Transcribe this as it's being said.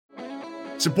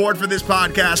Support for this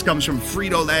podcast comes from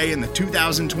Frito-Lay and the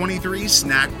 2023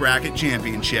 Snack Bracket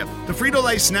Championship. The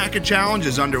Frito-Lay Snack-It Challenge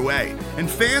is underway, and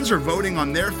fans are voting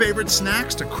on their favorite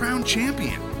snacks to crown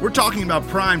champion. We're talking about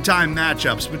prime-time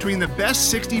matchups between the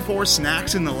best 64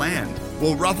 snacks in the land.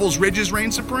 Will Ruffles Ridges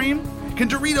reign supreme? Can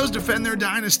Doritos defend their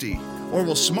dynasty? Or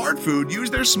will Smart Food use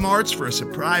their smarts for a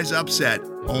surprise upset?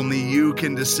 Only you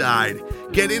can decide.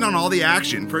 Get in on all the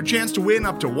action for a chance to win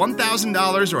up to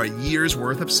 $1,000 or a year's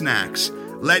worth of snacks.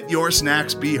 Let your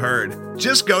snacks be heard.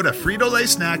 Just go to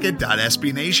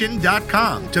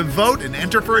fritolaysnacket.sbnation.com to vote and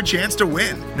enter for a chance to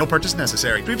win. No purchase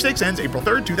necessary. Sweepstakes ends April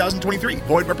 3rd, 2023.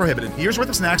 Void where prohibited. Year's worth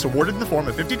of snacks awarded in the form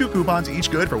of 52 coupons, each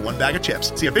good for one bag of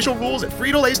chips. See official rules at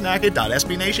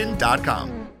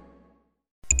fritolaysnacket.sbnation.com.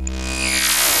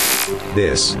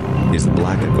 This is the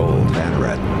Black and Gold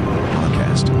Banneret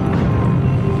podcast.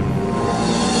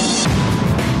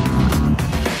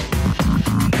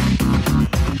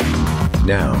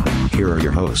 Now, here are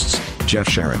your hosts, Jeff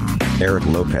Sharon, Eric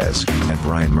Lopez, and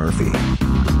Brian Murphy.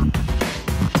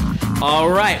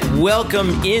 All right, welcome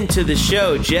into the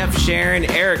show. Jeff Sharon,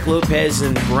 Eric Lopez,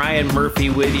 and Brian Murphy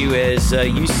with you as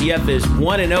UCF is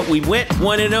 1-0. We went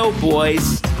 1-0,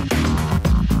 boys.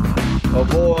 Oh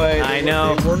boy! I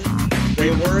know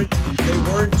they weren't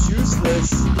useless.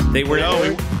 They were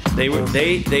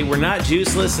not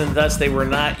juiceless, and thus they were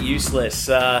not useless.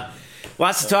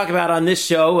 Lots to talk about on this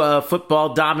show.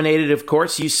 Football dominated, of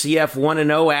course. UCF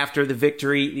 1-0 after the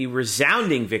victory, the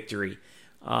resounding victory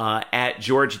at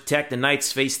Georgia Tech. The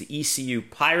Knights face the ECU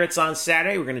Pirates on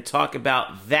Saturday. We're going to talk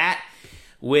about that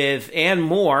and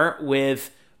more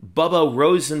with Bubba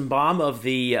Rosenbaum of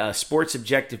the Sports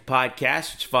Objective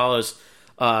podcast, which follows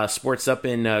sports up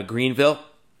in Greenville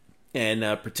and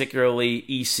particularly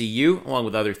ECU, along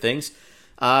with other things.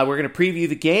 We're going to preview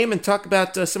the game and talk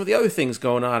about some of the other things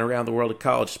going on around the world of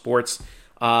college sports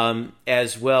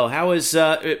as well. How is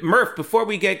Murph? Before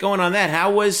we get going on that,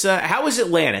 how was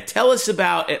Atlanta? Tell us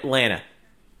about Atlanta.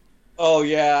 Oh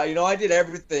yeah, I did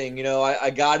everything. I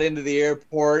got into the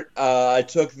airport. I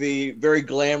took the very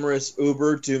glamorous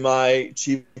Uber to my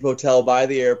cheap hotel by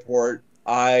the airport.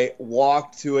 I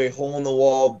walked to a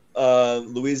hole-in-the-wall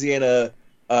Louisiana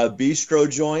bistro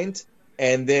joint,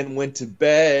 and then went to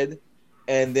bed.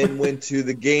 And then went to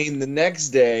the game the next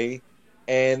day,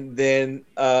 and then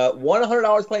won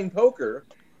 $100 playing poker.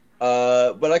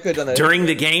 But I could have done that during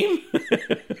the game.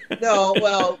 No,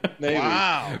 well, maybe.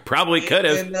 Wow, probably could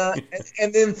have.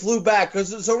 And then flew back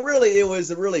so really it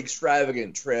was a really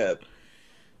extravagant trip.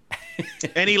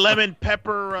 Any lemon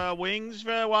pepper wings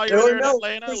while you were there in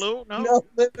Atlanta, Lou? No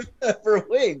lemon pepper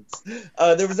wings.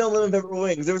 There was no lemon pepper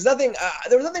wings. There was nothing.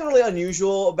 There was nothing really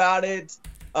unusual about it.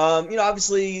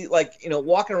 Obviously,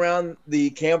 walking around the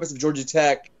campus of Georgia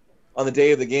Tech on the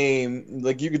day of the game,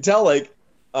 you could tell,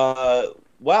 wow,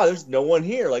 there's no one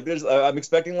here. I'm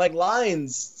expecting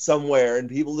lines somewhere and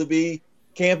people to be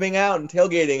camping out and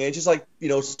tailgating. And it's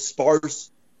just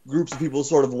sparse groups of people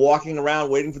sort of walking around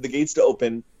waiting for the gates to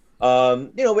open.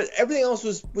 But everything else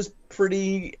was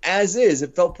pretty as is.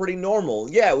 It felt pretty normal.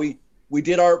 Yeah, we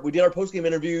did our post-game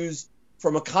interviews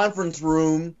from a conference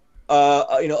room.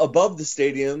 Above the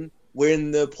stadium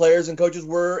when the players and coaches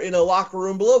were in a locker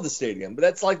room below the stadium. But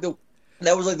that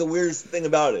was the weirdest thing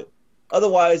about it.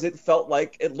 Otherwise, it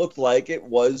looked like it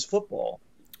was football.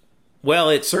 Well,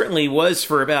 it certainly was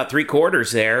for about three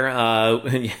quarters there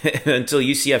until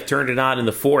UCF turned it on in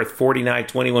the fourth.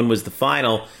 49-21 was the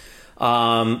final.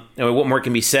 What more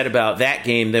can be said about that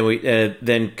game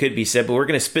than could be said? But we're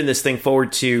going to spin this thing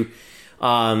forward to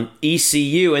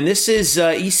ECU, and this is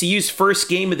ECU's first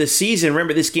game of the season.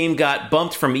 Remember, this game got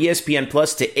bumped from ESPN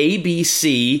Plus to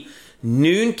ABC.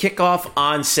 Noon kickoff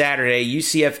on Saturday.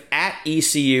 UCF at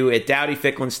ECU at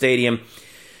Dowdy-Ficklin Stadium.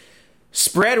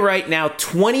 Spread right now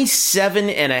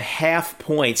 27.5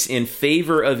 points in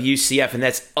favor of UCF, and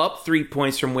that's up 3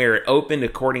 points from where it opened,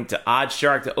 according to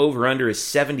OddsShark. The over/under is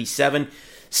 77.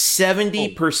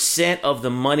 70% of the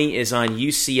money is on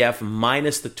UCF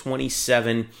minus the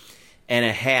 27.5.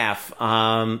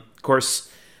 Of course,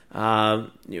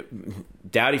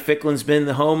 Dowdy-Ficklin's been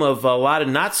the home of a lot of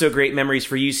not so great memories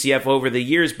for UCF over the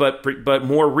years, but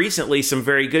more recently some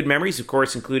very good memories, of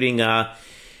course, including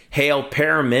Hale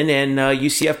Perriman, and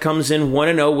UCF comes in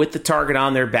 1-0 with the target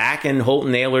on their back, and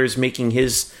Holton Ahlers making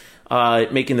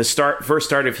the first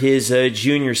start of his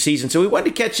junior season. So we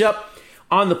wanted to catch up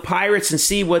on the Pirates and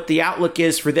see what the outlook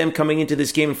is for them coming into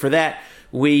this game. And for that,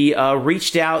 we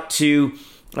reached out to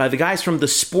the guys from the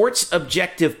Sports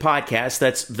Objective podcast.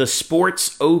 That's the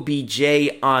Sports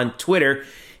OBJ on Twitter.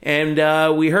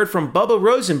 And we heard from Bubba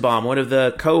Rosenbaum, one of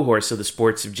the cohorts of the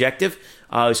Sports Objective,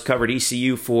 who's covered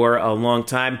ECU for a long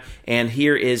time. And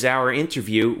here is our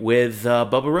interview with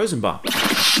Bubba Rosenbaum.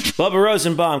 Bubba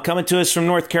Rosenbaum, coming to us from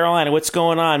North Carolina. What's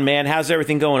going on, man? How's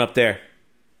everything going up there?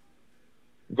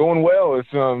 Going well.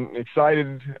 It's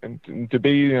excited to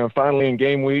be finally in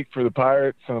game week for the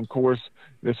Pirates. Of course,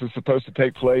 this was supposed to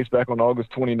take place back on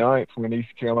August 29th when East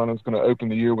Carolina was going to open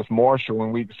the year with Marshall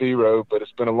in week 0, but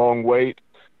it's been a long wait,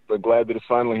 but glad that it's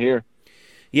finally here.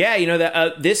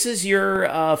 Yeah, this is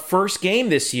your first game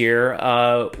this year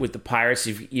with the Pirates.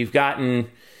 You've gotten,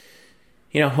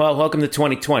 welcome to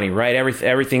 2020, right?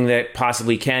 Everything that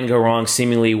possibly can go wrong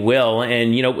seemingly will.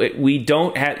 And, we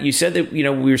don't have – you said that, we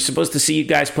were supposed to see you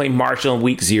guys play Marshall in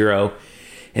week 0,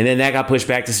 and then that got pushed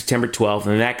back to September 12th,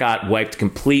 and then that got wiped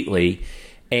completely.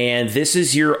 And this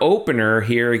is your opener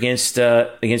here against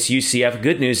UCF.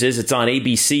 Good news is it's on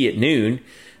ABC at noon.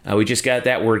 We just got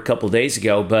that word a couple of days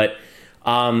ago. But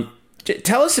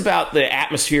tell us about the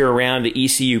atmosphere around the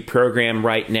ECU program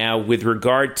right now with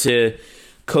regard to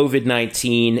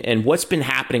COVID-19 and what's been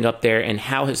happening up there, and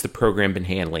how has the program been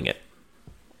handling it?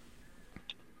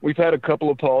 We've had a couple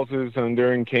of pauses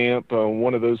during camp.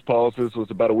 One of those pauses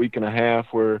was about a week and a half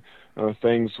where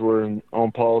things were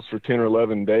on pause for 10 or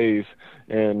 11 days.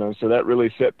 And so that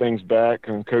really set things back.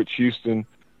 Coach Houston,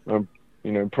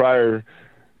 prior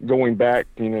going back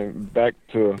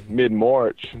to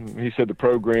mid-March, he said the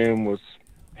program was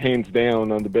hands down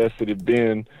the best it had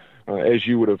been, as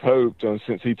you would have hoped,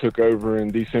 since he took over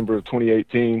in December of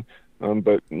 2018.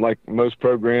 But like most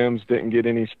programs, didn't get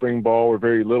any spring ball or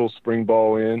very little spring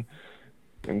ball in.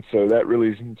 And so that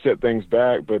really set things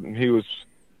back. But he was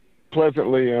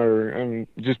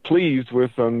just pleased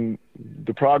with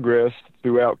the progress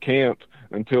throughout camp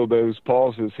until those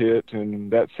pauses hit,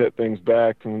 and that set things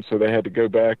back. And so they had to go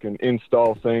back and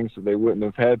install things that they wouldn't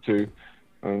have had to. It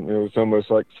was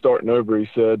almost like starting over, he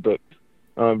said. But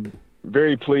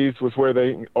very pleased with where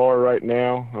they are right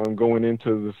now. Going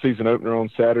into the season opener on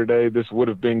Saturday, this would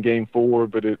have been game 4,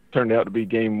 but it turned out to be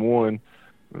game 1.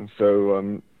 And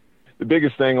so the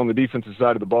biggest thing on the defensive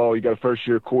side of the ball, you got a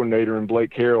first-year coordinator in Blake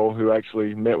Carroll, who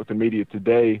actually met with the media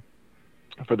today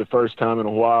for the first time in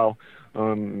a while.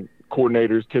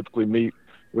 Coordinators typically meet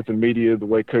with the media the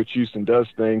way Coach Houston does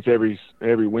things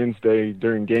every Wednesday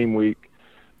during game week.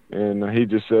 And he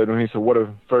just said, what a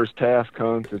first task,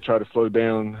 to try to slow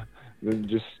down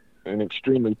just an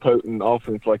extremely potent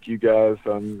offense like you guys,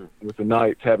 with the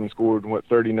Knights having scored,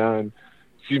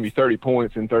 30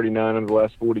 points in 39 of the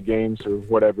last 40 games or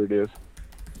whatever it is.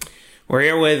 We're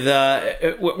here with,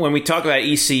 when we talk about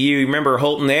ECU, remember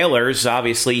Holton Ahlers,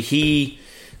 obviously he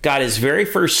got his very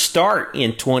first start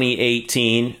in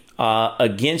 2018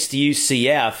 against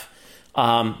UCF.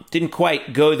 Didn't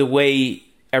quite go the way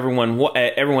everyone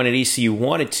at ECU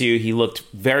wanted to. He looked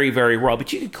very, very raw,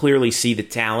 but you could clearly see the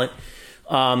talent.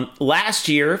 Last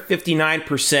year,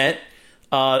 59%.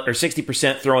 Or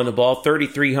 60% throwing the ball,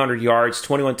 3,300 yards,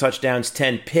 21 touchdowns,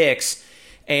 10 picks.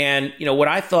 And, what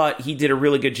I thought he did a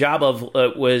really good job of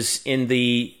was in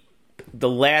the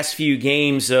last few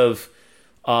games of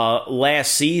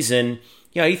last season,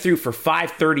 he threw for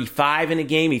 535 in a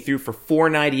game. He threw for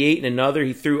 498 in another.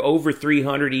 He threw over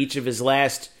 300 each of his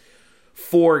last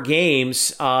 4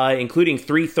 games, including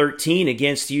 313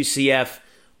 against UCF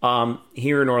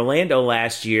here in Orlando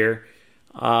last year.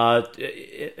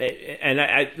 And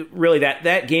I really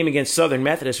that game against Southern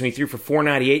Methodist when he threw for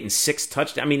 498 and 6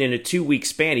 touchdowns. I mean, in a 2-week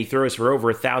span, he throws for over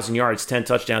 1,000 yards, 10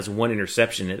 touchdowns, and 1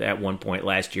 interception at one point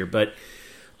last year. But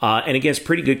and against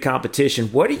pretty good competition.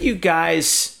 What are you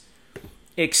guys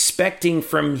expecting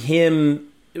from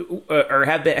him, or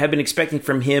have been expecting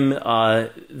from him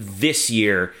this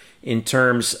year in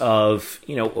terms of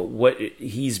what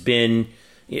he's been?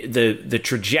 The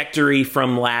trajectory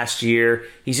from last year.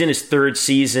 He's in his 3rd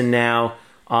season now.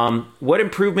 What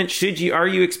improvement are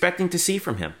you expecting to see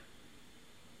from him?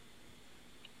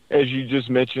 As you just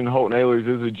mentioned, Holton Ahlers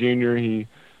is a junior. He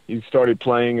started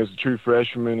playing as a true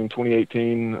freshman in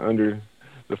 2018 under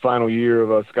the final year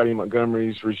of Scotty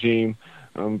Montgomery's regime.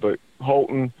 But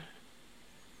Holton,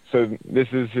 so this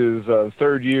is his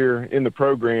 3rd year in the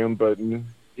program, but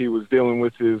he was dealing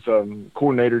with his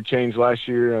coordinator change last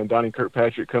year, Donnie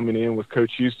Kirkpatrick coming in with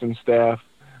Coach Houston's staff,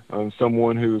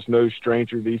 someone who is no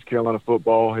stranger to East Carolina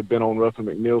football, had been on Ruffin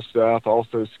McNeil's staff,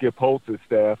 also Skip Holtz's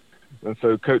staff. And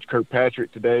so Coach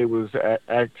Kirkpatrick today was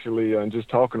actually just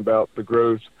talking about the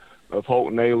growth of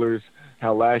Holton Ahlers,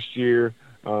 how last year,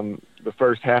 the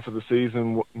first half of the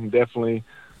season, definitely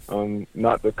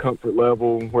not the comfort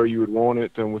level where you would want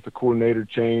it, with the coordinator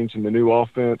change and the new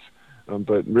offense.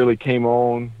 But really came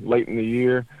on late in the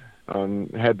year,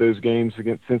 Had those games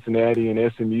against Cincinnati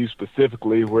and SMU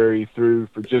specifically where he threw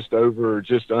for just over or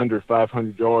just under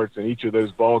 500 yards in each of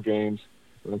those ball games.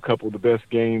 A couple of the best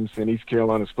games in East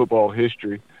Carolina's football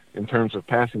history in terms of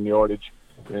passing yardage,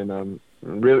 and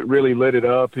really lit it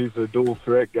up. He's a dual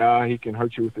threat guy. He can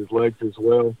hurt you with his legs as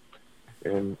well.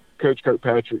 And Coach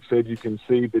Kirkpatrick said you can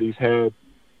see that he's had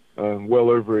well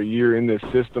over a year in this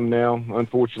system now.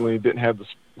 Unfortunately, he didn't have the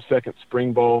second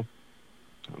spring ball,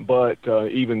 but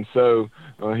even so,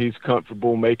 he's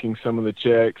comfortable making some of the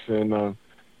checks and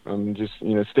just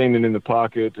standing in the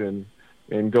pocket and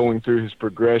going through his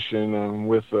progression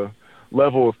with a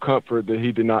level of comfort that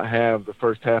he did not have the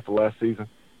first half of last season.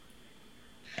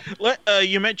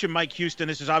 You mentioned Mike Houston.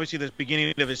 This is obviously the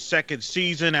beginning of his second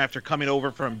season after coming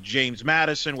over from James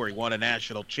Madison, where he won a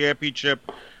national championship.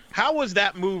 How was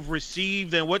that move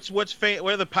received, and what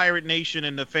do the Pirate Nation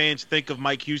and the fans think of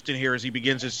Mike Houston here as he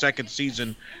begins his second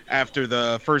season after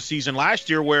the first season last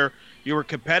year, where you were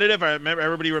competitive? I remember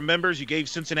everybody remembers you gave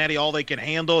Cincinnati all they can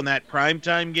handle in that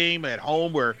primetime game at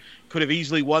home, where could have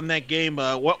easily won that game.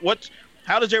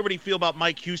 How does everybody feel about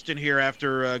Mike Houston here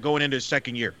after going into his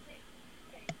second year?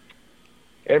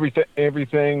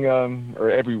 Everything, or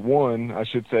everyone, I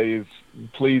should say, is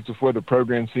pleased with where the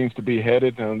program seems to be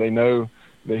headed. They know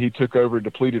that he took over a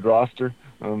depleted roster.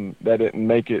 That didn't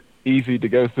make it easy to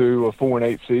go through a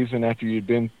 4-8 season after you'd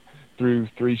been through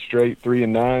 3 straight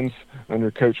 3-9s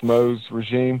under Coach Moe's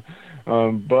regime.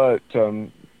 But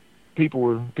people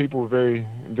were very,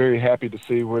 very happy to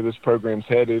see where this program's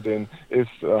headed, and it's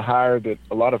a hire that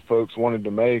a lot of folks wanted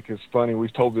to make. It's funny,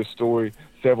 we've told this story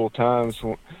several times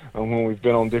when we've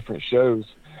been on different shows,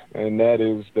 and that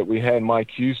is that we had Mike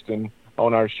Houston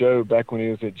on our show back when he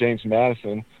was at James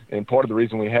Madison, and part of the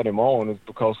reason we had him on is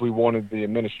because we wanted the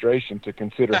administration to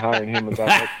consider hiring him as our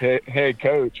next head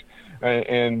coach.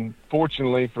 And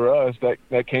fortunately for us,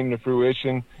 that came to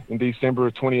fruition in December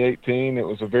of 2018. It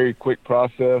was a very quick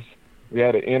process. We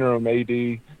had an interim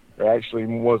AD, or actually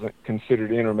wasn't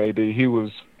considered interim AD. He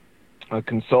was a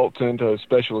consultant, a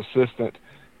special assistant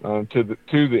to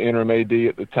the interim AD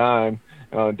at the time,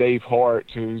 Dave Hart,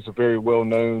 who's a very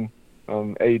well-known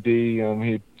AD.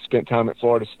 He spent time at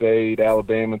Florida State,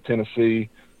 Alabama, Tennessee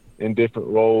in different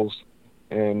roles.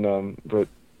 But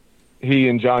he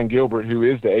and John Gilbert, who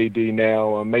is the AD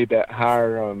now, made that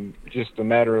hire just a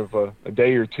matter of a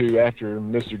day or two after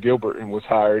Mr. Gilbert was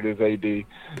hired as AD.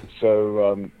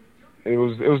 So it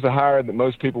was a hire that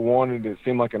most people wanted. It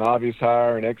seemed like an obvious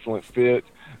hire, an excellent fit.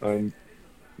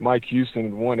 Mike Houston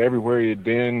had won everywhere he had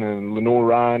been, and Lenore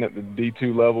Ryan at the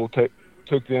D2 level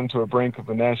took them to a brink of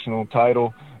a national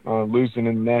title, losing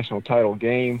in the national title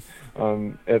game.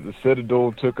 At the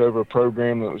Citadel, took over a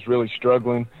program that was really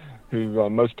struggling, who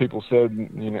most people said,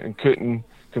 and couldn't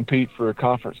compete for a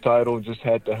conference title, just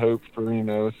had to hope for, a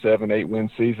 7-8 win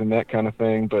season, that kind of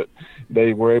thing. But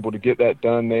they were able to get that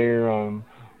done there,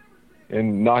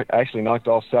 and knocked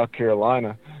off South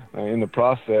Carolina in the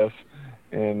process.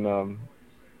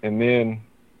 And then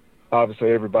obviously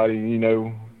everybody,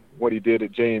 what he did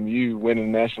at JMU,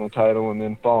 winning the national title and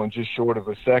then falling just short of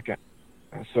a second.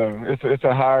 So it's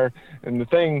a hire. And the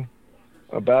thing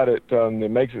about it that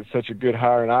makes it such a good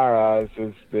hire in our eyes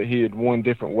is that he had won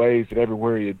different ways at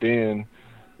everywhere he had been.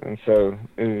 And so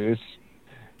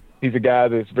he's a guy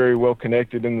that's very well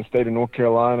connected in the state of North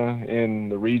Carolina, in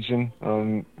the region,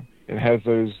 and has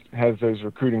those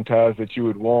recruiting ties that you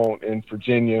would want in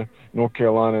Virginia, North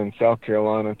Carolina, and South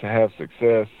Carolina to have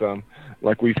success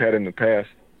like we've had in the past.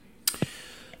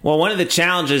 Well, one of the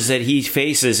challenges that he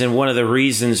faces, and one of the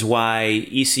reasons why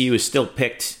ECU is still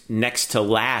picked next to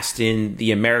last in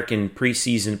the American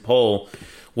preseason poll,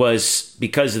 was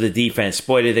because of the defense.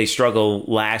 Boy, did they struggle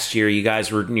last year. You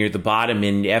guys were near the bottom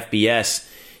in FBS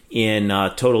in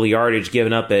total yardage,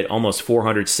 given up at almost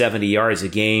 470 yards a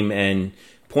game, and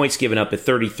points given up at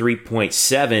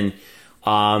 33.7.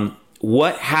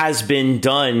 What has been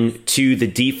done to the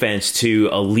defense to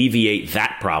alleviate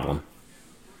that problem?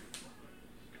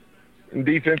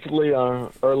 Defensively,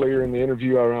 earlier in the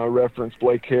interview, I referenced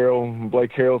Blake Harrell.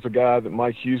 Blake Harrell's a guy that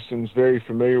Mike Houston's very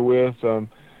familiar with.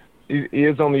 He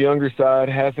is on the younger side.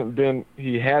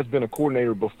 He has been a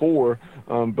coordinator before,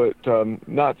 but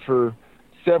not for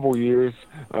several years.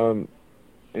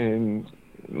 And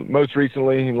most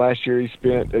recently, last year, he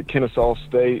spent at Kennesaw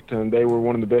State, and they were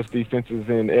one of the best defenses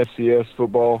in FCS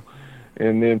football.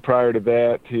 And then prior to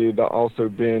that, he had also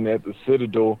been at the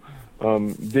Citadel.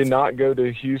 Did not go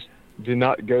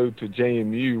to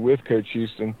JMU with Coach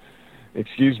Houston, but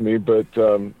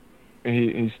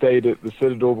he stayed at the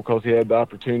Citadel because he had the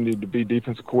opportunity to be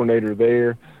defensive coordinator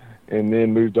there, and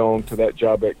then moved on to that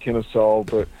job at Kennesaw.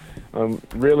 But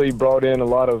really brought in a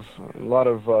lot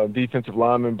of defensive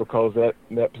linemen because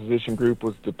that position group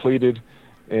was depleted,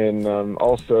 and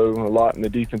also a lot in the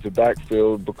defensive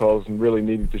backfield because really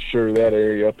needed to shore that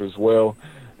area up as well.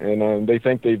 And they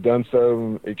think they've done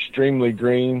so. Extremely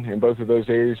green in both of those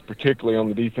areas, particularly on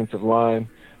the defensive line.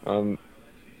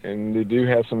 And they do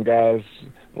have some guys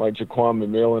like Jaquan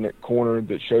McMillan at corner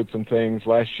that showed some things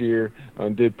last year,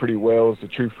 did pretty well as a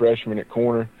true freshman at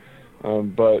corner.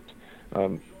 But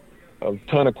a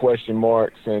ton of question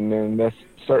marks, and that's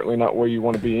certainly not where you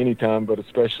want to be anytime, but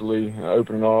especially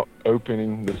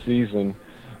opening the season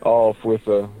off with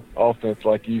a offense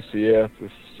like UCF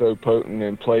is so potent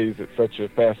and plays at such a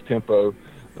fast tempo.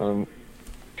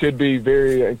 Could be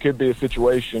a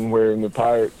situation where the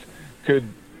Pirates could,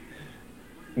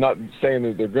 not saying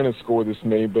that they're going to score this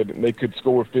many, but they could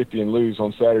score 50 and lose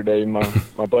on Saturday. My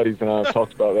buddies and I have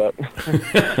talked about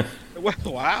that. Well,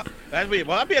 wow. That'd be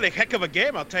a heck of a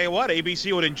game. I'll tell you what,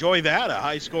 ABC would enjoy that, a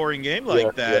high-scoring game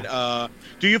like that. Yeah.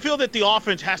 Do you feel that the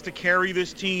offense has to carry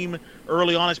this team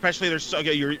early on, especially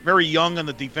you're very young on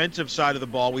the defensive side of the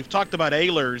ball? We've talked about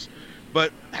Ehlers,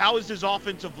 but how is his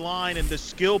offensive line and the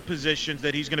skill positions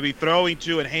that he's going to be throwing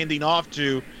to and handing off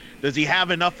to? Does he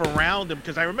have enough around him?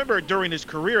 Because I remember during his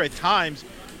career at times,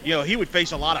 he would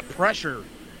face a lot of pressure,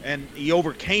 and he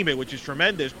overcame it, which is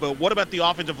tremendous. But what about the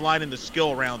offensive line and the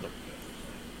skill around him?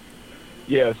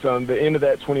 Yes, the end of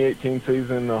that 2018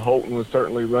 season, Holton was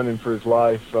certainly running for his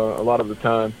life a lot of the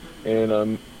time,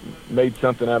 and made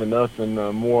something out of nothing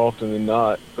more often than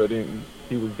not. But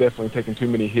he was definitely taking too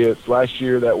many hits. Last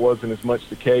year, that wasn't as much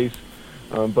the case,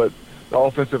 but the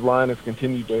offensive line has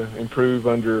continued to improve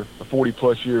under a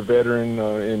 40-plus year veteran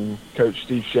in Coach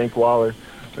Steve Shankweiler,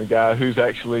 a guy who's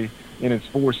actually in his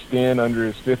fourth stint under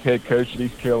his fifth head coach at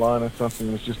East Carolina,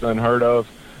 something that's just unheard of.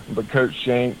 But Coach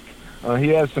Shank, he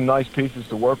has some nice pieces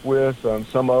to work with.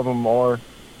 Some of them are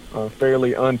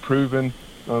fairly unproven,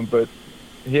 but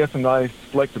he has some nice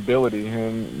flexibility.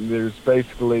 And there's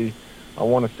basically, I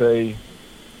want to say,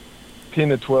 10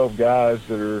 to 12 guys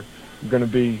that are going to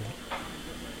be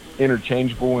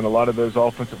interchangeable in a lot of those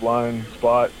offensive line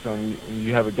spots.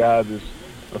 You have a guy that's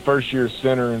a first-year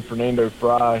center in Fernando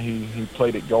Fry. He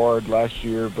played at guard last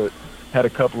year, but had a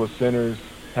couple of centers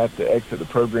have to exit the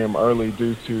program early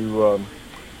due to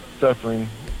suffering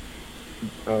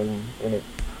an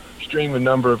extreme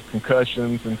number of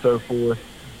concussions and so forth.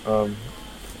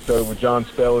 So with John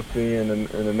Spellacy and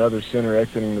another center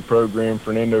exiting the program,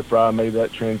 Fernando Fry made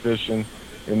that transition.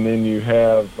 And then you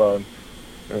have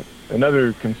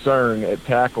another concern at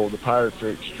tackle. The Pirates are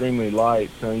extremely light.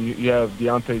 You have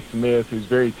Deontay Smith, who's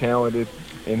very talented,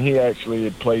 and he actually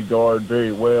had played guard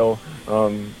very well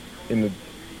in the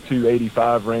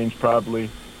 285 range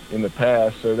probably in the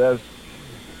past. So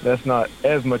that's not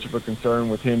as much of a concern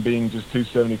with him being just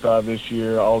 275 this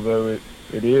year, although it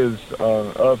is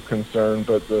of concern.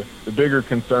 But the bigger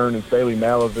concern is Bailey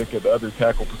Malovic at the other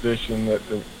tackle position at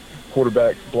the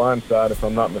quarterback's blind side, if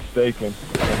I'm not mistaken.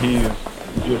 He is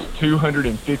just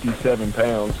 257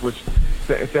 pounds, which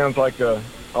sounds like a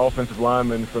offensive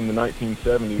lineman from the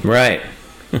 1970s. Right.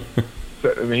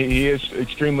 So, I mean, he is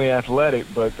extremely athletic,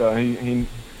 but he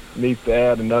needs to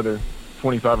add another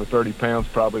 25 or 30 pounds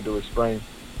probably to his frame.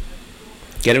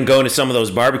 Get him going to some of those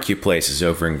barbecue places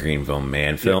over in Greenville,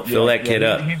 man. Fill that kid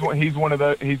up. He's one of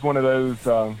those. He's one of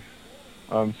those.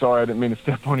 I'm sorry, I didn't mean to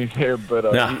step on his hair, but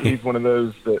No. He's one of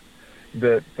those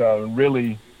that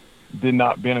really did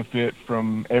not benefit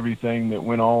from everything that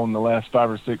went on the last 5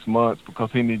 or 6 months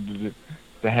because he needed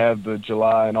to have the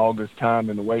July and August time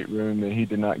in the weight room that he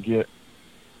did not get.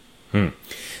 I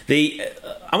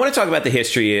want to talk about the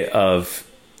history of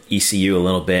ECU a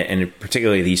little bit, and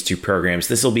particularly these two programs.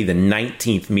 This will be the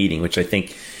 19th meeting, which I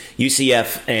think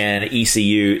UCF and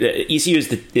ECU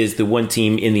is the one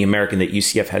team in the American that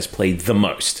UCF has played the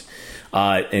most.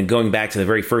 And going back to the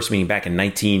very first meeting back in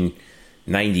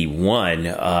 1991,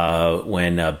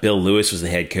 when Bill Lewis was the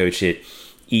head coach at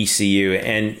ECU.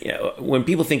 And when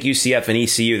people think UCF and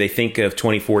ECU, they think of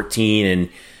 2014 and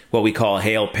what we call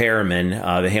Hail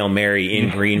Perriman, the Hail Mary in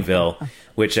Greenville,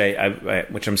 which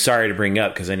I'm sorry to bring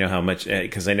up because I know how.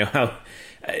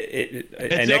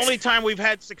 It's the only time we've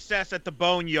had success at the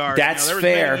Boneyard. That's there was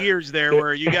fair. many years there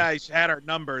where you guys had our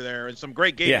number there and some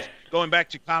great games going back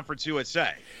to Conference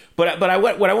USA. But what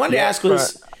I wanted to ask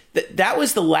was that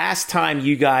was the last time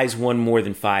you guys won more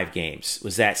than 5 games.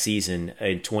 Was that season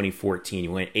in 2014?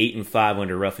 You went 8-5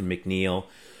 under Ruffin McNeil.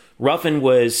 Ruffin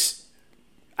was,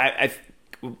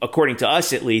 according to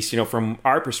us at least, from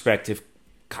our perspective,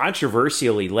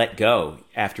 controversially let go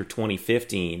after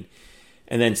 2015.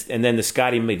 and then the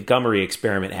Scotty Montgomery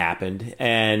experiment happened,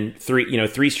 and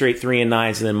three straight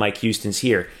 3-9s, and then Mike Houston's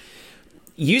here.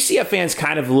 UCF fans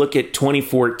kind of look at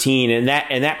 2014 and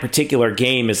that particular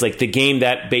game as like the game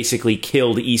that basically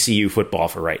killed ECU football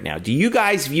for right now. Do you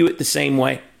guys view it the same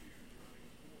way?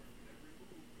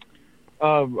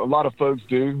 A lot of folks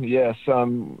do, yes.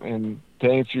 And to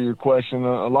answer your question,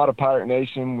 a lot of Pirate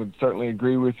Nation would certainly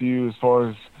agree with you as far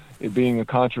as it being a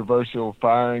controversial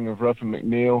firing of Ruffin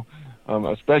McNeil,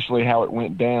 especially how it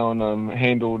went down,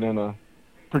 handled in a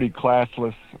pretty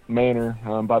classless manner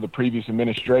by the previous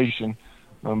administration,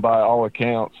 by all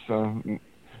accounts. The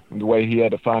way he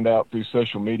had to find out through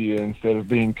social media instead of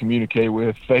being communicated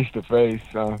with face-to-face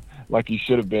like he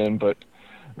should have been. But,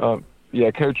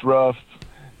 Coach Ruff,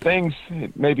 things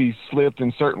maybe slipped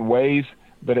in certain ways,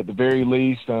 but at the very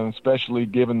least, especially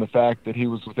given the fact that he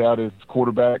was without his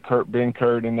quarterback, Ben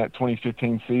Kurt, in that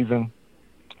 2015 season,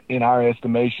 in our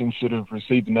estimation, should have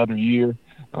received another year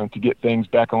to get things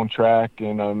back on track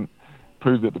and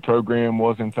prove that the program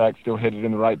was, in fact, still headed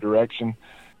in the right direction.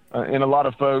 And a lot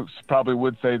of folks probably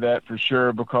would say that for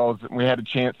sure because we had a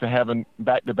chance to have a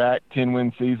back-to-back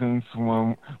 10-win seasons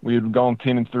when we had gone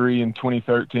 10-3 in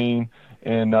 2013.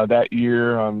 And that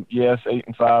year,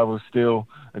 8-5 was still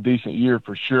a decent year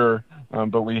for sure.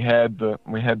 But we had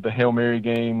the Hail Mary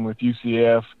game with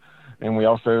UCF, and we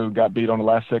also got beat on the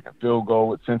last-second field goal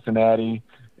with Cincinnati,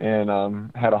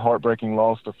 and had a heartbreaking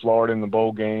loss to Florida in the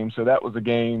bowl game. So that was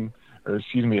a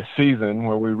season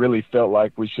where we really felt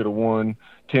like we should have won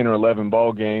 10 or 11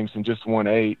 ball games and just won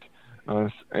 8.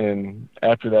 And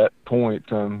after that point,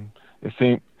 it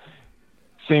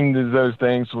seemed as those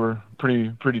things were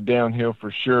pretty downhill for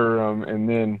sure. And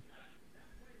then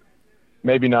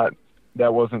maybe not,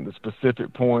 that wasn't the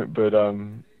specific point, but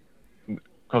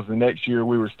because the next year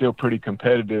we were still pretty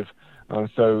competitive.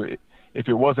 So if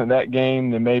it wasn't that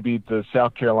game, then maybe the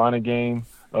South Carolina game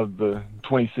of the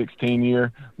 2016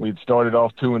 year. We'd started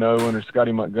off 2-0 under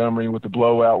Scotty Montgomery with a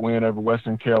blowout win over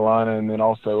Western Carolina, and then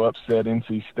also upset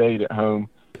NC State at home.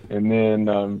 And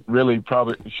then really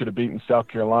probably should have beaten South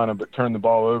Carolina, but turned the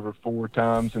ball over 4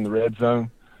 times in the red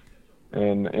zone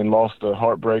and lost a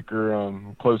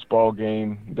heartbreaker, close ball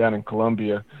game down in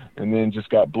Columbia, and then just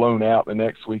got blown out the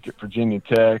next week at Virginia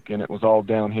Tech, and it was all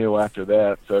downhill after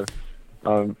that. So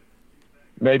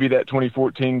maybe that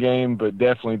 2014 game, but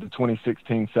definitely the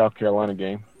 2016 South Carolina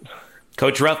game.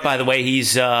 Coach Ruff, by the way,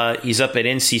 he's up at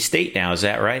NC State now. Is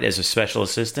that right, as a special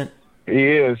assistant?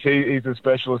 He is. He's a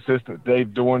special assistant,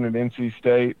 Dave Dorn at NC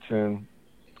State, and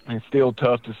it's still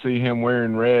tough to see him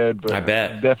wearing red, but I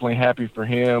bet. Definitely happy for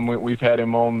him. We've had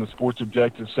him on the Sports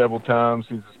Objective several times.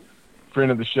 He's a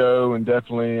friend of the show and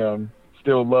definitely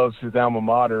still loves his alma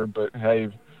mater, but hey,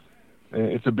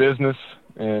 it's a business,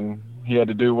 and he had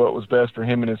to do what was best for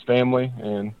him and his family,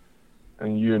 and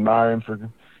you admire him for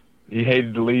he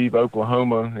hated to leave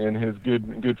Oklahoma and his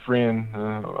good friend,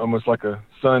 almost like a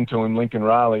son to him, Lincoln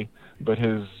Riley, but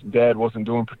his dad wasn't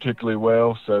doing particularly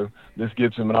well, so this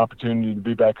gives him an opportunity to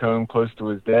be back home close to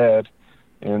his dad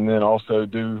and then also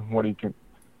do what he can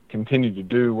continue to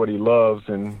do, what he loves,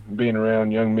 and being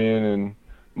around young men and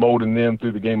molding them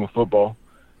through the game of football.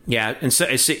 Yeah, and so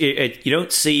you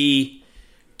don't see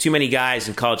too many guys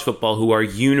in college football who are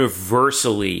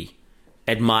universally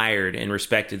admired and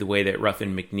respected the way that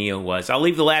Ruffin McNeil was. I'll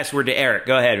leave the last word to Eric.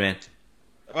 Go ahead, man.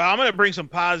 Well, I'm going to bring some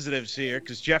positives here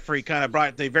because Jeffrey kind of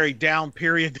brought the very down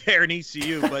period there in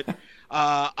ECU. But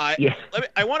I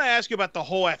want to ask you about the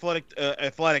whole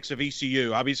athletics of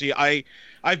ECU. Obviously,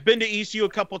 I've been to ECU a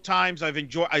couple of times. I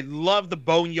love the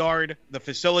Boneyard. The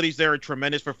facilities there are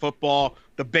tremendous for football.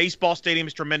 The baseball stadium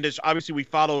is tremendous. Obviously, we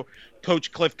follow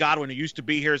Coach Cliff Godwin, who used to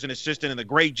be here as an assistant, and the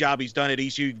great job he's done at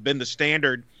ECU. He's been the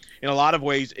standard in a lot of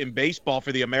ways in baseball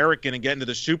for the American and getting to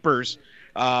the supers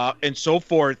and so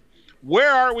forth.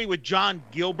 Where are we with John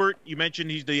Gilbert? You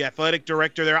mentioned he's the athletic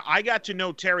director there. I got to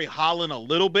know Terry Holland a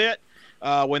little bit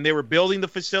when they were building the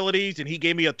facilities, and he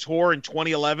gave me a tour in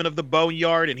 2011 of the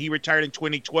Boneyard, and he retired in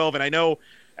 2012. And I know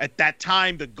at that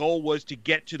time the goal was to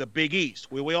get to the Big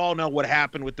East. We all know what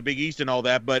happened with the Big East and all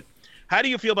that, but how do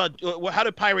you feel about how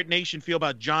did Pirate Nation feel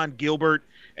about John Gilbert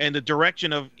and the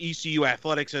direction of ECU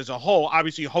athletics as a whole?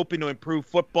 Obviously hoping to improve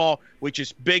football, which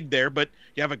is big there, but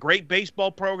you have a great baseball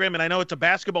program, and I know it's a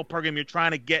basketball program you're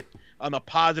trying to get on the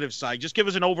positive side. Just give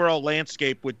us an overall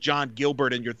landscape with John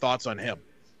Gilbert and your thoughts on him.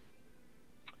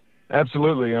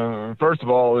 Absolutely. First of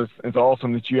all, it's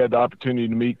awesome that you had the opportunity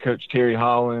to meet Coach Terry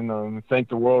Holland. Thank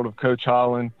the world of Coach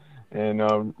Holland,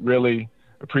 and really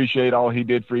appreciate all he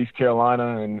did for East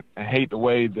Carolina, and I hate the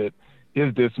way that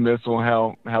his dismissal,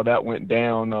 how that went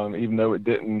down, even though it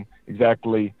didn't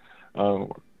exactly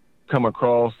come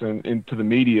across and into the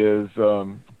media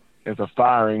as a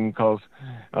firing, because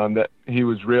that he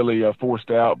was really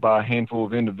forced out by a handful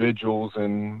of individuals,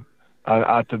 and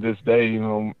I to this day,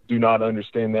 do not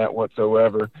understand that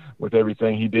whatsoever with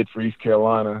everything he did for East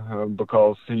Carolina,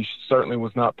 because he certainly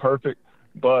was not perfect,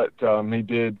 but he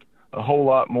did a whole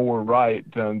lot more right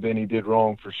than he did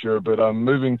wrong, for sure. But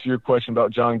moving to your question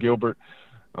about John Gilbert,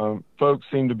 folks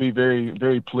seem to be very,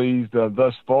 very pleased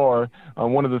thus far.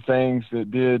 One of the things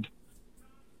that did,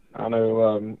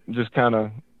 just kind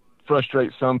of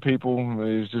frustrate some people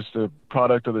is just a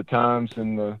product of the times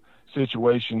and the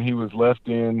situation he was left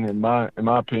in my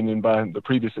opinion, by the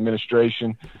previous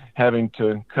administration, having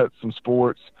to cut some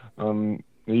sports.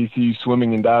 The ECU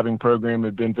swimming and diving program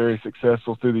had been very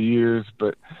successful through the years,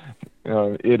 but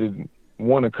it had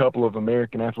won a couple of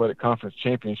American Athletic Conference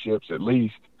championships at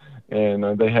least,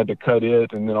 and they had to cut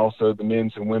it, and then also the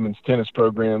men's and women's tennis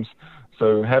programs.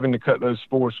 So having to cut those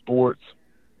 4 sports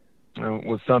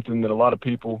was something that a lot of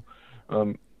people,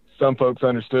 some folks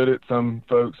understood it, some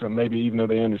folks, maybe even though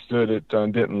they understood it,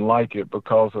 didn't like it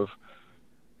because of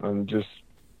just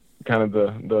kind of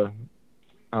the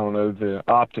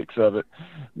optics of it.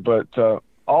 But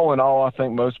all in all, I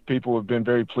think most people have been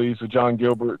very pleased with John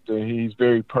Gilbert. He's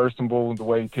very personable, the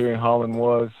way Terry Holland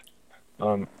was.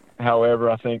 However,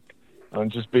 I think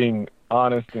just being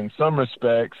honest in some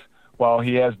respects, while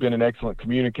he has been an excellent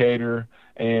communicator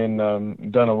and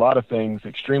done a lot of things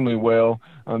extremely well,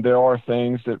 there are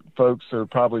things that folks are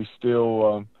probably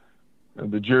still,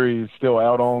 the jury is still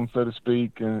out on, so to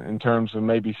speak, in terms of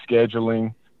maybe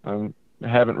scheduling.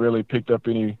 Haven't really picked up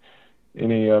any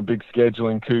big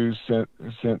scheduling coups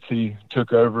since he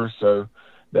took over, so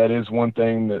that is one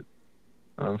thing that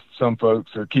some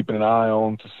folks are keeping an eye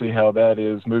on to see how that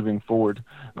is moving forward,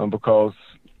 because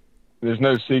there's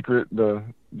no secret the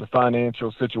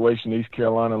financial situation in East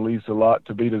Carolina leaves a lot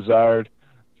to be desired.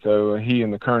 So he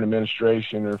and the current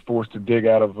administration are forced to dig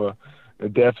out of a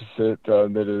deficit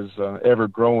that is ever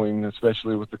growing,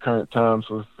 especially with the current times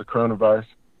with the coronavirus.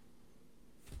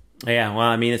 Yeah, well,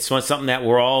 I mean, it's something that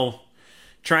we're all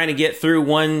trying to get through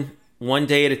one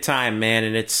day at a time, man.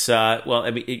 And it's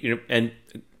an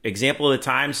example of the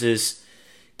times is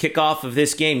kickoff of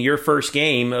this game, your first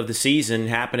game of the season,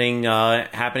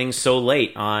 happening so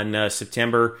late on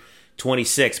September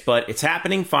 26th. But it's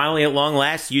happening finally at long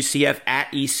last. UCF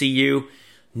at ECU,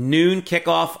 noon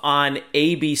kickoff on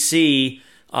ABC.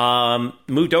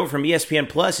 Moved over from ESPN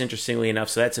Plus, interestingly enough,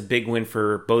 so that's a big win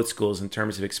for both schools in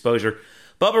terms of exposure.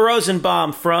 Bubba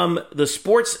Rosenbaum from the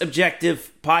Sports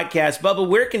Objective podcast. Bubba,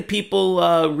 where can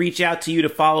people reach out to you to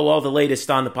follow all the latest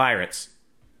on the Pirates?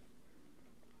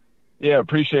 Yeah,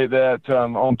 appreciate that.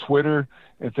 On Twitter,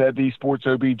 it's at the Sports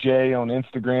OBJ. On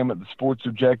Instagram, at the Sports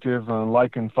Objective.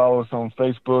 Like and follow us on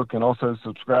Facebook, and also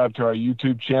subscribe to our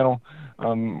YouTube channel.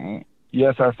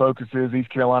 Yes, our focus is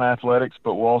East Carolina athletics,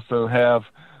 but we'll also have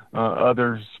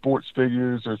other sports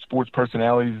figures or sports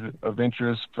personalities of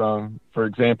interest. For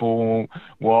example,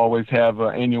 we'll always have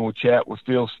an annual chat with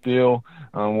Phil Steele.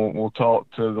 We'll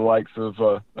talk to the likes of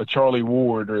a Charlie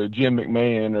Ward or a Jim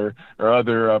McMahon or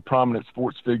other prominent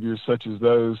sports figures such as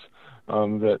those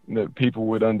that people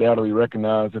would undoubtedly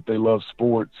recognize if they love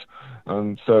sports.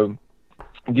 So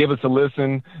give us a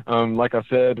listen. Like I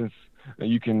said,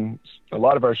 a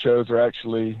lot of our shows are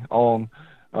actually on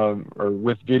or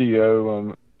with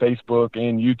video, Facebook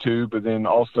and YouTube, but then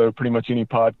also pretty much any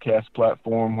podcast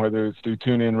platform, whether it's through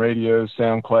TuneIn Radio,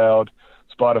 SoundCloud,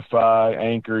 Spotify,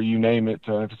 Anchor, you name it.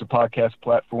 If it's a podcast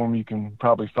platform, you can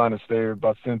probably find us there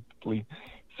by simply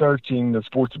searching the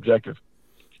Sports Objective.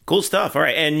 Cool stuff. All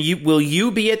right. And will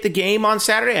you be at the game on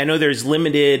Saturday? I know there's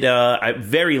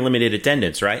very limited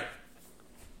attendance, right?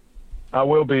 I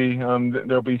will be.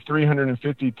 There'll be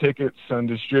 350 tickets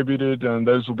distributed, and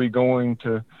those will be going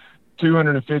to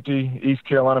 250 East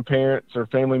Carolina parents or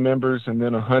family members, and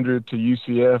then 100 to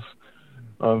UCF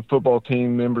football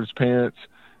team members' parents,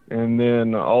 and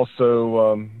then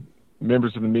also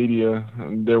members of the media.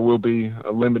 There will be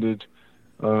a limited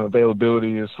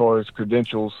availability as far as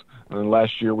credentials.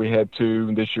 Last year we had 2,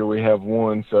 and this year we have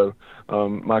 1. So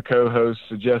my co-host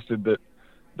suggested that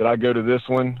I go to this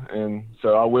one, and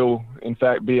so I will, in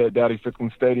fact, be at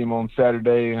Dowdy-Ficklen Stadium on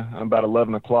Saturday about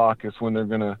 11 o'clock. Is when they're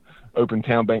going to open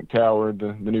Town Bank Tower,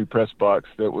 the new press box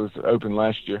that was open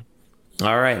last year.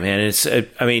 All right, man.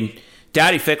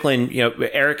 Dowdy-Ficklen,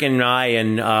 Eric and I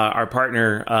and our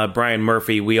partner, Brian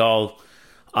Murphy, we all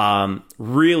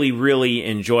really, really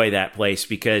enjoy that place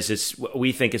because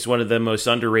we think it's one of the most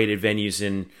underrated venues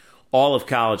in all of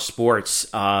college sports.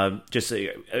 Just an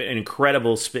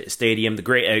incredible stadium,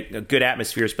 a good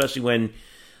atmosphere, especially when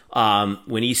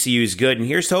when ECU is good. And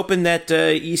here's hoping that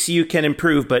ECU can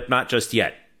improve, but not just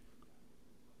yet.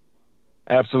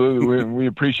 Absolutely. We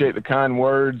appreciate the kind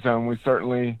words. We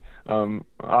certainly,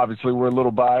 obviously, we're a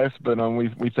little biased, but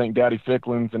we think Dowdy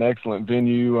Ficklen's an excellent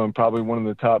venue, probably one of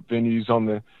the top venues on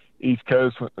the East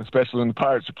Coast, especially when the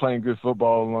Pirates are playing good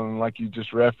football, like you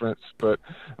just referenced. But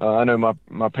I know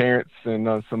my parents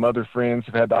and some other friends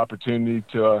have had the opportunity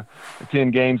to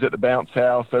attend games at the Bounce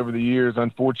House over the years.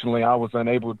 Unfortunately, I was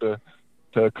unable to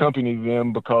accompany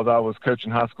them because I was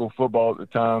coaching high school football at the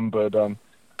time. But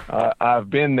I've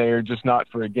been there, just not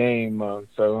for a game.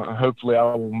 So hopefully I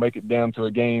will make it down to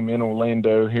a game in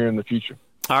Orlando here in the future.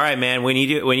 All right, man. When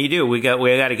you do, we got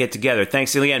to get together.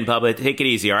 Thanks again, Bubba. Take it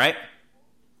easy. All right.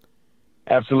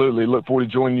 Absolutely. Look forward to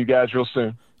joining you guys real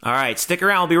soon. All right. Stick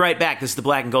around. We'll be right back. This is the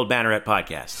Black and Gold Banneret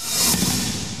Podcast.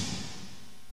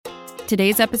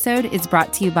 Today's episode is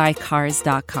brought to you by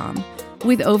Cars.com.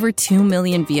 With over 2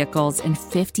 million vehicles and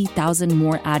 50,000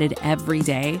 more added every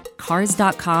day,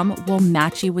 Cars.com will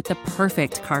match you with the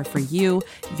perfect car for you,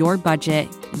 your budget,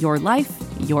 your life,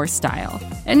 your style.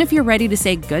 And if you're ready to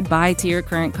say goodbye to your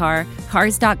current car,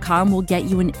 Cars.com will get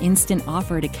you an instant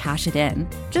offer to cash it in.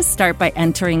 Just start by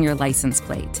entering your license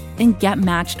plate and get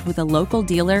matched with a local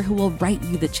dealer who will write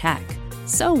you the check.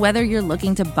 So whether you're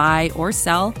looking to buy or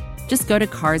sell, just go to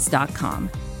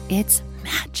Cars.com. It's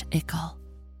magical.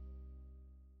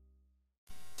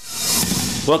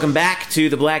 Welcome back to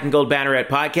the Black and Gold Banneret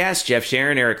Podcast. Jeff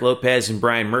Sharon, Eric Lopez, and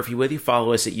Brian Murphy with you.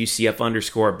 Follow us at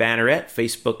UCF_Banneret,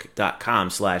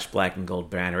 Facebook.com/Black and Gold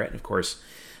Banneret, and of course,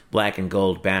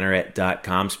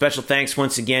 blackandgoldbanneret.com. Special thanks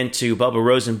once again to Bubba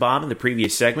Rosenbaum in the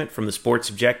previous segment from the Sports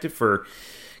Objective for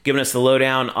giving us the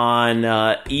lowdown on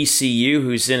ECU,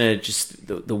 who's in just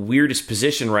the weirdest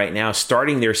position right now,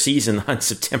 starting their season on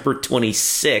September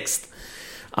 26th.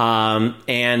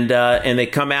 And they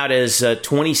come out as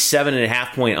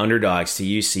 27.5-point underdogs to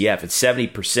UCF. It's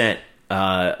 70%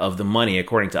 of the money,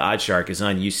 according to OddsShark, is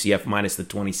on UCF minus the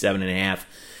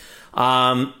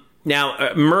 27.5.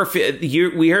 Now, Murphy,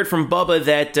 we heard from Bubba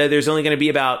that there's only going to be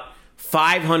about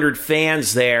 500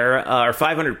 fans there, or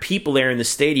 500 people there in the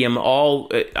stadium,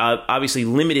 all obviously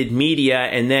limited media,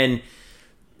 and then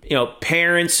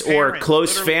parents or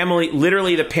close family,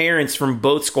 literally the parents from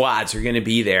both squads are going to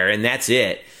be there, and that's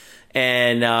it.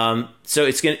 And so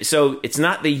it's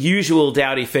not the usual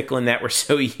Dowdy Ficklen that we're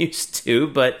so used to,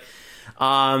 but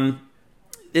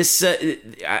this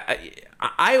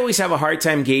I always have a hard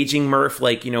time gauging, Murph,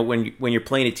 like when you're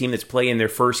playing a team that's playing their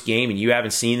first game and you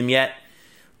haven't seen them yet.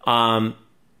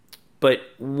 But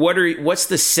what's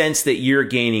the sense that you're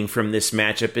gaining from this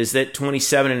matchup? Is that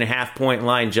 27.5-point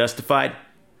line justified?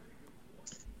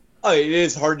 Oh, it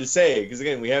is hard to say because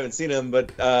again we haven't seen them,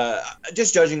 but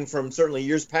just judging from certainly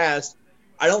years past,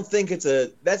 I don't think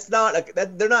that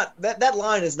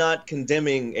line is not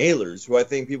condemning Ehlers, who I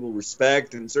think people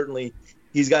respect, and certainly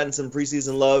he's gotten some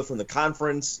preseason love from the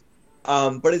conference.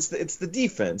 But it's the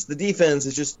defense. The defense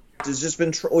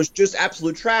was just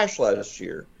absolute trash last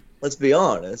year. Let's be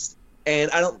honest. And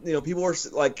I don't, people are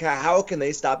like, how can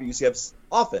they stop UCF's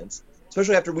offense?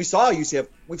 Especially after we saw UCF,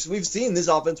 we've seen this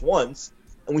offense once.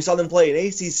 And we saw them play an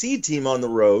ACC team on the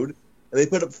road, and they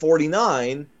put up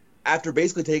 49 after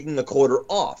basically taking a quarter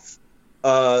off.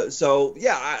 So,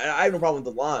 yeah, I have no problem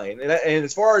with the line. And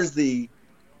as far as the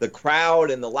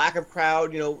crowd and the lack of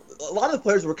crowd, a lot of the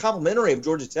players were complimentary of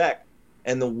Georgia Tech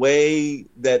and the way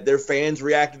that their fans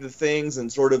reacted to things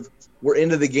and sort of were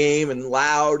into the game and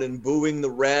loud and booing the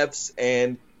refs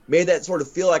and made that sort of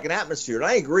feel like an atmosphere. And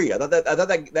I agree. I thought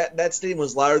that stadium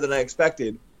was louder than I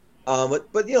expected.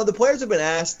 But the players have been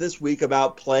asked this week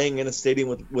about playing in a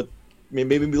stadium with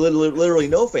maybe literally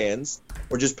no fans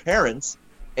or just parents,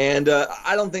 and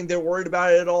I don't think they're worried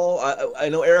about it at all. I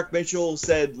know Eric Mitchell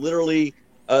said literally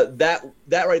that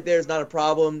right there is not a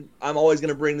problem. I'm always going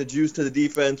to bring the juice to the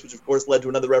defense, which of course led to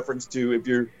another reference to if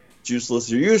you're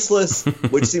juiceless, you're useless,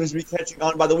 which seems to be catching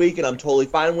on by the week, and I'm totally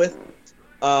fine with.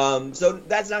 So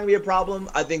that's not going to be a problem.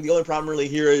 I think the only problem really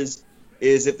here is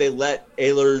if they let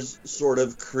Ehlers sort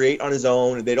of create on his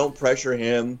own and they don't pressure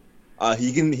him,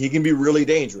 he can be really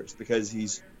dangerous because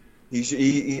he's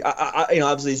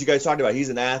obviously, as you guys talked about, he's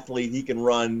an athlete. He can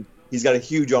run. He's got a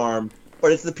huge arm,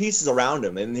 but it's the pieces around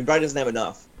him, and he probably doesn't have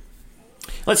enough.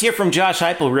 Let's hear from Josh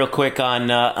Heupel real quick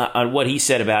on what he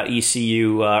said about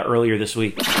ECU earlier this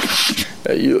week.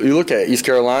 You look at East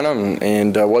Carolina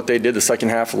and what they did the second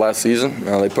half of last season.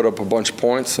 They put up a bunch of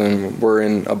points and were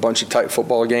in a bunch of tight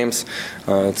football games.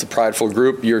 It's a prideful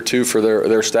group, year two for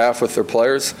their staff with their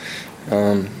players.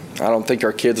 I don't think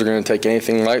our kids are going to take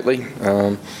anything lightly.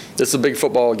 This is a big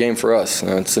football game for us.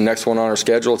 It's the next one on our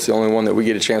schedule. It's the only one that we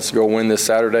get a chance to go win this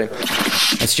Saturday.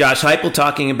 That's Josh Heupel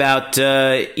talking about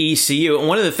ECU. And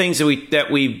one of the things that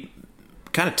we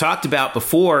kind of talked about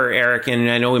before, Eric, and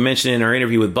I know we mentioned in our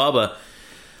interview with Bubba,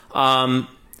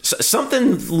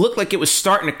 something looked like it was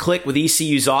starting to click with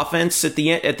ECU's offense at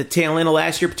the tail end of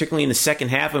last year, particularly in the second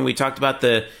half, when we talked about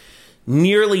the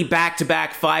nearly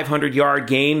back-to-back 500-yard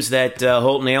games that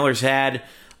Holton Ahlers had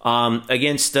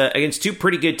against two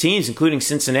pretty good teams, including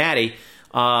Cincinnati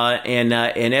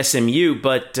and SMU.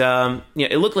 But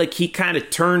it looked like he kind of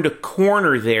turned a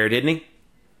corner there, didn't he?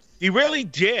 He really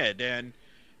did. And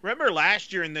remember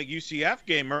last year in the UCF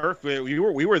game, Murph, we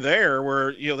were there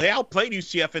where they outplayed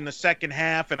UCF in the second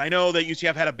half, and I know that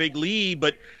UCF had a big lead,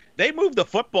 but they moved the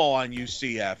football on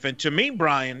UCF. And to me,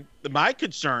 Brian, my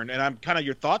concern, and I'm kind of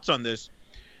your thoughts on this,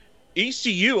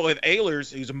 ECU with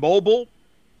Ahlers, he's mobile,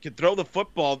 can throw the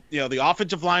football. The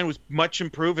offensive line was much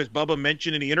improved, as Bubba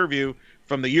mentioned in the interview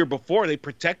from the year before. They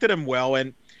protected him well.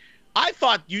 And I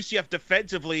thought UCF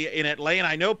defensively in Atlanta,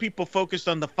 I know people focused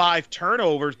on the 5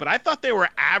 turnovers, but I thought they were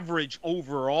average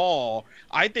overall.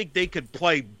 I think they could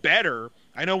play better.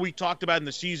 I know we talked about in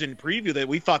the season preview that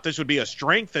we thought this would be a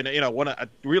strength and a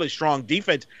really strong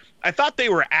defense. I thought they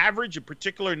were average, in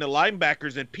particular in the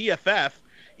linebackers, and PFF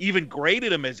even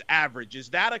graded them as average. Is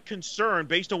that a concern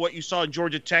based on what you saw in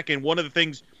Georgia Tech, and one of the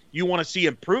things you want to see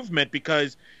improvement?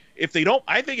 Because if they don't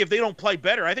play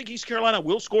better, I think East Carolina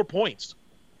will score points.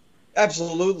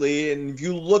 Absolutely. And if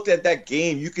you looked at that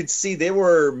game, you could see there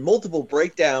were multiple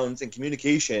breakdowns in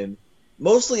communication,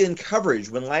 mostly in coverage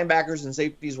when linebackers and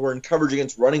safeties were in coverage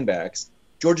against running backs.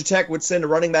 Georgia Tech would send a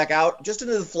running back out just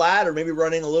into the flat or maybe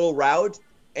running a little route,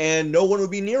 and no one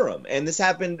would be near him. And this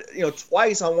happened,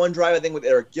 twice on one drive, I think, with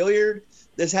Eric Gilliard.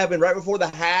 This happened right before the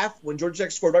half. When Georgia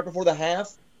Tech scored right before the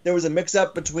half, there was a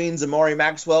mix-up between Zamari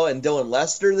Maxwell and Dylan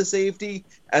Lester, the safety,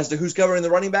 as to who's covering the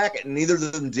running back, and neither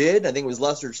of them did. I think it was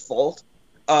Lester's fault.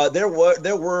 There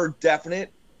were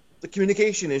definite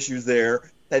communication issues there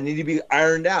that need to be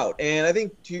ironed out. And I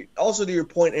think also to your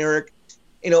point, Eric,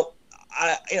 the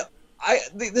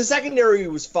secondary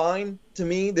was fine to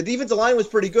me. The defensive line was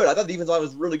pretty good. I thought the defensive line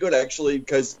was really good, actually,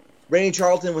 because Randy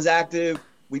Charlton was active.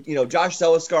 Josh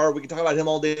Seliscar, we can talk about him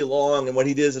all day long and what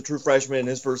he did as a true freshman in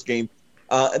his first game.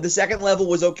 The second level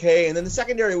was okay, and then the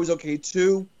secondary was okay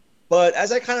too. But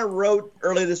as I kind of wrote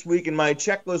earlier this week in my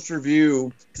checklist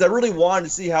review, because I really wanted to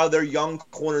see how their young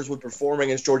corners would perform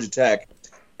against Georgia Tech,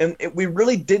 and we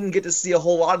really didn't get to see a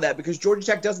whole lot of that because Georgia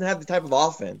Tech doesn't have the type of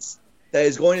offense that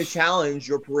is going to challenge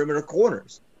your perimeter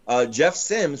corners. Jeff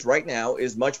Sims right now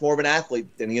is much more of an athlete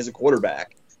than he is a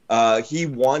quarterback. He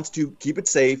wants to keep it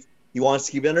safe. He wants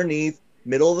to keep it underneath,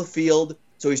 middle of the field,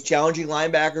 so he's challenging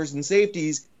linebackers and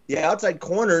safeties. The outside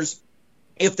corners,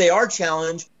 if they are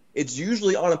challenged, it's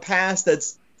usually on a pass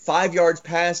that's 5 yards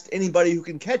past anybody who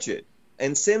can catch it.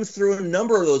 And Sims threw a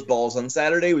number of those balls on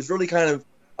Saturday. It was really kind of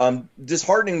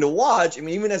disheartening to watch. I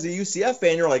mean, even as a UCF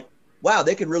fan, you're like, wow,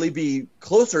 they could really be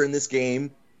closer in this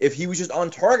game if he was just on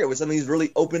target with some of these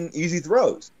really open, easy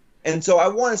throws. And so I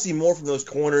want to see more from those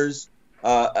corners.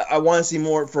 I want to see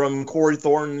more from Corey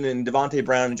Thornton and Devontae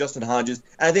Brown and Justin Hodges.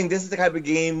 And I think this is the type of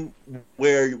game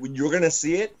where you're going to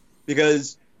see it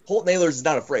because Holton Ahlers is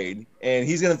not afraid, and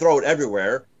he's going to throw it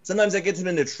everywhere. Sometimes that gets him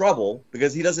into trouble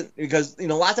because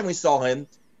last time we saw him,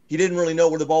 he didn't really know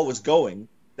where the ball was going.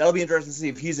 That'll be interesting to see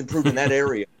if he's improved in that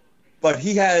area. But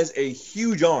he has a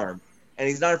huge arm, and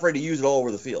he's not afraid to use it all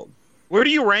over the field. Where do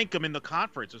you rank him in the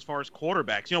conference as far as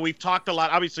quarterbacks? We've talked a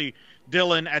lot. Obviously,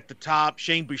 Dylan at the top,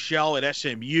 Shane Buechele at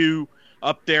SMU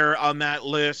up there on that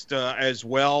list as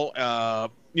well.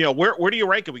 Where do you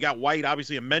rank him? We got White,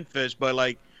 obviously, in Memphis, but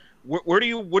where do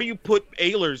you put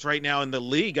Ahlers right now in the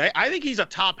league? I think he's a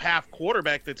top half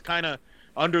quarterback that's kind of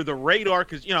under the radar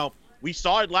because, we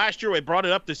saw it last year. We brought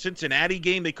it up the Cincinnati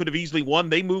game. They could have easily won.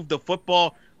 They moved the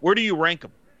football. Where do you rank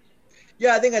him?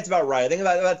 Yeah, I think that's about right. I think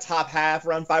about top half,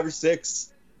 around 5 or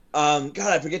 6. God,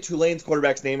 I forget Tulane's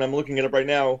quarterback's name. I'm looking it up right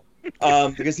now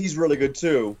because he's really good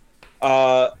too.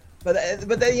 But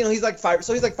then he's like 5,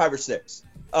 so he's like 5 or 6.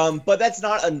 But that's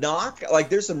not a knock.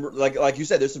 There's some like you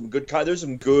said, there's some good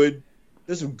quarterbacks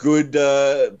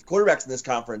in this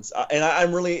conference, and I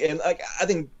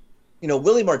think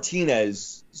Willie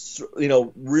Martinez,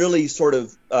 really sort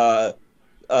of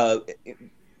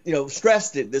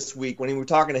stressed it this week when we were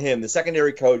talking to him, the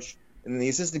secondary coach and the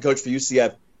assistant coach for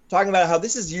UCF, talking about how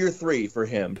this is year 3 for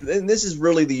him, and this is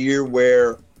really the year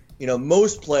where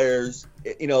most players,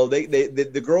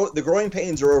 the growing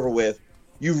pains are over with.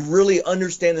 You really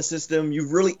understand the system.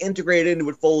 You've really integrated into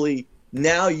it fully.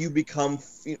 now you become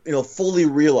fully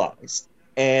realized.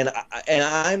 And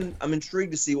I'm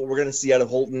intrigued to see what we're going to see out of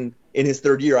Holton in his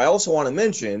third year. I also want to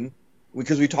mention,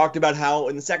 because we talked about how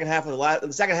in the second half of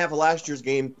last year's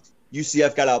game,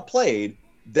 UCF got outplayed.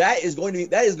 That has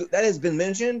been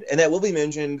mentioned, and that will be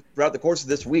mentioned throughout the course of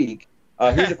this week.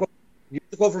 Here's a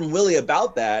quote from Willie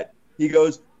about that. He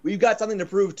goes, "We've got something to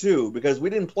prove too, because we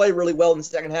didn't play really well in the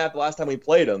second half the last time we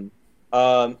played them."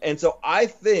 And so I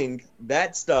think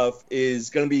that stuff is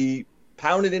going to be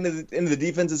pounded into the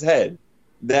defense's head,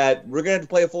 that we're going to have to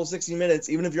play a full 60 minutes,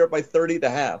 even if you're up by 30 at the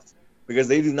half, because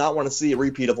they do not want to see a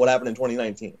repeat of what happened in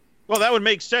 2019. Well, that would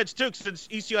make sense, too, since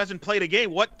ECU hasn't played a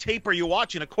game. What tape are you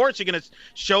watching? Of course you're going to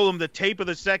show them the tape of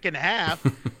the second half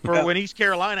for when East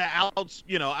Carolina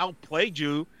outplayed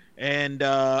you and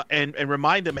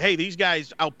remind them, hey, these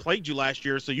guys outplayed you last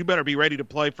year, so you better be ready to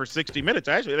play for 60 minutes.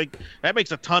 Actually, I think that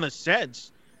makes a ton of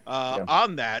sense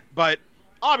on that. But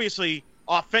obviously,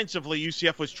 offensively,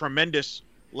 UCF was tremendous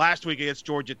last week against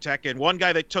Georgia Tech, and one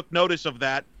guy that took notice of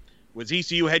that was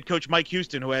ECU head coach Mike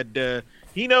Houston, who had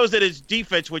he knows that his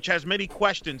defense, which has many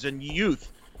questions and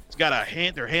youth, has got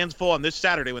their hands full on this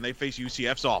Saturday when they face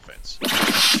UCF's offense.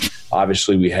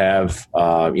 Obviously, we have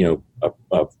a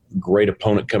great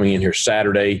opponent coming in here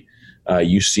Saturday.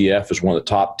 UCF is one of the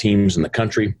top teams in the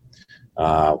country.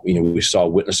 We saw a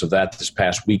witness of that this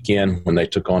past weekend when they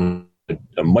took on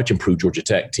a much improved Georgia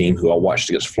Tech team, who I watched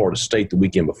against Florida State the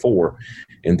weekend before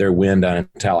in their win down in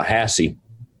Tallahassee.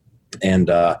 And,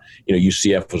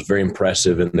 UCF was very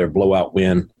impressive in their blowout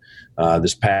win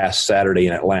this past Saturday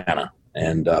in Atlanta,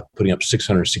 and putting up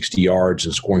 660 yards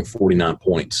and scoring 49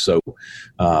 points. So,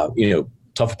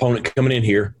 tough opponent coming in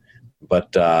here. But,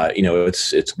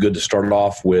 it's good to start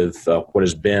off with what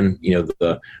has been,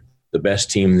 the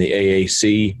best team in the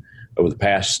AAC over the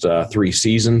past 3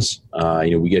 seasons.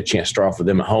 We get a chance to start off with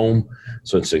them at home.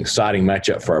 So it's an exciting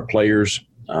matchup for our players.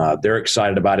 They're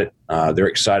excited about it. They're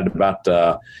excited about,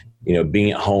 being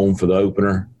at home for the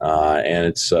opener. And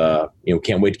it's,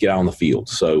 can't wait to get out on the field.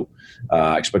 So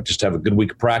I expect us to have a good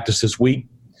week of practice this week.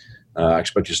 I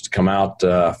expect us to come out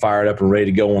fired up and ready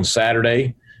to go on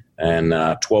Saturday. And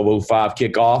 12:05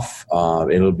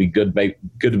 kickoff. It'll be good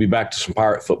to be back to some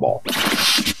Pirate football.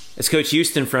 It's Coach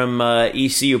Houston from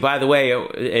ECU. By the way,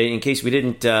 in case we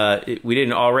didn't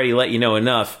already let you know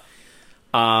enough,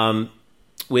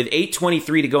 with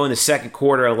 8:23 to go in the second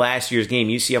quarter of last year's game,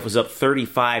 UCF was up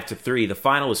 35-3. The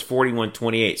final was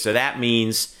 41-28. So that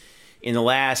means in the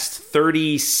last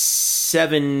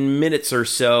 37 minutes or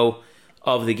so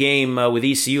of the game with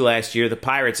ECU last year, the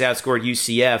Pirates outscored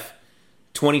UCF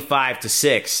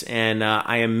 25-6, and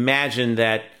I imagine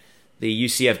that the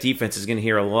UCF defense is going to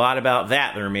hear a lot about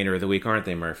that the remainder of the week, aren't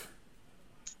they, Murph?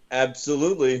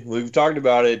 Absolutely. We've talked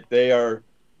about it. They're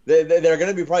going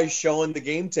to be probably showing the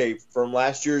game tape from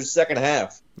last year's second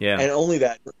half. Yeah. And only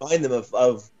that, remind them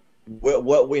of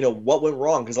what went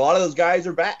wrong, because a lot of those guys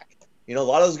are back. A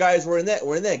lot of those guys were in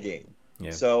that game.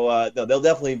 Yeah. So they'll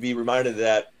definitely be reminded of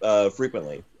that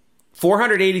frequently.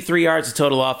 483 yards of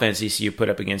total offense ECU put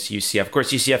up against UCF. Of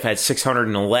course, UCF had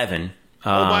 611.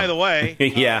 By the way,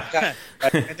 yeah,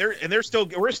 and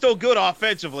we're still good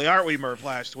offensively, aren't we, Murph?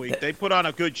 Last week they put on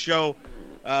a good show.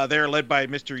 They're led by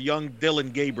Mr. Young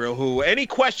Dylan Gabriel, who any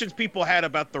questions people had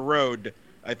about the road,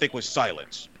 I think, was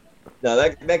silence. No,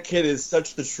 that kid is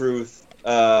such the truth.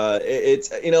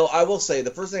 It's I will say the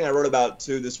first thing I wrote about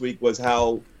too this week was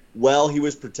how well he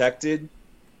was protected,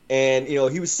 and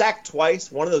he was sacked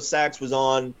twice. One of those sacks was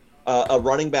on a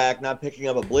running back not picking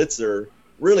up a blitzer.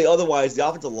 Really, otherwise, the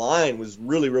offensive line was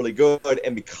really, really good.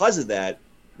 And because of that,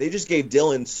 they just gave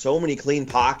Dylan so many clean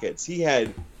pockets. He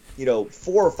had, 4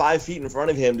 or 5 feet in front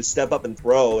of him to step up and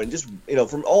throw. And just,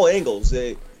 from all angles,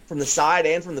 from the side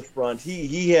and from the front,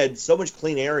 he had so much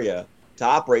clean area to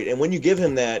operate. And when you give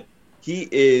him that, he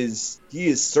is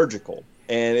surgical.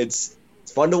 And it's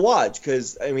fun to watch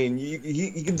because,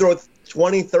 you can throw it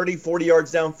 20, 30, 40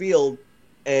 yards downfield,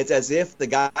 and it's as if the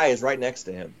guy is right next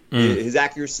to him. His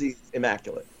accuracy is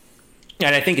immaculate.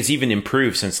 And I think it's even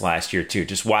improved since last year, too,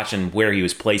 just watching where he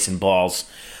was placing balls.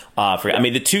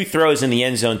 The 2 throws in the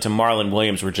end zone to Marlon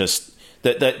Williams were just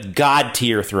the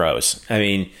God-tier throws.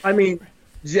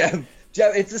 Jeff,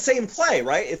 it's the same play,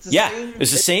 right? It's the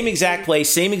same exact play,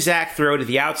 same exact throw to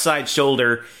the outside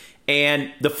shoulder.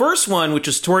 And the first one, which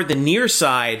was toward the near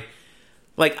side,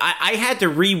 I had to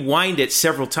rewind it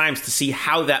several times to see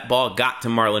how that ball got to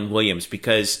Marlon Williams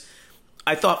because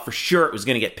I thought for sure it was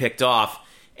going to get picked off.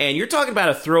 And you're talking about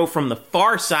a throw from the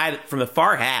far side, from the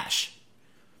far hash.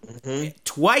 Mm-hmm.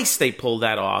 Twice they pulled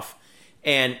that off,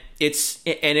 and you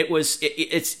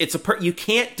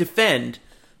can't defend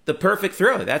the perfect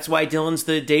throw. That's why Dylan's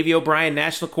the Davey O'Brien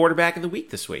National Quarterback of the Week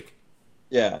this week.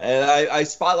 Yeah, and I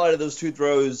spotlighted those two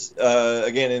throws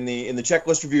again in the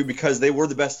checklist review because they were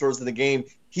the best throws of the game.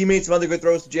 He made some other good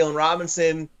throws to Jalen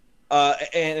Robinson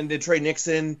and to Trey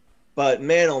Nixon, but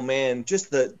man, oh man,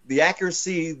 just the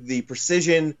accuracy, the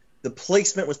precision, the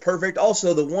placement was perfect.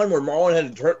 Also, the one where Marlon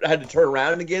had to turn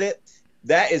around to get it,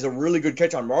 that is a really good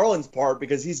catch on Marlon's part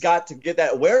because he's got to get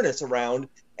that awareness around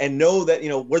and know that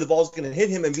where the ball's going to hit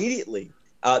him immediately.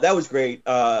 That was great.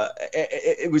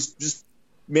 It was just.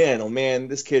 Man, oh man,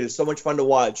 this kid is so much fun to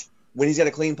watch when he's got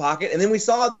a clean pocket. And then we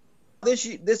saw this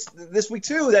week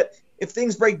too that if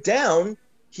things break down,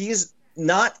 he's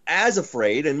not as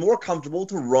afraid and more comfortable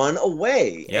to run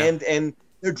away. Yeah. And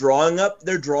they're drawing up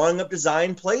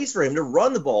design plays for him to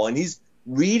run the ball, and he's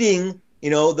reading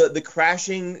the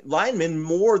crashing linemen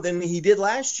more than he did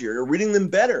last year, or reading them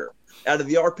better out of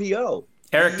the RPO.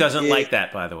 Eric doesn't like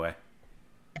that, by the way.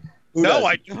 No,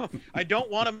 I don't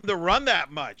want him to run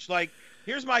that much. Like.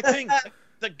 Here's my thing.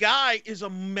 The guy is a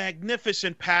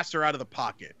magnificent passer out of the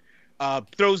pocket.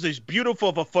 Throws this beautiful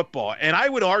of a football. And I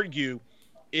would argue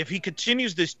if he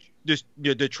continues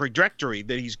the trajectory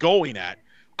that he's going at,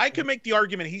 I could make the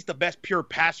argument he's the best pure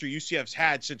passer UCF's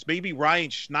had since maybe Ryan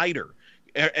Schneider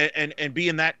and be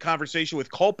in that conversation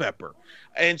with Culpepper.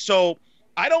 And so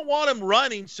I don't want him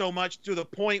running so much to the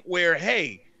point where,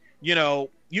 hey,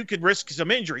 you could risk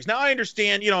some injuries. Now, I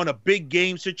understand, in a big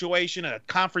game situation, a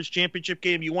conference championship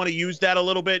game, you want to use that a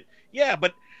little bit. Yeah,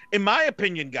 but in my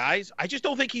opinion, guys, I just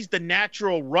don't think he's the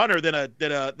natural runner that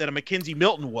a Mackenzie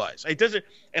Milton was. It doesn't,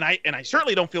 and I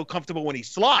certainly don't feel comfortable when he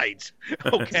slides.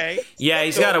 Okay. Yeah,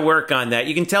 he's got to work on that.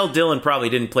 You can tell Dylan probably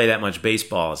didn't play that much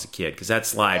baseball as a kid because that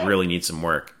slide really needs some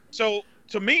work. So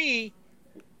to me,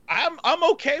 I'm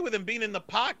okay with him being in the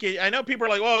pocket. I know people are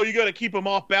like, "Oh, you got to keep him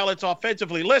off balance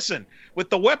offensively." Listen, with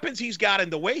the weapons he's got and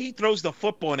the way he throws the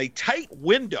football in a tight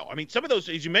window. I mean, some of those,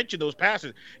 as you mentioned, those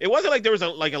passes, it wasn't like there was a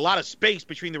lot of space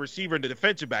between the receiver and the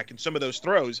defensive back in some of those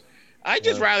throws. I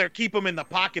just rather keep him in the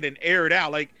pocket and air it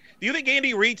out. Like, do you think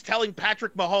Andy Reid's telling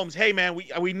Patrick Mahomes, "Hey man,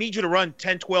 we need you to run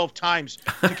 10, 12 times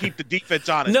to keep the defense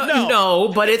honest"?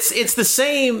 No, but it's the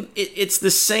same. It's the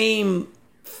same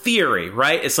theory,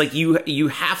 right? It's like you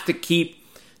have to keep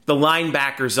the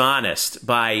linebackers honest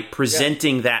by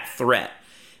presenting that threat.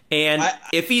 And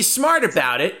if he's smart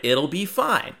about it, it'll be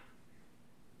fine.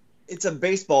 It's a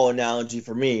baseball analogy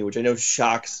for me, which I know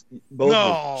shocks both.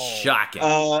 No. Shocking.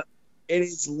 It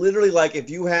is literally like if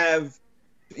you have,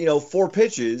 4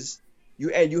 pitches,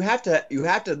 you have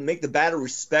to make the batter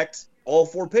respect all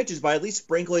 4 pitches by at least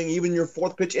sprinkling even your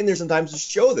 4th pitch in there sometimes to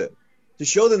show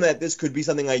them that this could be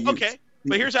something I use. Okay.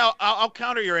 But here's how I'll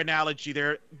counter your analogy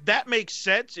there. That makes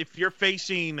sense if you're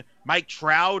facing Mike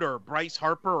Trout or Bryce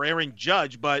Harper or Aaron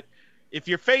Judge. But if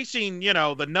you're facing,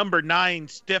 the number 9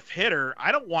 stiff hitter,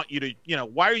 I don't want you to,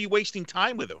 why are you wasting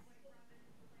time with him?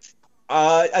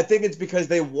 I think it's because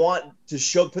they want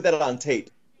to put that on tape.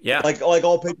 Yeah. Like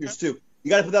all pitchers too. You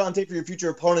got to put that on tape for your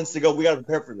future opponents to go, we got to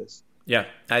prepare for this. Yeah,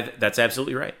 that's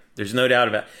absolutely right. There's no doubt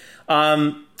about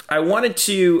it. I wanted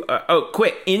to,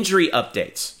 quick injury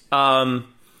updates.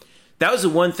 That was the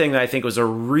one thing that I think was a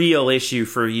real issue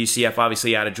for UCF,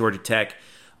 obviously out of Georgia Tech.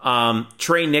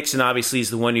 Trey Nixon obviously is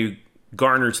the one who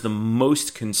garners the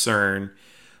most concern.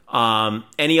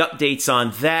 Any updates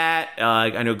on that?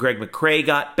 I know Greg McCrae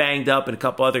got banged up and a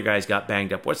couple other guys got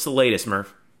banged up. What's the latest,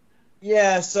 Murph?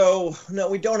 Yeah, so no,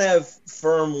 we don't have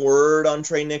firm word on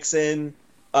Trey Nixon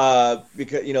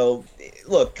because,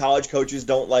 look, college coaches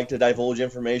don't like to divulge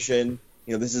information.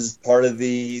 This is part of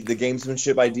the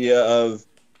gamesmanship idea of,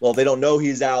 well, if they don't know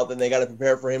he's out, then they got to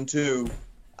prepare for him too.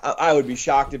 I would be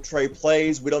shocked if Trey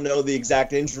plays. We don't know the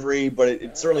exact injury, but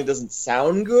it certainly doesn't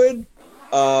sound good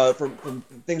from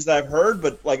things that I've heard.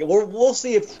 But we'll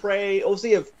see if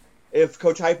if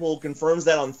Coach Heupel confirms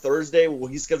that on Thursday. Well,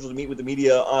 he's scheduled to meet with the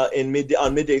media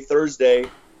on midday Thursday.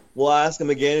 We'll ask him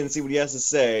again and see what he has to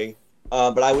say.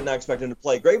 But I would not expect him to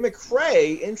play. Greg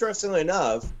McCrae, interestingly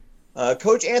enough,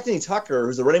 Coach Anthony Tucker,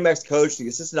 who's the running backs coach, the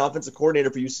assistant offensive coordinator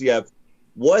for UCF,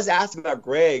 was asked about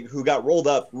Greg, who got rolled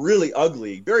up really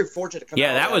ugly. Very fortunate to come out.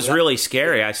 Yeah, that was really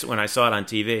scary when I saw it on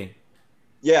TV.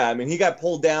 Yeah, I mean, he got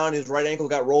pulled down. His right ankle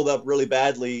got rolled up really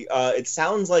badly. It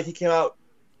sounds like he came out,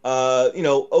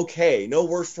 okay. No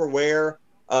worse for wear.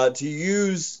 To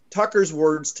use Tucker's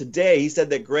words today, he said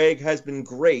that Greg has been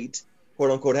great,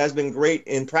 quote unquote, has been great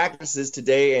in practices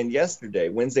today and yesterday,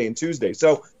 Wednesday and Tuesday.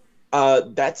 So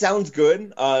that sounds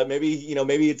good. Maybe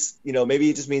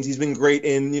it just means he's been great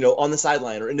in, on the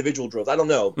sideline or individual drills. I don't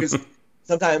know, because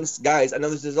sometimes guys, I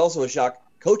know this is also a shock.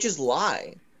 Coaches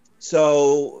lie.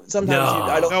 So sometimes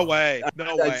I don't. No way.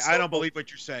 I don't believe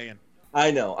what you're saying. I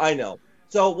know.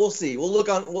 So we'll see. We'll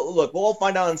all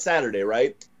find out on Saturday,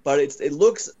 right? But it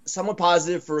looks somewhat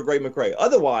positive for Greg McCray.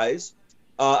 Otherwise,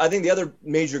 I think the other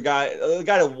major guy, the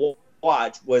guy to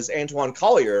watch was Antoine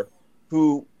Collier,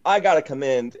 who I got to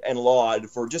commend and laud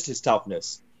for just his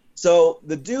toughness. So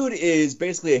the dude is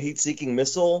basically a heat-seeking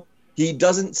missile.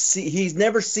 He's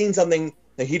never seen something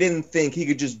that he didn't think he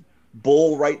could just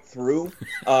bowl right through.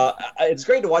 It's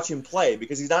great to watch him play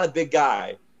because he's not a big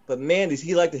guy, but man, does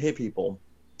he like to hit people.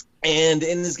 And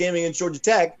in this game against Georgia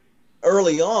Tech,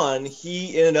 early on,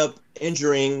 he ended up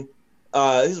injuring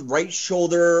his right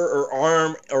shoulder or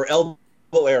arm or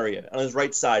elbow area on his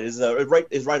right side, his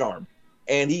right arm.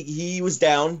 And he was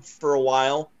down for a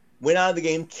while, went out of the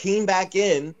game, came back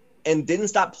in, and didn't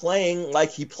stop playing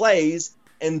like he plays,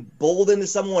 and bowled into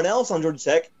someone else on Georgia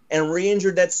Tech and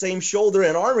re-injured that same shoulder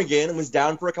and arm again, and was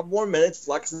down for a couple more minutes,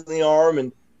 flexing the arm,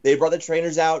 and they brought the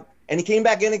trainers out, and he came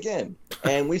back in again.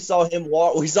 And we saw him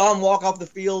walk off the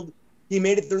field. He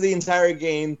made it through the entire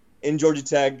game in Georgia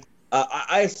Tech.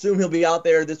 I assume he'll be out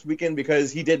there this weekend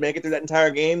because he did make it through that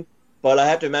entire game. But I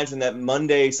have to imagine that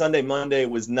Sunday Monday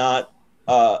was a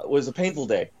painful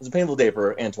day. It was a painful day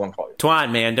for Antoine Collier.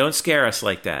 Twan, man, don't scare us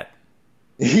like that.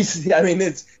 But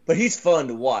he's fun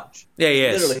to watch. Yeah, he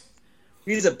is. Literally,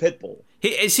 he's a pit bull.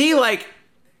 Is he like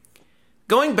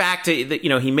going back to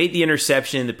he made the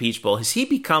interception in the Peach Bowl? Has he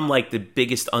become like the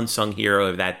biggest unsung hero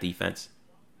of that defense?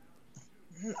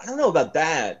 I don't know about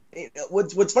that.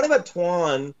 What's funny about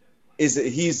Twan is that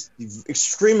he's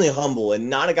extremely humble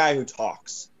and not a guy who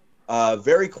talks.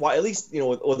 Very quiet, at least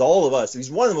with all of us.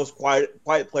 He's one of the most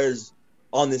quiet players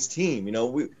on this team.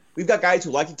 We've got guys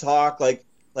who like to talk, like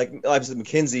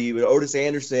McKenzie, Otis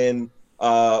Anderson,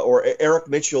 or Eric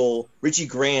Mitchell, Richie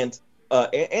Grant.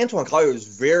 Antoine Collier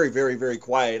is very, very, very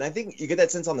quiet, and I think you get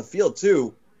that sense on the field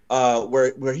too,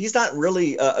 where he's not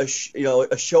really a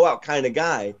show out kind of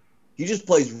guy. He just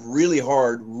plays really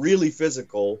hard, really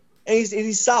physical, and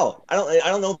he's solid. I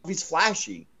don't know if he's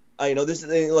flashy. He had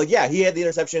the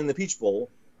interception in the Peach Bowl.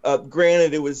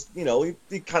 Granted, it was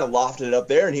he kind of lofted it up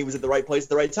there, and he was at the right place at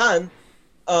the right time.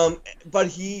 But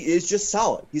he is just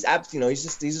solid. He's he's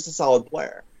just a solid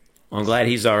player. Well, I'm glad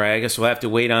he's all right. I guess we'll have to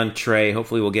wait on Trey.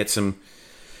 Hopefully, we'll get some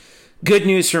good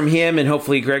news from him, and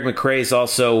hopefully, Greg McCray is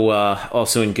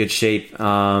also in good shape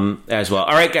as well.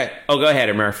 All right, guys. Oh, go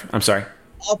ahead, Murph. I'm sorry.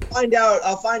 I'll find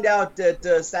out at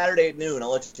Saturday at noon.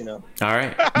 I'll let you know. All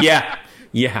right. Yeah.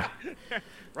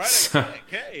 Right.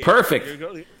 Okay. Perfect.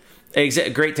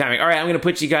 Great timing. All right, I'm going to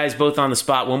put you guys both on the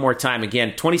spot one more time.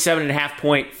 Again, 27.5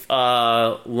 point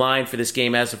line for this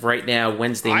game as of right now,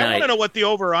 Wednesday night. I want to know what the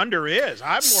over/under is.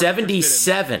 I'm more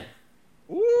 77.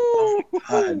 Ooh.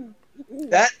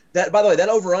 That by the way, that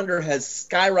over/under has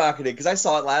skyrocketed because I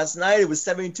saw it last night. It was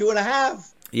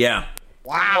 72.5. Yeah.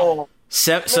 Wow.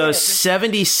 So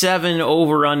 77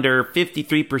 over/under,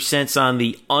 53% on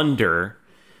the under.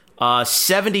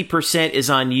 70% is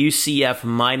on UCF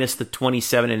minus the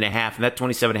 27.5, and that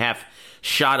 27.5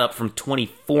 shot up from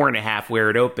 24.5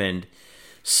 where it opened.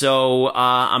 So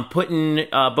I'm putting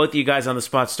both of you guys on the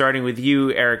spot, starting with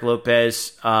you, Eric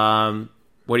Lopez. What are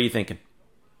you thinking?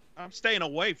 I'm staying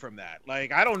away from that.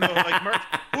 I don't know. Murph,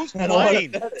 who's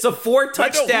playing? It's a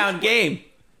 4-touchdown game.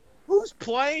 Who's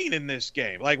playing in this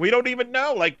game? We don't even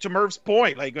know. To Murph's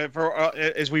point,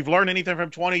 as we've learned anything from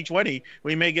 2020,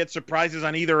 we may get surprises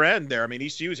on either end there. I mean,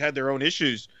 ECU's had their own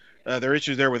issues, there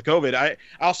with COVID.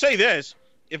 I'll say this.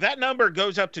 If that number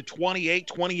goes up to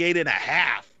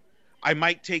 28.5, I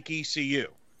might take ECU.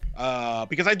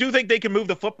 Because I do think they can move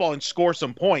the football and score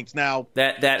some points. Now,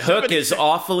 that hook is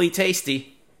awfully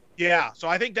tasty. Yeah, so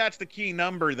I think that's the key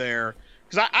number there.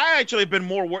 Because I actually have been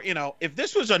more, if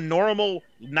this was a normal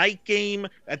night game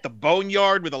at the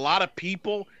Boneyard with a lot of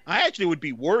people, I actually would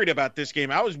be worried about this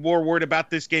game. I was more worried about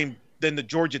this game than the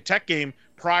Georgia Tech game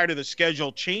prior to the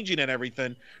schedule changing and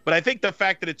everything. But I think the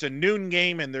fact that it's a noon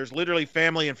game and there's literally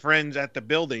family and friends at the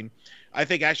building, I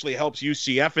think actually helps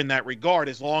UCF in that regard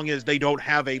as long as they don't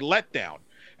have a letdown.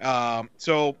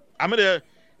 So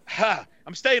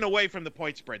I'm staying away from the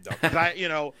point spread,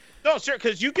 though.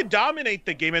 Because you can dominate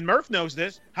the game, and Murph knows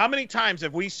this. How many times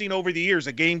have we seen over the years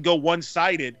a game go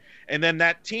one-sided, and then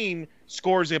that team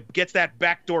gets that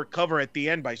backdoor cover at the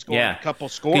end by scoring a couple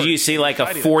scores? Because you see a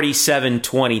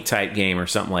 47-20 type game or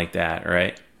something like that,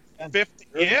 right? 50.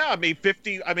 Yeah, I mean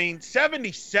 50. I mean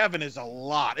 77 is a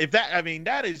lot.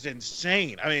 That is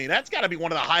insane. I mean that's got to be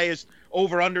one of the highest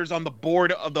over/unders on the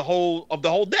board of the whole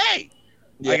day.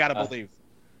 Yeah. I got to believe.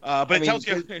 But it tells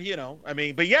you,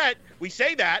 but yet we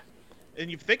say that, And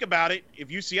you think about it, if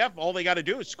UCF, all they got to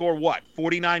do is score,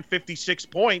 49, 56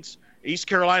 points. East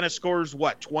Carolina scores,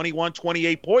 21,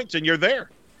 28 points, and you're there.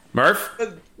 Murph?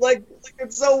 Like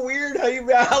it's so weird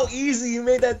how easy you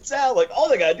made that sound. Like, all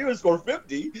they got to do is score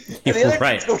 50, and the other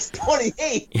team scores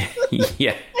 28.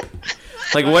 Yeah.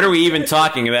 Like, what are we even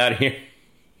talking about here?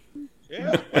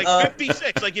 Yeah, like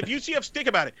 56. Like, if UCF, think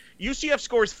about it. UCF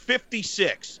scores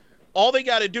 56. All they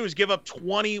got to do is give up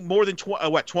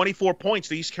 24 points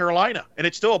to East Carolina, and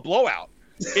it's still a blowout.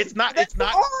 It's not. It's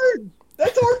not hard.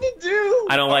 That's hard to do.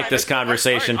 I don't like this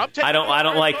conversation. I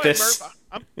don't like this.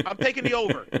 I'm taking the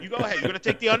over. You go ahead. You gonna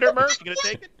take the under, Murph? You gonna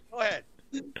take it? Go ahead.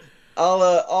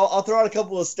 I'll throw out a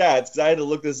couple of stats because I had to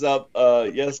look this up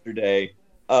yesterday.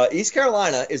 East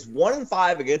Carolina is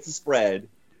 1-5 against the spread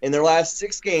in their last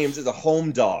 6 games as a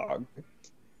home dog,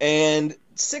 and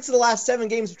 6 of the last 7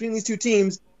 games between these two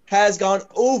teams has gone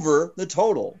over the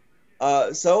total.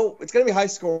 So it's going to be high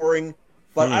scoring,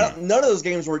 but none of those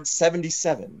games were at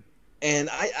 77. And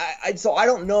so I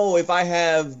don't know if I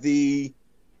have the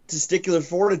testicular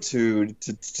fortitude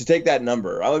to take that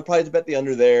number. I would probably bet the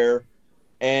under there.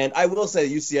 And I will say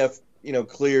UCF,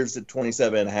 clears at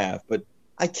 27.5, but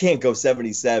I can't go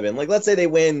 77. Like, let's say they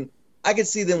win. I could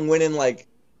see them winning like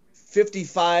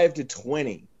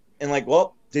 55-20 and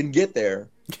didn't get there.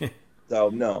 So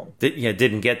no.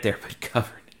 Didn't get there, but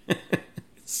covered.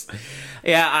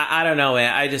 Yeah, I don't know,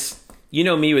 man. I just,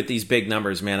 me with these big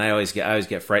numbers, man. I always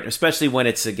get frightened, especially when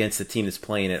it's against the team that's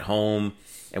playing at home,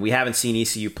 and we haven't seen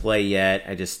ECU play yet.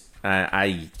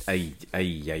 I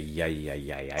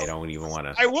don't even want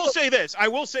to. I will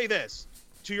say this.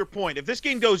 To your point, if this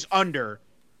game goes under,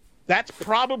 that's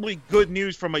probably good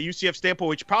news from a UCF standpoint,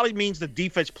 which probably means the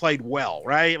defense played well,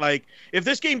 right? Like, if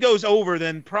this game goes over,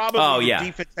 then probably the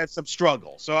defense has some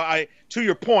struggle. So to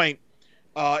your point,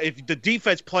 if the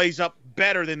defense plays up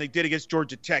better than they did against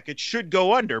Georgia Tech, it should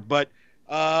go under. But,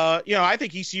 I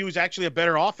think ECU is actually a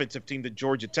better offensive team than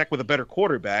Georgia Tech with a better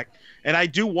quarterback. And I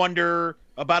do wonder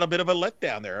about a bit of a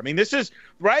letdown there. I mean, this is,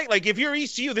 right? Like, if you're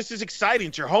ECU, this is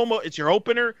exciting. It's your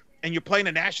opener, and you're playing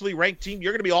a nationally ranked team.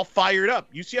 You're going to be all fired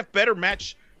up. UCF better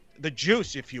match the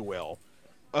juice, if you will,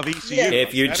 of ECU. Yeah.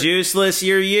 If you're juiceless,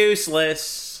 you're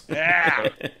useless. Yeah.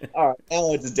 All right,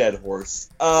 now it's a dead horse.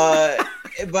 But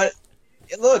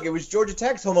look, it was Georgia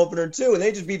Tech's home opener too, and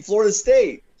they just beat Florida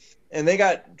State, and they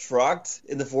got trucked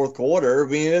in the fourth quarter. I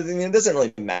mean, it doesn't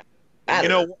really matter. You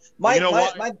know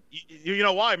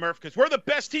why, Murph? Because we're the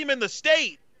best team in the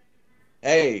state.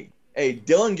 Hey,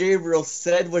 Dylan Gabriel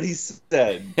said what he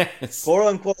said. Yes. Quote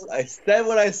unquote, I said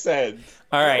what I said.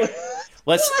 All right.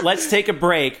 Let's take a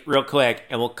break real quick,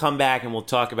 and we'll come back and we'll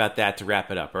talk about that to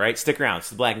wrap it up. All right? Stick around. It's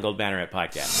the Black and Gold Banneret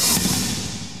podcast.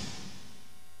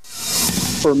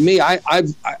 For me, I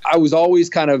was always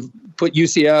kind of put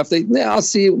UCF. I'll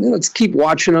see. Let's keep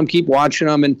watching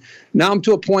them. And now I'm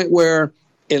to a point where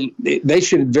they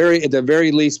should at the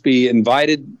very least be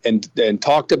invited and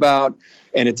talked about.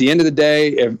 And at the end of the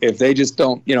day, if they just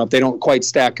don't, if they don't quite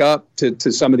stack up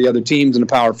to some of the other teams in the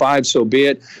Power Five, so be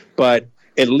it. But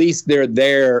at least they're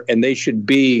there, and they should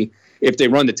be, if they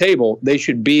run the table, they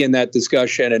should be in that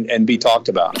discussion and be talked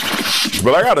about.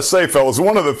 But I got to say, fellas,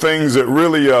 one of the things that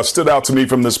really stood out to me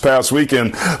from this past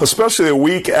weekend, especially a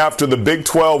week after the Big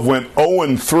 12 went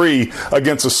 0-3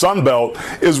 against the Sun Belt,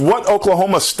 is what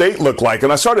Oklahoma State looked like.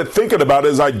 And I started thinking about it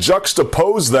as I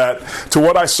juxtaposed that to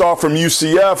what I saw from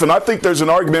UCF. And I think there's an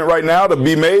argument right now to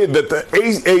be made that the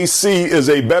AAC is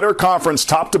a better conference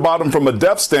top to bottom from a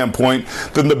depth standpoint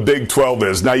than the Big 12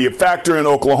 is. Now, you factor in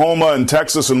Oklahoma and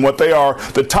Texas and what they are.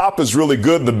 The top is really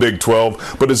good in the Big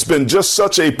 12, but it's been just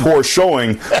such a poor showing.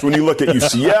 When you look at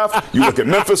UCF, you look at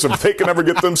Memphis, if they can ever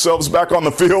get themselves back on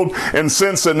the field, and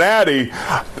Cincinnati,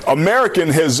 American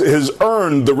has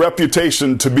earned the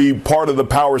reputation to be part of the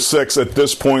Power Six at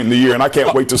this point in the year, and I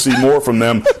can't wait to see more from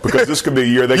them because this could be a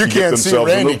year they can get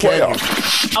themselves into the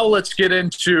playoffs. Now let's get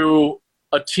into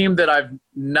a team that I've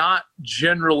not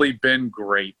generally been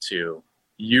great to,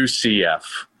 UCF.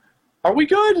 Are we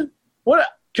good? What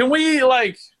can we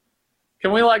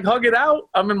hug it out?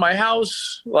 I'm in my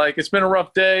house. It's been a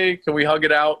rough day. Can we hug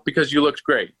it out? Because you looked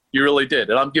great. You really did.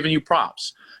 And I'm giving you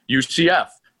props. UCF,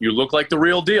 you look like the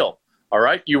real deal. All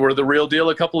right? You were the real deal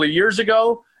a couple of years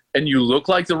ago, and you look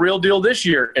like the real deal this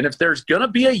year. And if there's going to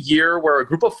be a year where a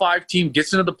group of 5 team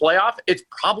gets into the playoff, it's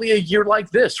probably a year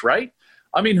like this, right?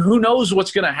 I mean, who knows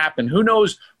what's going to happen? Who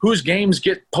knows whose games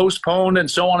get postponed and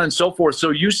so on and so forth.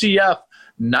 So UCF,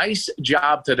 nice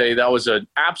job today. That was an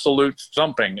absolute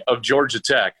thumping of Georgia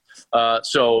Tech.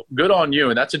 So good on you.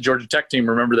 And that's a Georgia Tech team,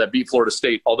 remember, that beat Florida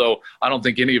State, although I don't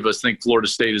think any of us think Florida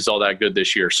State is all that good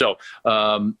this year. So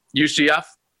UCF,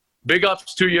 big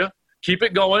ups to you. Keep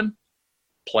it going.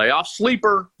 Playoff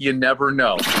sleeper. You never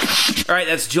know. All right,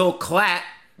 that's Joel Klatt.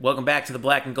 Welcome back to the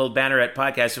Black and Gold Banneret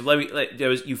podcast. So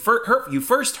you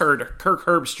first heard Kirk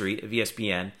Herbstreit of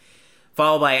ESPN,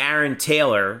 followed by Aaron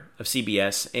Taylor of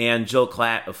CBS and Joel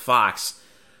Klatt of Fox.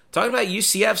 Talking about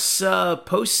UCF's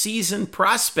postseason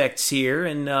prospects here,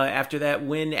 and after that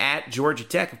win at Georgia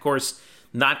Tech, of course,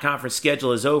 non-conference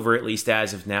schedule is over, at least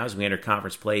as of now, as we enter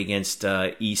conference play against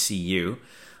ECU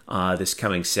this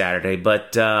coming Saturday.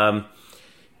 But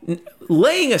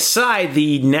laying aside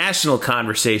the national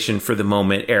conversation for the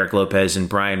moment, Eric Lopez and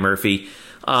Brian Murphy,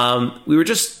 we were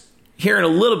just hearing a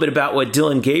little bit about what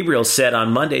Dylan Gabriel said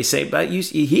on Monday, saying about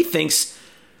he thinks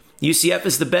UCF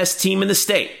is the best team in the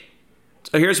state.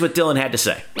 So here's what Dylan had to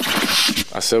say.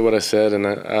 I said what I said, and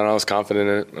I was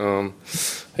confident in it.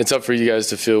 It's up for you guys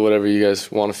to feel whatever you guys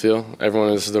want to feel. Everyone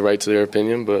has the right to their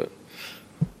opinion, but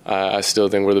I still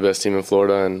think we're the best team in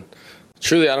Florida. And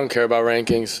truly, I don't care about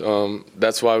rankings.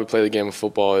 That's why we play the game of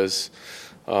football. Is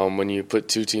when you put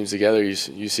two teams together, you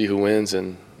see who wins,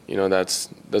 and that's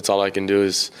all I can do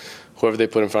is whoever they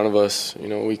put in front of us.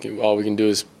 All we can do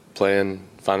is play and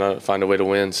find a way to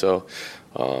win. So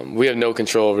we have no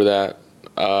control over that.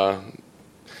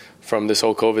 From this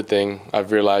whole COVID thing,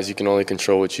 I've realized you can only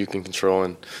control what you can control,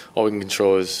 and all we can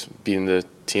control is beating the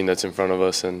team that's in front of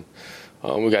us. And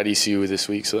we got ECU this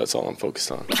week, so that's all I'm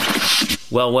focused on.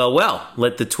 Well.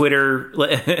 Let the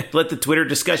Twitter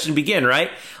discussion begin,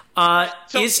 right?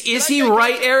 Is he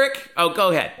right, Eric? Oh,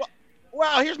 go ahead.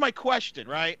 Well, here's my question,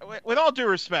 right? With all due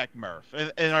respect, Murph,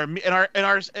 and our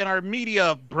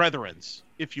media brethrens,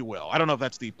 if you will. I don't know if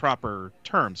that's the proper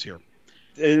terms here.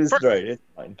 It is right. It's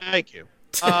fine. Thank you.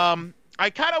 I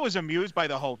kind of was amused by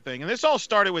the whole thing, and this all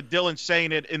started with Dylan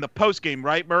saying it in the post game,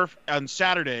 right, Murph, on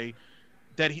Saturday,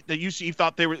 that UCF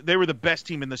thought they were the best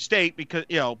team in the state because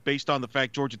based on the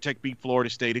fact Georgia Tech beat Florida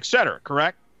State, et cetera.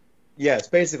 Correct? Yes,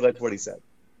 basically that's what he said.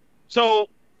 So.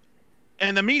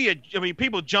 And the media,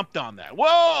 people jumped on that.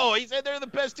 Whoa, he said they're the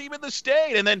best team in the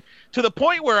state. And then to the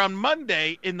point where on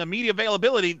Monday in the media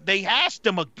availability, they asked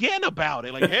him again about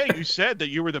it. Like, hey, you said that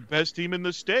you were the best team in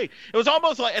the state. It was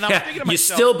almost like, and I'm thinking to myself. You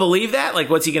still believe that? Like,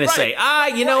 what's he going to say?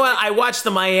 You know what? I watched the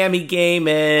Miami game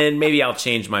and maybe I'll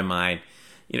change my mind.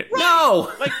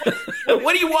 No. Like,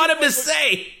 what do you want him to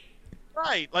say?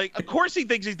 Right. Like, of course he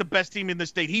thinks he's the best team in the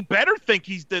state. He better think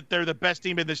that they're the best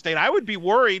team in the state. I would be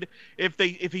worried if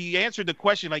he answered the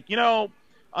question like,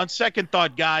 on second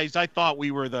thought, guys, I thought we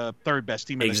were the third best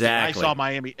team in the state. I saw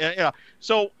Miami.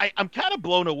 So I'm kind of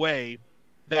blown away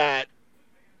that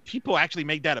people actually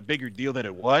made that a bigger deal than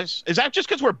it was. Is that just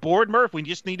because we're bored, Murph? We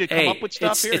just need to come up with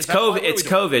stuff here? It's COVID. It's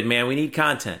COVID, man. We need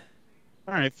content.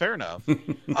 All right, fair enough.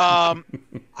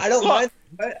 I don't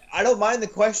mind the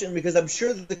question because I'm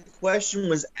sure that the question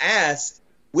was asked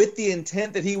with the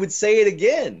intent that he would say it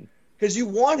again. Because you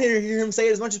want to hear him say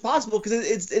it as much as possible because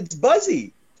it's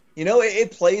buzzy.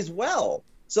 It plays well.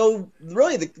 So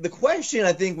really, the question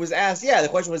I think was asked. Yeah, the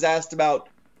question was asked about,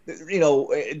 do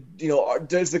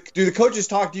the coaches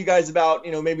talk to you guys about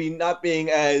maybe not being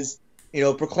as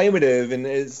proclamative and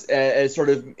as sort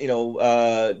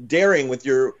of daring with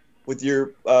your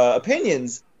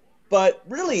opinions. But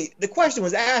really, the question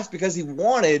was asked because he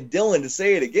wanted Dylan to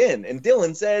say it again, and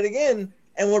Dylan said it again,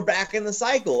 and we're back in the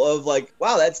cycle of like,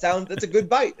 wow, that's a good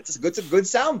bite. It's a good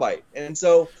sound bite, and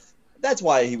so that's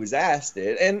why he was asked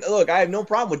it. And look, I have no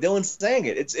problem with Dylan saying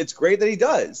it. It's great that he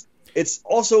does. It's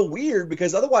also weird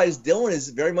because otherwise Dylan is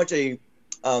very much a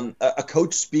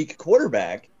coach speak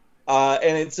quarterback,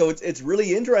 and it's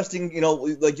really interesting.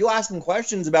 Like you'll ask him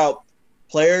questions about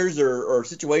players or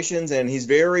situations, and he's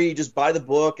very just by the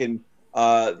book and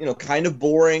kind of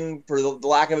boring for the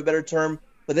lack of a better term.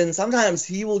 But then sometimes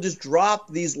he will just drop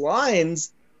these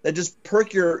lines that just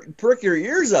perk your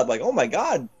ears up, like, oh my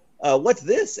God, what's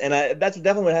this? And that's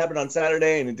definitely what happened on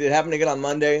Saturday, and it did happen again on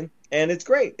Monday. And it's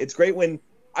great. It's great when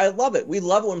I love it. We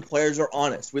love it when players are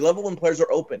honest. We love it when players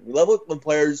are open. We love it when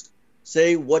players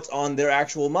say what's on their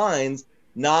actual minds,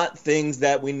 not things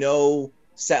that we know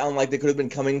sound like they could have been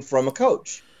coming from a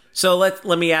coach. So let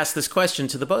me ask this question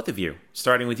to the both of you,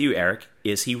 starting with you, Eric.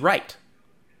 Is he right?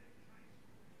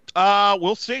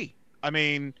 We'll see. I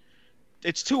mean,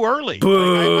 it's too early.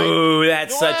 Boo!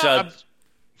 That's such a...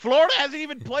 Florida hasn't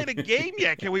even played a game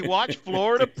yet. Can we watch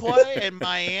Florida play and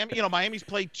Miami? Miami's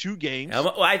played 2 games.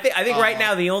 Well, I think right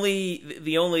now the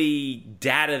only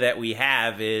data that we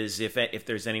have is if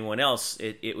there's anyone else,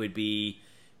 it would be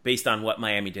based on what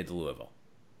Miami did to Louisville.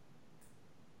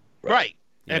 Right.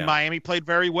 And Miami played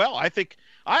very well. I think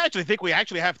I actually think we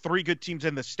actually have 3 good teams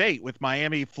in the state with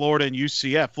Miami, Florida, and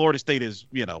UCF. Florida State is,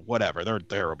 whatever. They're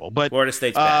terrible. But Florida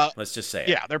State's bad. Let's just say it.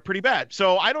 Yeah, they're pretty bad.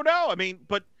 So I don't know.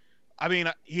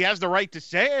 He has the right to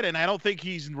say it, and I don't think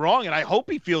he's wrong, and I hope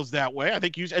he feels that way. I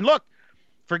think and look,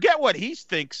 forget what he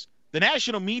thinks. The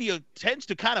national media tends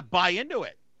to kind of buy into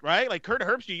it, right? Like Kurt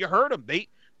Herbstreit, you heard him.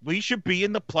 We should be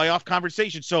in the playoff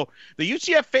conversation. So the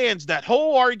UCF fans, that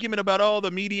whole argument about,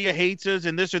 the media hates us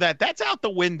and this or that, that's out the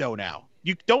window now.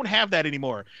 You don't have that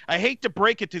anymore. I hate to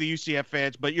break it to the UCF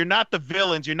fans, but you're not the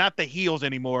villains. You're not the heels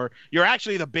anymore. You're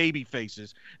actually the baby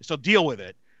faces. So deal with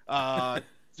it.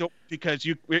 Because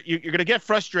you're going to get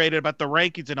frustrated about the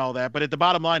rankings and all that, but at the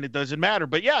bottom line, it doesn't matter.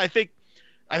 But yeah, I think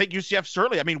UCF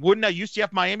certainly. Wouldn't a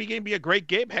UCF Miami game be a great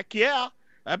game? Heck yeah.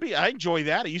 I enjoy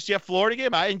that. A UCF Florida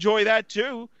game, I enjoy that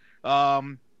too.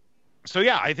 So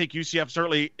yeah, I think UCF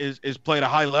certainly is played a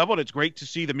high level, and it's great to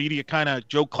see the media kind of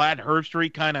Joe Klatt,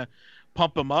 Herbstreit kind of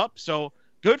pump him up. So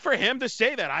good for him to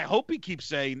say that. I hope he keeps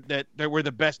saying that we're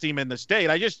the best team in the state.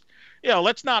 I just,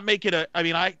 let's not make it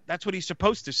that's what he's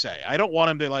supposed to say. I don't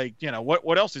want him to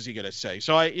what else is he going to say?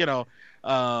 So I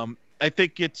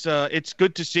think it's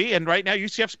good to see. And right now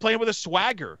UCF's playing with a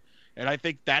swagger, and I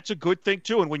think that's a good thing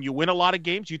too. And when you win a lot of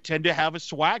games, you tend to have a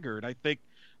swagger. And I think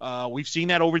we've seen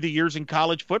that over the years in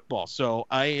college football. So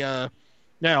but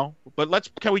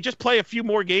can we just play a few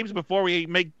more games before we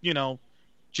make,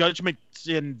 judgments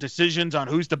and decisions on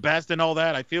who's the best and all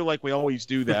that? I feel like we always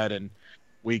do that, and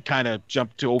we kind of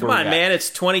jump to overreact. Come on, man! It's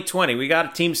 2020. We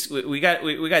got teams. We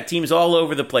got teams all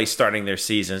over the place starting their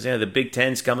seasons. The Big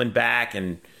Ten's coming back,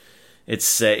 and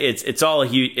it's all a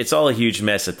huge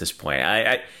mess at this point.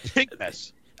 Big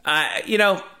mess.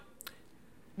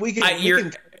 We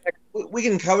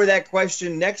can cover that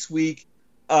question next week,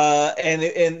 and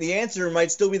the answer might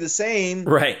still be the same.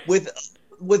 Right.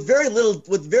 With very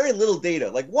little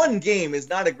data. Like, one game is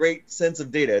not a great sense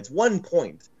of data. It's 1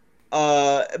 point.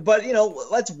 But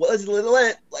let's let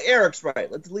like Eric's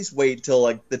right. Let's at least wait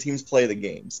till the teams play the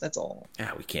games. That's all.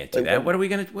 Yeah, we can't do that. What are we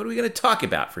gonna talk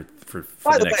about for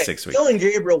the next 6 weeks? Dylan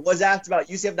Gabriel was asked about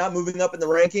UCF not moving up in the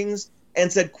rankings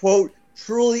and said, quote,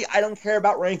 "Truly, I don't care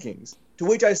about rankings." To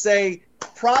which I say,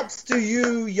 props to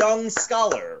you, young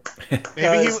scholar.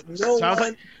 Maybe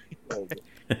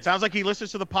sounds like he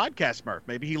listens to the podcast, Murph.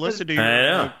 Maybe he listened to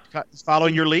you.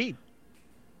 Following your lead.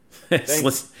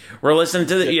 We're listening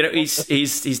to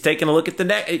he's taking a look at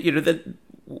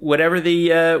whenever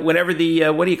the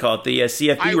what do you call it, the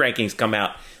CFP rankings come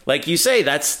out. Like you say,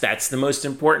 that's the most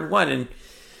important one. And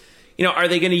are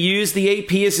they going to use the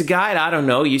AP as a guide? I don't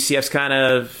know. UCF's kind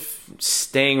of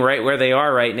staying right where they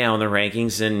are right now in the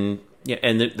rankings, and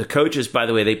the coaches, by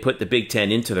the way, they put the Big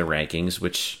Ten into the rankings,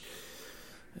 which.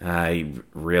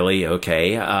 Really?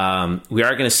 Okay. We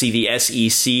are going to see the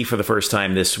SEC for the first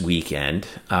time this weekend.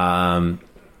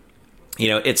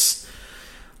 It's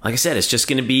like I said, it's just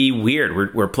going to be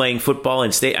weird. We're playing football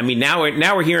in state. Now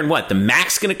we're hearing what the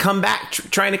MAC's going to come back,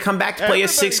 trying to come back to play a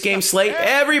 6-game slate.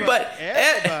 Everybody,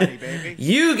 baby.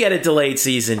 You get a delayed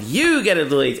season. You get a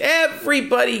delayed.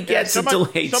 Everybody gets a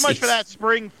delayed season. So much for that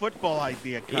spring football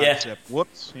idea concept. Yeah.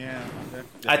 Whoops. Yeah.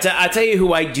 I tell you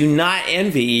who I do not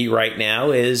envy right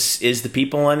now is the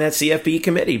people on that CFP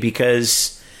committee,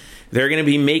 because they're going to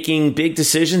be making big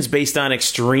decisions based on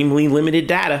extremely limited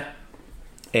data,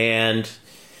 and.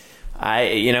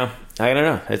 I don't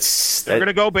know. They're going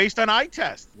to go based on eye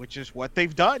test, which is what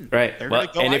they've done. Right.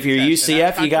 And if you're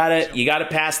UCF, you got to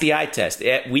pass the eye test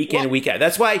week in and week out.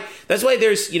 That's why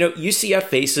there's UCF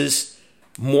faces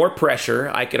more pressure,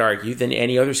 I could argue, than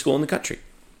any other school in the country.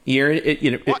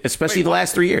 Especially the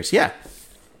last 3 years. Yeah.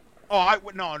 Oh,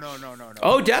 no.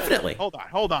 Oh, definitely. Hold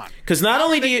on. Because not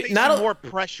only do you more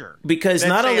pressure, because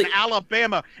not only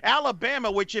Alabama,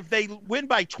 which if they win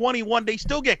by 21, they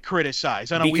still get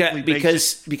criticized on a weekly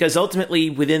basis. Because ultimately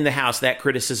within the house, that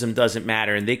criticism doesn't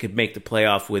matter, and they could make the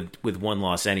playoff with one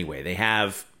loss anyway. They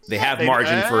have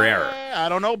margin for error. I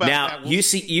don't know about that. Now,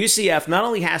 UCF not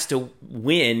only has to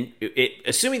win,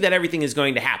 assuming that everything is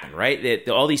going to happen, right? That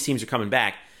all these teams are coming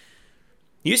back.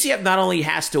 UCF not only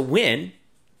has to win.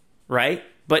 Right,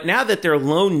 but now that their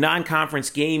lone non-conference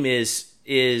game is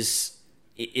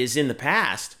in the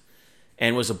past,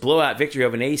 and was a blowout victory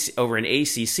over an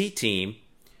ACC team,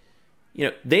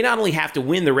 they not only have to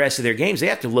win the rest of their games, they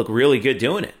have to look really good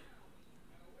doing it.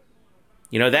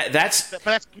 But that's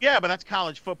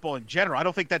college football in general. I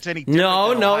don't think that's any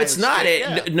different. No, it's not.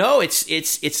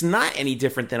 It's not any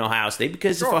different than Ohio State,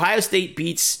 because if Ohio State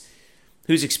beats.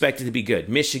 Who's expected to be good?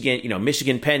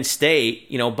 Michigan, Penn State,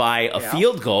 by a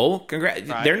field goal.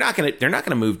 They're not going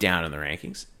to move down in the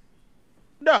rankings.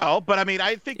 No, but I mean,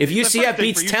 I think if UCF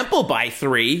beats Temple by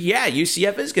 3, yeah,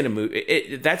 UCF is going to move.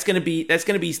 That's going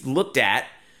to be looked at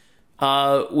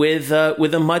with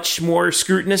a much more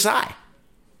scrutinous eye.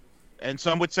 And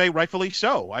some would say rightfully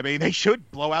so. I mean, they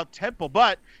should blow out Temple.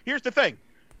 But here's the thing.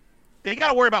 They got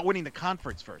to worry about winning the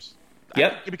conference first.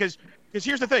 Yep. Because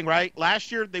here's the thing, right?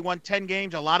 Last year, they won 10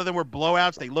 games. A lot of them were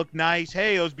blowouts. They looked nice.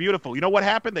 Hey, it was beautiful. You know what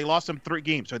happened? They lost them 3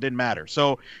 games, so it didn't matter.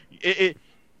 So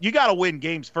you got to win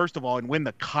games, first of all, and win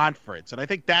the conference. And I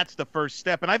think that's the first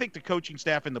step. And I think the coaching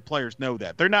staff and the players know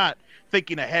that. They're not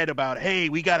thinking ahead about, hey,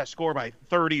 we got to score by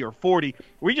 30 or 40.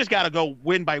 We just got to go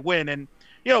win by win. And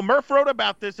Murph wrote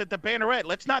about this at the Banneret.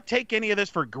 Let's not take any of this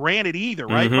for granted either,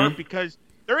 right, Murph? Because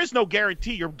there is no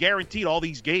guarantee. You're guaranteed all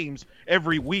these games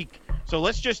every week. So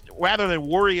let's just, rather than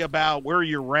worry about where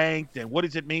you're ranked and what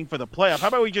does it mean for the playoff, how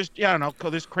about we just, I don't know,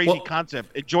 this crazy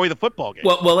concept, enjoy the football game.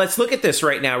 Well, let's look at this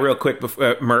right now real quick,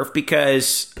 Murph,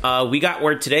 because we got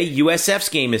word today USF's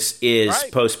game is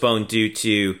right. Postponed due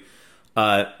to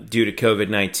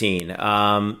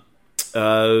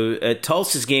COVID-19.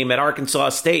 Tulsa's game at Arkansas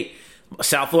State.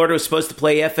 South Florida was supposed to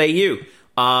play FAU.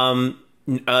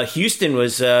 Houston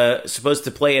was supposed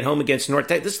to play at home against North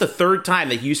Texas. This is the 3rd time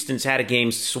that Houston's had a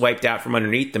game swiped out from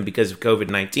underneath them because of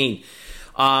COVID-19.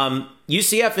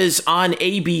 UCF is on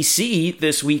ABC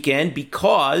this weekend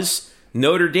because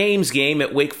Notre Dame's game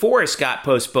at Wake Forest got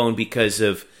postponed because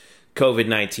of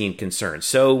COVID-19 concerns.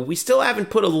 So we still haven't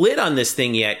put a lid on this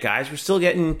thing yet, guys. We're still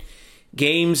getting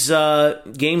games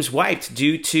wiped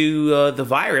due to the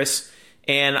virus.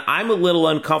 And I'm a little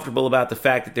uncomfortable about the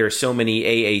fact that there are so many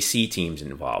AAC teams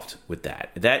involved with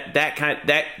that.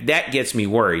 That gets me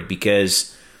worried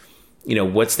because,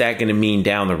 what's that going to mean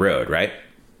down the road, right?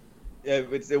 Yeah,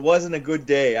 it wasn't a good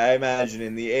day, I imagine,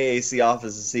 in the AAC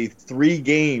office to see 3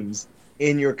 games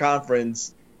in your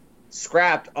conference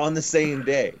scrapped on the same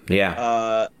day.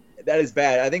 Yeah. That is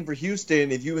bad. I think for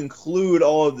Houston, if you include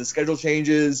all of the schedule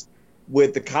changes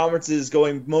with the conferences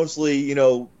going mostly,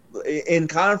 in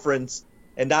conference,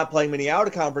 and not playing many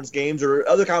out-of-conference games or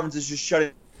other conferences just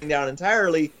shutting down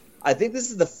entirely, I think this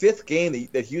is the 5th game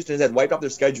that Houston has had wiped off their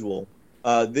schedule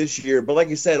this year. But like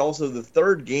you said, also the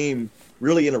 3rd game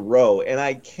really in a row. And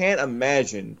I can't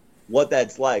imagine what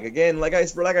that's like. Again, like I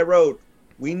wrote,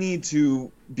 we need to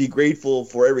be grateful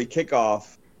for every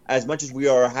kickoff as much as we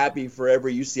are happy for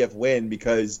every UCF win,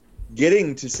 because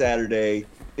getting to Saturday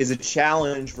is a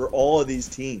challenge for all of these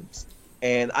teams.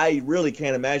 And I really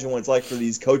can't imagine what it's like for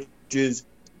these coaches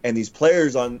and these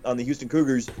players on the Houston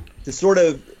Cougars to sort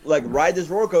of like ride this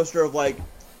roller coaster of like,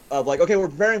 okay, we're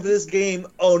preparing for this game.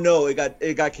 Oh no, it got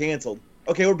canceled.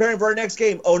 Okay, we're preparing for our next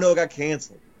game. Oh no, it got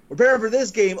canceled. We're preparing for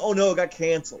this game. Oh no, it got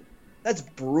canceled. That's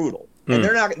brutal. And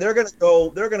they're gonna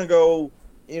go.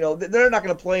 They're not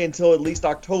gonna play until at least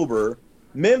October.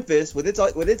 Memphis with its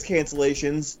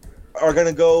cancellations are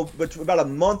gonna go about a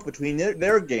month between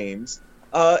their games.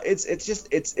 It's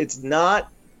just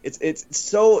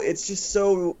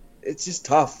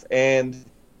tough. And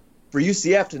for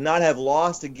UCF to not have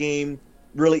lost a game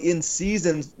really in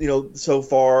season, so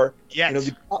far, yes.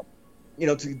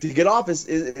 To get off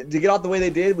the way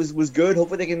they did was good.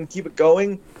 Hopefully they can keep it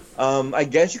going. I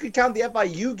guess you could count the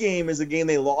FIU game as a game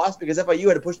they lost because FIU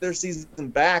had to push their season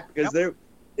back because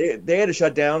they had to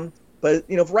shut down. But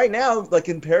for right now, like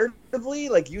comparatively,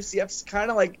 like UCF's kind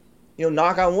of like,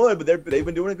 knock on wood, but they've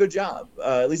been doing a good job.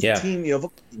 At least the team,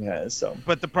 football team has. So,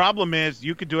 but the problem is,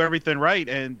 you could do everything right,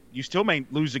 and you still may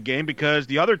lose a game because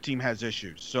the other team has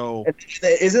issues. So,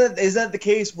 isn't that the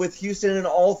case with Houston in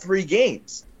all 3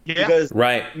 games? Yeah, because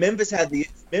right. Memphis had the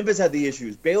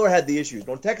issues. Baylor had the issues.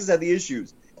 North Texas had the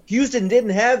issues. Houston didn't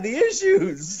have the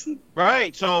issues.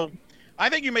 Right. So, I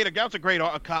think you that's a great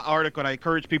article, and I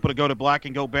encourage people to go to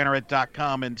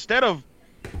blackandgobanneret.com instead of.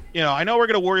 I know we're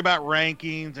going to worry about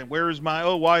rankings and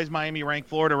why is Miami ranked,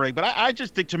 Florida ranked, but I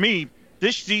just think, to me,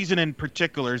 this season in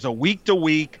particular is a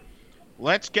week-to-week.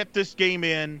 Let's get this game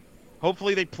in.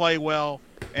 Hopefully they play well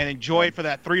and enjoy it for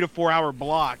that 3 to 4 hour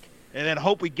block, and then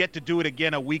hope we get to do it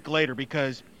again a week later,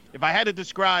 because if I had to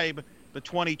describe the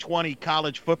 2020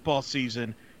 college football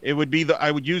season, it would be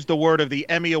I would use the word of the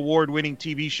Emmy Award-winning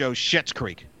TV show Schitt's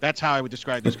Creek. That's how I would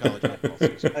describe this college football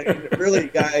season. Really,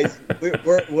 guys,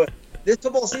 we're this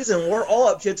football season, we're all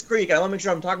up Schitt's Creek. I want to make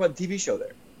sure I'm talking about the TV show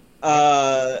there.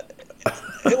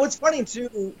 What's funny,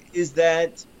 too, is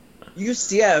that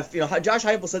UCF, Josh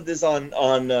Heupel said this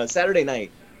on Saturday night.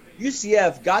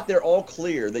 UCF got their all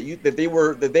clear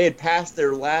that they had passed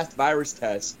their last virus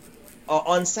test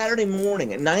on Saturday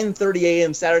morning at 9:30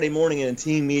 a.m. Saturday morning in a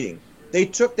team meeting. They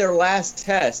took their last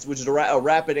test, which is a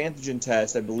rapid antigen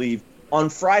test, I believe, on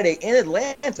Friday in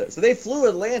Atlanta. So they flew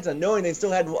Atlanta knowing they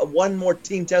still had one more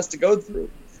team test to go through.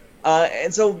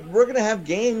 And so we're going to have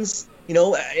games,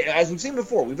 as we've seen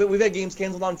before. We've had games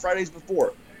canceled on Fridays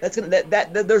before.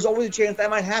 There's always a chance that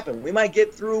might happen. We might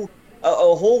get through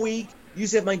a whole week.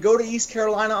 UCF might go to East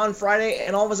Carolina on Friday,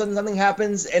 and all of a sudden something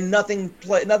happens and nothing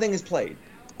is played.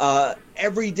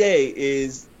 Every day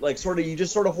is like you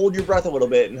just sort of hold your breath a little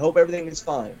bit and hope everything is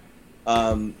fine.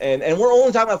 And we're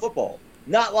only talking about football,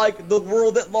 not like the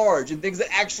world at large and things that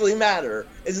actually matter.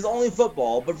 This is only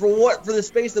football, but for the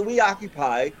space that we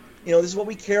occupy, this is what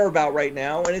we care about right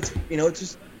now, and it's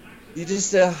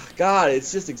it's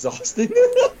just exhausting.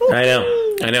 I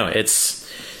know.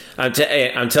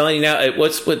 I'm telling you now.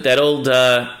 What's with that old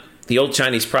the old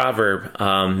Chinese proverb?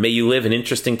 May you live in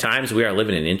interesting times. We are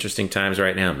living in interesting times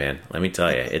right now, man. Let me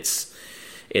tell you,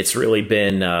 it's really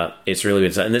been and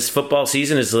this football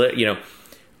season is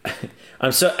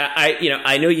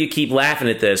I know you keep laughing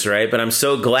at this, right? But I'm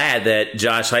so glad that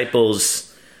Josh Heupel's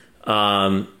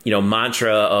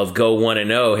mantra of go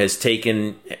 1-0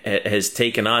 has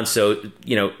taken on so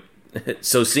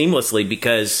seamlessly,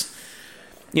 because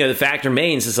the fact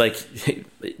remains is like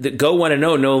the go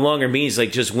 1-0 no longer means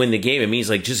like just win the game. It means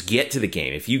like just get to the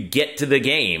game. If you get to the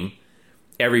game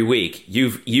every week,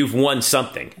 you've won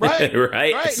something, right?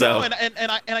 Right. So no,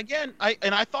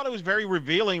 I thought it was very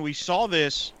revealing. We saw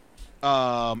this.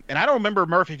 And I don't remember,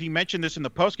 Murph, if he mentioned this in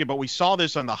the postgame, but we saw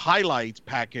this on the highlights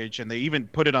package, and they even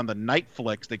put it on the night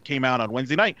flicks that came out on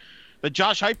Wednesday night. But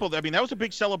Josh Heupel, that was a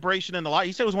big celebration in the lot.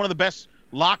 He said it was one of the best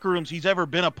locker rooms he's ever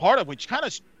been a part of, which kind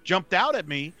of jumped out at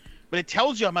me. But it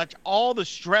tells you how much all the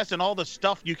stress and all the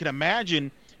stuff you can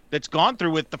imagine that's gone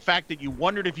through with the fact that you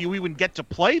wondered if you even get to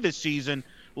play this season,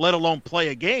 let alone play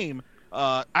a game.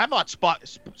 I thought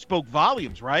spoke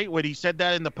volumes, right, when he said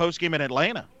that in the postgame in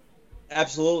Atlanta.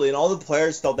 Absolutely, and all the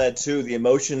players felt that too. The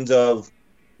emotions of,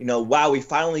 wow, we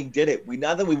finally did it.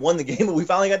 Not that we won the game, but we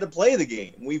finally got to play the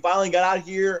game. We finally got out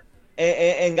here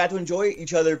and got to enjoy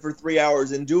each other for 3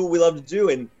 hours and do what we love to do.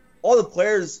 And all the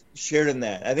players shared in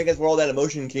that. I think that's where all that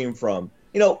emotion came from.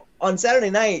 On Saturday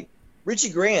night,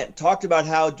 Richie Grant talked about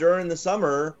how during the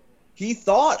summer he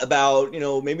thought about,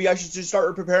 maybe I should just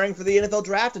start preparing for the NFL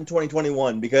draft in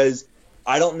 2021, because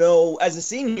I don't know, as a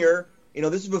senior, this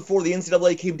was before the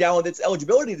NCAA came down with its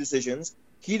eligibility decisions.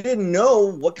 He didn't know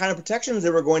what kind of protections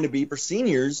there were going to be for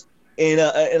seniors in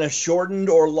a shortened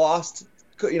or lost,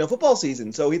 football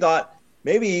season. So he thought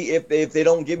maybe if they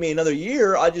don't give me another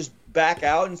year, I'll just back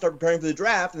out and start preparing for the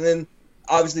draft. And then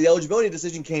obviously the eligibility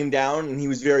decision came down, and he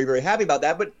was very, very happy about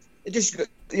that. But it just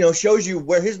shows you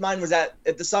where his mind was at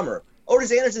the summer.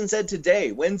 Otis Anderson said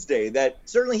today, Wednesday, that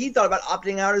certainly he thought about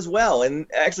opting out as well, and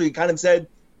actually kind of said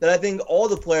that I think all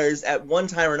the players at one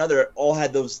time or another all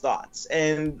had those thoughts.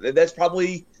 And that's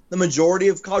probably the majority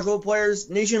of college football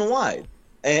players nationwide.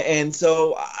 And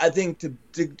so I think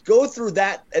to go through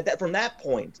that from that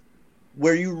point,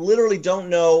 where you literally don't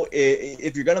know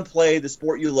if you're going to play the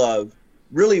sport you love,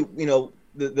 really,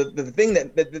 the thing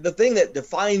that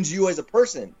defines you as a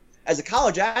person, as a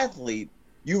college athlete,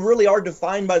 you really are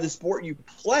defined by the sport you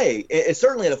play,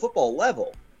 certainly at a football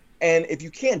level. And if you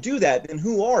can't do that, then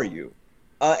who are you?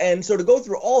 And so to go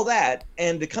through all that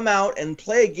and to come out and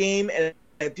play a game and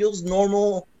it feels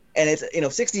normal and it's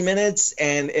 60 minutes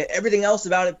and everything else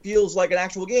about it feels like an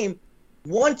actual game.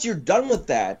 Once you're done with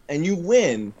that and you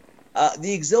win,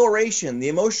 the exhilaration, the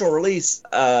emotional release,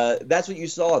 that's what you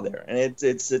saw there, and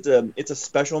it's a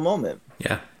special moment.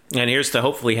 Yeah, and here's to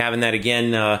hopefully having that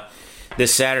again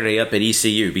this Saturday up at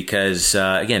ECU, because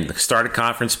again, the start of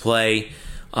conference play,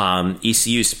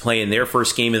 ECU's playing their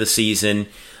first game of the season.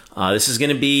 This is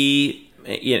going to be,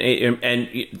 and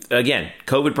again,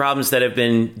 COVID problems that have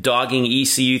been dogging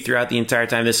ECU throughout the entire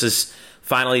time. This is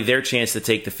finally their chance to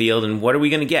take the field. And what are we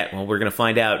going to get? Well, we're going to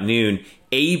find out noon.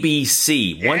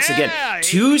 ABC. Once again,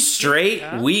 2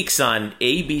 straight weeks on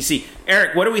ABC.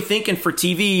 Eric, what are we thinking for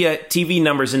TV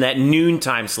numbers in that noon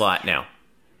time slot now?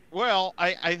 Well,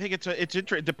 I think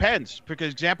it depends,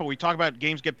 because, example, we talk about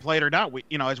games get played or not.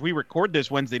 As we record this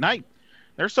Wednesday night,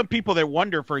 there's some people that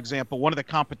wonder, for example, one of the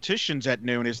competitions at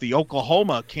noon is the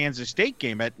Oklahoma-Kansas State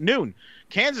game at noon.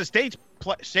 Kansas State's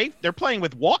safe. They're playing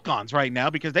with walk-ons right now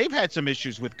because they've had some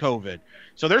issues with COVID.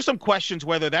 So there's some questions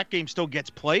whether that game still gets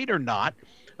played or not.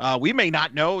 We may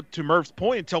not know, to Murph's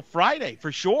point, until Friday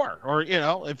for sure, or,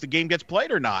 if the game gets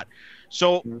played or not.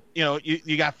 So,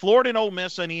 you got Florida and Ole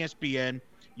Miss on ESPN.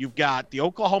 You've got the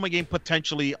Oklahoma game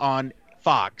potentially on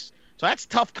Fox. So that's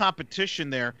tough competition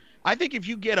there. I think if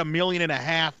you get 1.5 million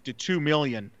to 2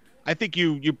 million, I think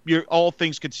you're all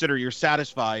things considered, you're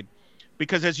satisfied.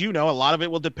 because as you know, a lot of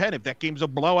it will depend. If that game's a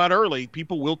blowout early,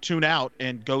 people will tune out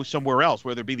and go somewhere else,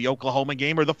 whether it be the Oklahoma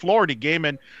game or the Florida game.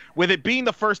 And with it being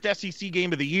the first SEC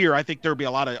game of the year, I think there'll be a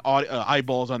lot of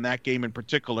eyeballs on that game in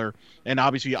particular, and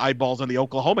obviously eyeballs on the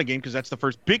Oklahoma game because that's the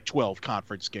first Big 12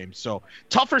 conference game. So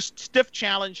tougher, stiff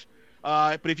challenge.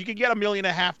 But if you can get $1.5 million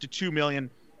to $2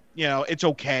 million, it's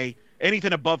okay.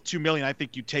 Anything above $2 million, I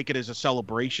think you take it as a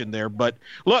celebration there. But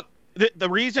look, the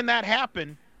reason that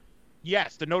happened,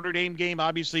 yes, the Notre Dame game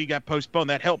obviously got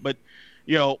postponed. That helped, but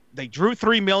they drew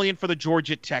 $3 million for the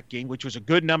Georgia Tech game, which was a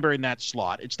good number in that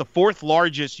slot. It's the fourth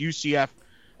largest UCF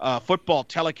football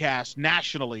telecast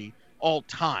nationally all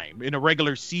time in a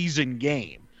regular season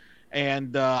game.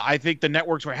 And I think the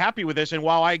networks were happy with this. And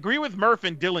while I agree with Murph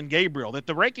and Dylan Gabriel that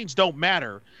the rankings don't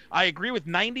matter, I agree with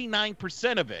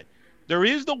 99% of it. There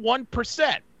is the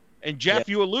 1%. And Jeff,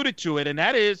 you alluded to it, and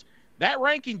that is that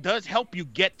ranking does help you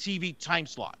get TV time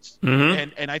slots. Mm-hmm.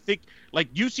 And I think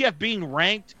like UCF being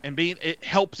ranked it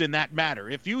helps in that matter.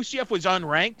 If UCF was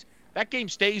unranked, that game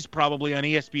stays probably on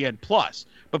ESPN Plus.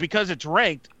 But because it's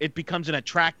ranked, it becomes an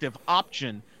attractive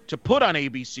option to put on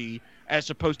ABC as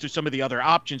opposed to some of the other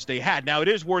options they had. Now, it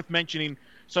is worth mentioning,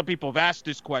 some people have asked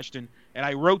this question, and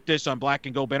I wrote this on Black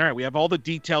and Gold Banneret. We have all the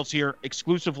details here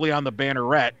exclusively on the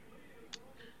Banneret.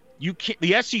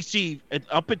 The SEC,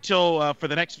 up until for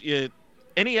the next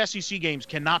any SEC games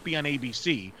cannot be on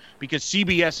ABC because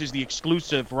CBS is the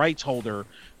exclusive rights holder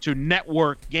to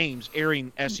network games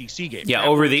airing SEC games. Yeah,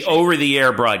 over the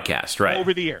air broadcast, right?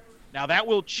 Over the air. Now, that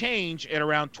will change at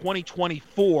around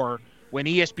 2024 when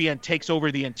ESPN takes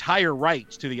over the entire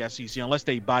rights to the SEC, unless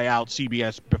they buy out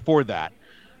CBS before that.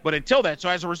 But until then, so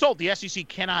as a result, the SEC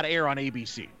cannot air on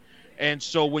ABC. And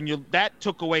so that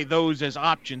took away those as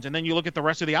options. And then you look at the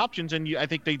rest of the options, and I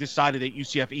think they decided that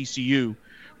UCF ECU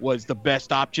was the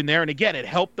best option there. And again, it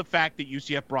helped the fact that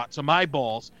UCF brought some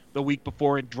eyeballs the week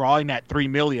before in drawing that $3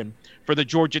 million for the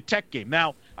Georgia Tech game.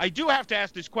 Now, I do have to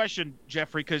ask this question,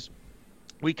 Jeffrey, because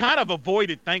we kind of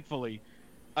avoided, thankfully,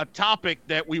 a topic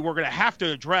that we were going to have to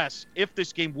address if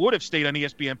this game would have stayed on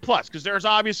ESPN Plus, because there's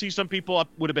obviously some people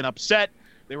would have been upset.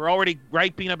 They were already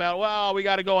griping about, well, we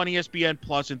got to go on ESPN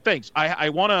Plus and things. I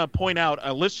want to point out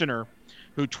a listener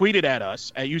who tweeted at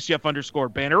us at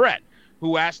UCF_Banneret,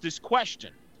 who asked this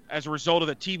question as a result of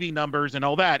the TV numbers and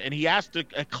all that. And he asked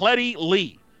Cleddy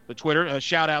Lee, the Twitter, a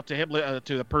shout out to him,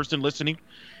 to the person listening.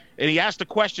 And he asked the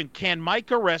question, can Mike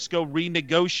Oresco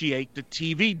renegotiate the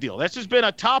TV deal? This has been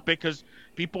a topic because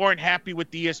people aren't happy with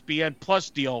the ESPN Plus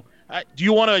deal. Do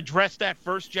you want to address that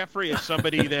first, Jeffrey, as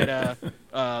somebody that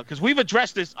because we've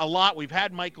addressed this a lot. We've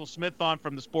had Michael Smith on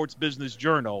from the Sports Business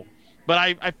Journal, but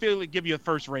I feel like give you the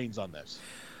first reins on this.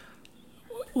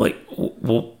 Like,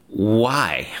 well,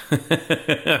 why?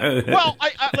 Well,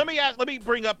 let me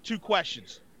bring up two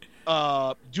questions.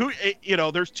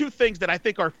 There's two things that I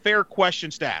think are fair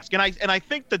questions to ask, and I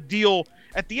think the deal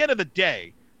at the end of the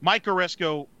day, Mike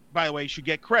Oresco, by the way, should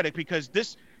get credit because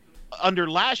this.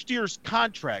 Under last year's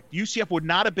contract, UCF would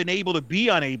not have been able to be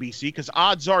on ABC because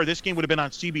odds are this game would have been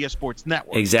on CBS Sports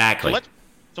Network. Exactly.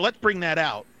 So let's bring that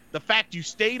out. The fact you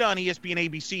stayed on ESPN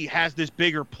ABC has this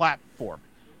bigger platform.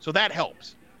 So that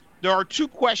helps. There are two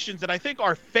questions that I think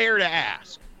are fair to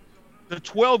ask.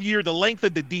 The length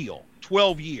of the deal,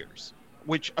 12 years,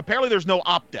 which apparently there's no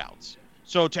opt-outs.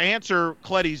 So to answer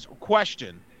Cleddy's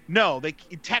question, no,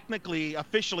 technically,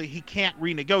 officially, he can't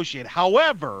renegotiate.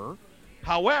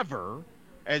 However,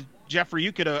 as Jeffrey,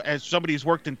 you could, as somebody who's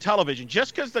worked in television,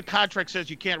 just because the contract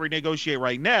says you can't renegotiate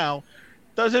right now,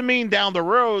 doesn't mean down the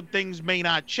road things may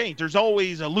not change. There's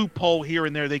always a loophole here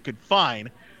and there they could find.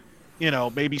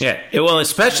 Maybe. Yeah. Well,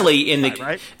 especially in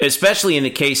the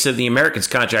case of the Americans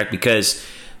contract, because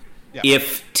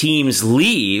if teams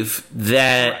leave,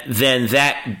 then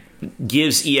that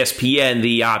gives ESPN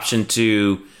the option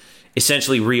to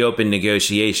essentially reopen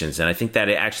negotiations. And I think that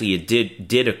it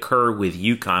did occur with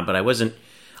UConn, but I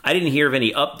didn't hear of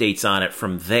any updates on it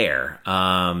from there.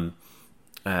 But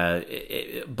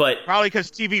probably because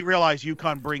TV realized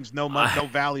UConn brings no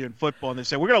value in football, and they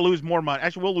said we're going to lose more money.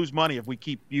 Actually, we'll lose money if we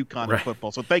keep UConn in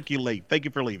football. So thank you, Lee. Thank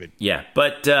you for leaving. Yeah,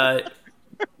 but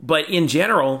in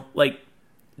general, like,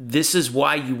 this is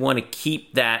why you want to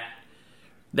keep that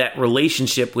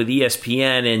relationship with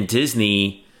ESPN and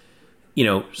Disney,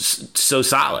 so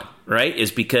solid, right?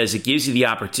 Is because it gives you the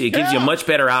opportunity. It gives you a much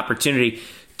better opportunity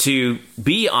to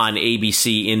be on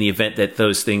ABC in the event that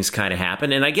those things kind of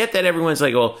happen. And I get that everyone's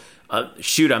like, well,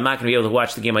 shoot, I'm not going to be able to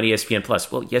watch the game on ESPN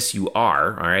Plus. Well, yes, you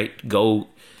are. All right, go.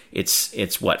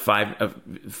 It's what,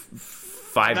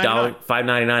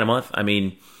 $5.99 a month. I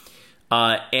mean,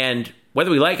 and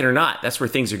whether we like it or not, that's where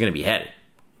things are going to be headed,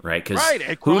 right?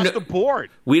 Across the board.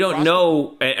 We don't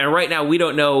know, and right now we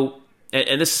don't know,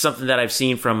 and this is something that I've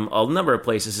seen from a number of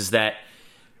places, is that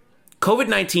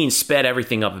COVID-19 sped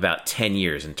everything up about 10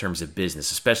 years in terms of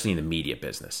business, especially in the media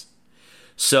business.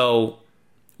 So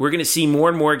we're going to see more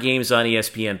and more games on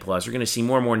ESPN+. We're going to see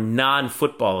more and more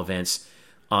non-football events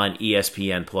on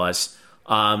ESPN+.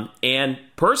 And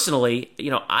personally,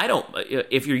 I don't.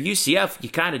 If you're UCF, you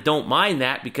kind of don't mind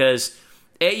that because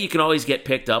A, you can always get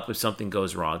picked up if something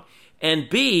goes wrong, and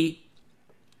B,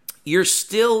 you're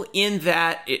still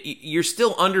you're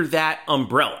still under that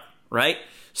umbrella, right?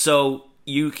 So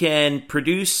you can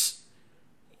produce,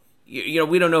 we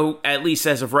don't know, at least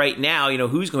as of right now,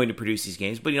 who's going to produce these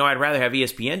games. But, I'd rather have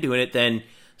ESPN doing it than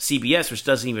CBS, which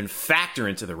doesn't even factor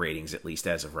into the ratings, at least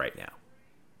as of right now.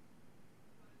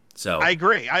 So I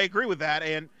agree with that.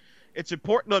 And it's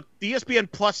important. Look, the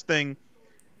ESPN Plus thing,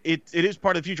 it is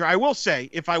part of the future. I will say,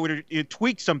 if I were to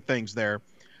tweak some things there,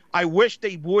 I wish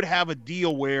they would have a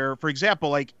deal where, for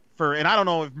example, and I don't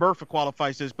know if Murph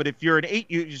qualifies this, but if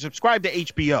you subscribe to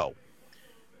HBO,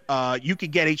 you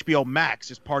could get HBO Max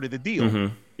as part of the deal.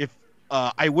 Mm-hmm. If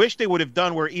I wish they would have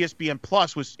done where ESPN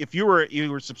Plus was, if you were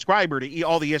a subscriber to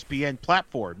all the ESPN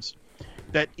platforms,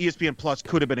 that ESPN Plus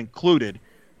could have been included,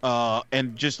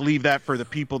 and just leave that for the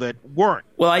people that weren't.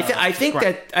 Well, I think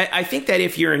that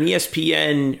if you're an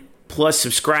ESPN Plus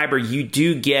subscriber, you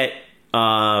do get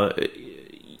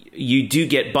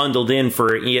bundled in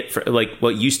for like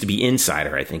what used to be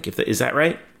Insider. I think is that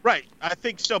right? Right, I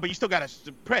think so, but you still got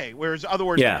to pay. Whereas, other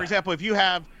words, for example, if you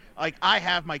have, I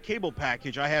have my cable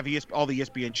package, I have all the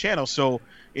ESPN channels, so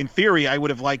in theory, I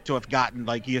would have liked to have gotten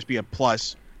ESPN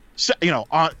Plus,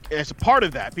 as a part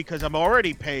of that, because I'm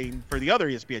already paying for the other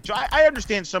ESPN. So I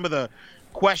understand some of the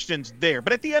questions there,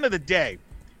 but at the end of the day,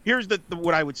 here's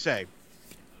what I would say.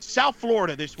 South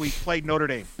Florida this week played Notre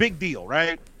Dame. Big deal,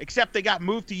 right? Except they got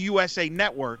moved to USA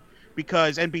Network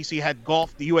because NBC had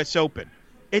golf, the U.S. Open.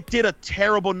 It did a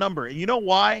terrible number. And you know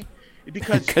why?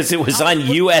 Because it was on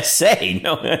USA.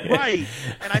 No. Right.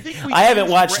 And I think I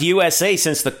haven't watched USA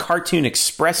since the Cartoon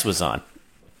Express was on.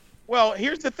 Well,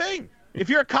 here's the thing. If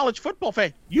you're a college football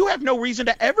fan, you have no reason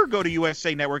to ever go to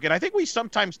USA Network. And I think we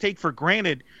sometimes take for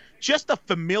granted just the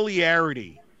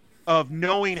familiarity of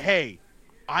knowing, hey,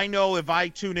 I know if I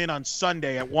tune in on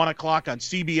Sunday at 1 o'clock on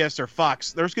CBS or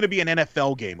Fox, there's going to be an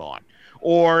NFL game on.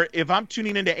 Or if I'm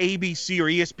tuning into ABC or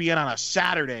ESPN on a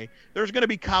Saturday, there's going to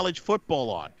be college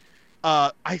football on.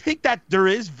 I think that there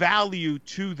is value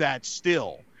to that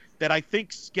still that I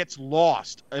think gets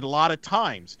lost a lot of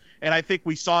times. And I think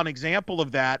we saw an example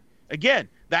of that. Again,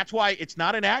 that's why it's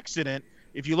not an accident.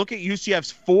 If you look at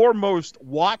UCF's 4 most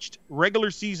watched regular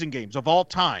season games of all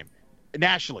time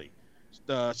nationally,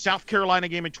 the South Carolina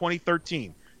game in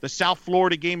 2013, the South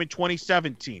Florida game in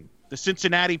 2017, the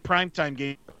Cincinnati primetime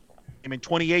game in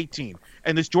 2018,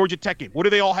 and this Georgia Tech game. What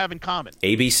do they all have in common?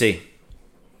 ABC.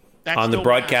 That's on the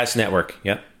broadcast network.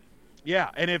 Yep. Yeah,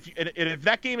 and if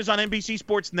that game is on NBC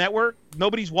Sports Network,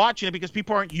 nobody's watching it because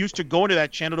people aren't used to going to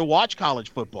that channel to watch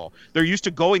college football. They're used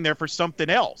to going there for something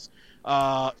else.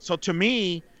 So to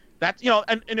me, that's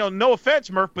and no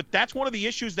offense, Murph, but that's one of the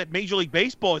issues that Major League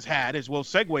Baseball has had, as we'll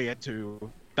segue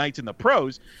into Nights in the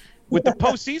Pros, with the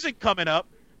postseason coming up.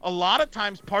 A lot of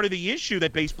times part of the issue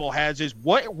that baseball has is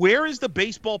where is the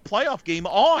baseball playoff game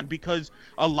on? Because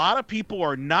a lot of people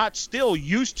are not still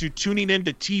used to tuning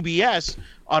into TBS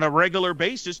on a regular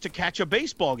basis to catch a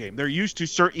baseball game. They're used to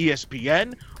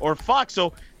ESPN or Fox.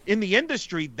 So in the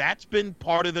industry, that's been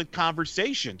part of the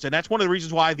conversations. And that's one of the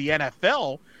reasons why the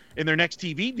NFL in their next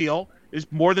TV deal is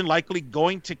more than likely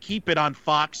going to keep it on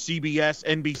Fox, CBS,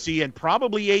 NBC, and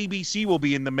probably ABC will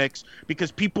be in the mix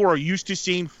because people are used to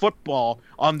seeing football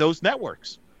on those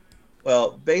networks.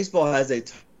 Well, baseball has a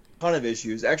ton of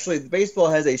issues. Actually, baseball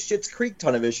has a Schitt's Creek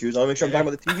ton of issues. I want to make sure I'm talking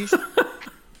about the TV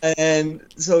show. And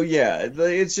so, yeah,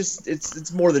 it's just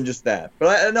it's more than just that.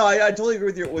 But I totally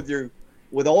agree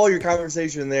with all your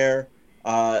conversation there.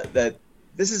 That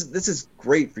this is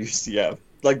great for UCF.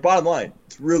 Like, bottom line,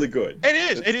 it's really good.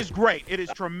 It is great. It is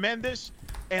tremendous.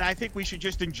 And I think we should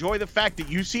just enjoy the fact that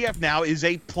UCF now is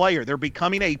a player. They're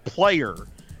becoming a player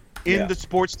in the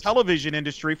sports television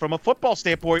industry from a football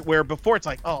standpoint, where before it's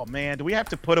like, oh, man, do we have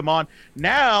to put them on?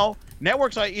 Now,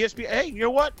 networks like ESPN, hey, you know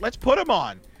what? Let's put them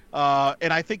on.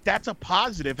 And I think that's a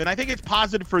positive. And I think it's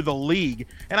positive for the league.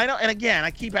 And I know, and again, I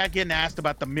keep getting asked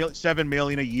about the $7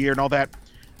 million a year and all that.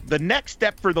 The next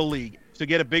step for the league is to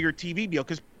get a bigger TV deal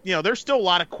because, there's still a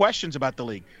lot of questions about the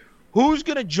league. Who's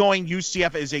going to join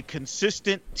UCF as a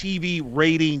consistent TV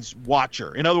ratings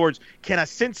watcher? In other words, can a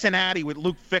Cincinnati with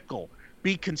Luke Fickell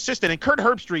be consistent. And Kurt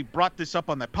Herbstreit brought this up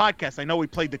on the podcast. I know we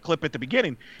played the clip at the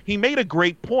beginning. He made a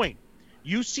great point.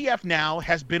 UCF now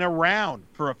has been around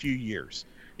for a few years,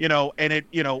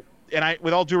 and I,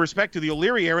 with all due respect to the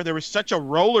O'Leary era, there was such a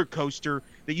roller coaster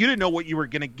that you didn't know what you were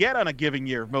going to get on a given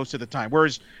year most of the time.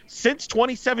 Whereas since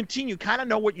 2017, you kind of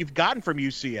know what you've gotten from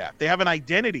UCF. They have an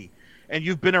identity, and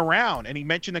you've been around. And he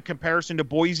mentioned the comparison to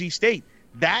Boise State.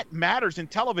 That matters in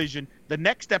television. The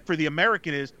next step for the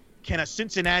American is, can a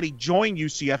Cincinnati join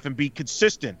UCF and be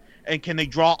consistent? And can they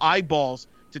draw eyeballs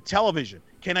to television?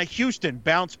 Can a Houston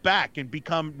bounce back and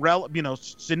become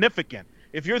significant?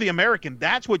 If you're the American,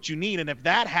 that's what you need. And if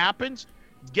that happens,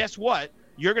 guess what?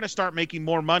 You're going to start making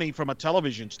more money from a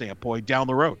television standpoint down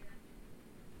the road.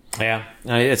 Yeah,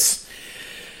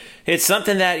 it's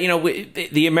something that,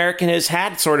 the American has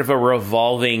had sort of a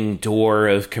revolving door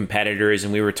of competitors,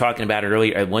 and we were talking about it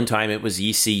earlier. At one time, it was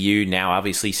ECU. Now,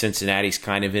 obviously, Cincinnati's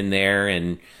kind of in there,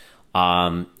 and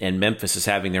Memphis is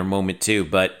having their moment too.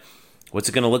 But what's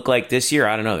it going to look like this year?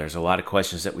 I don't know. There's a lot of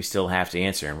questions that we still have to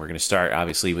answer, and we're going to start,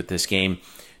 obviously, with this game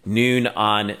noon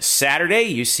on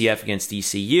Saturday, UCF against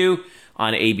ECU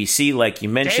on ABC, like you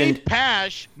mentioned. Dave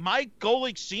Pasch, Mike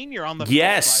Golick Sr. on the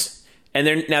yes. And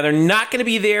they're not going to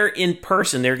be there in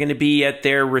person. They're going to be at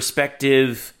their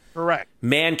respective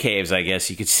man caves, I guess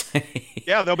you could say.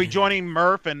 Yeah, they'll be joining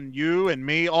Murph and you and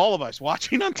me, all of us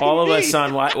watching on TV. All of us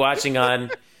watching on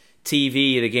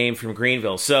TV the game from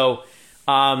Greenville. So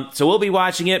we'll be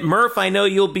watching it. Murph, I know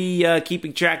you'll be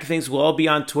keeping track of things. We'll all be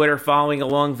on Twitter following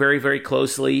along very, very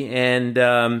closely.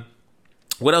 And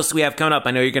what else do we have coming up?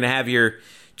 I know you're going to have your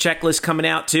checklist coming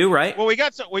out too, right? Well, we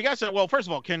got some. Well, first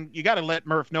of all, you got to let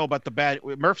Murph know about the bad.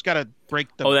 Murph's got to break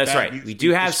the. Oh, that's bad right. We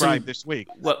do have some this week.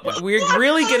 We're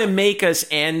really going to make us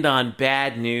end on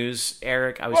bad news,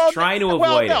 Eric. I was trying to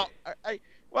avoid it.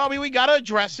 We got to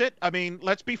address it. I mean,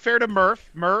 let's be fair to Murph.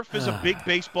 Murph is a big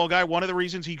baseball guy. One of the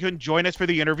reasons he couldn't join us for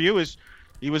the interview is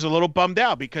he was a little bummed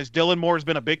out because Dylan Moore has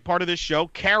been a big part of this show,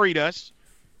 carried us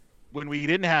when we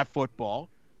didn't have football.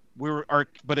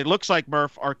 But it looks like,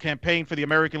 Murph, our campaign for the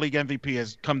American League MVP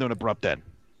has come to an abrupt end.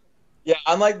 Yeah,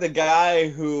 I'm like the guy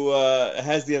who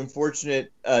has the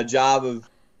unfortunate job of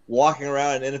walking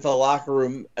around an NFL locker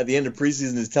room at the end of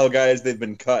preseason to tell guys they've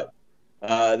been cut.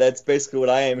 That's basically what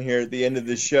I am here at the end of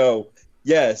this show.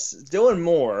 Yes, Dylan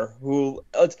Moore, who,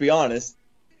 let's be honest,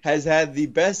 has had the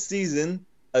best season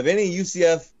of any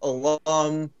UCF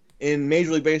alum in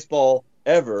Major League Baseball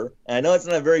ever. And I know it's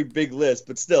not a very big list,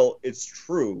 but still, it's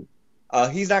true.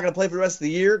 He's not going to play for the rest of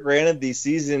the year. Granted, the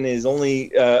season is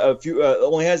only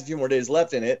only has a few more days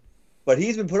left in it, but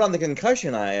he's been put on the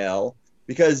concussion IL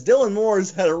because Dylan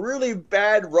Moore's had a really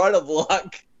bad run of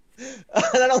luck.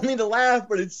 And I don't mean to laugh,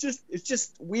 but it's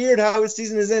just weird how his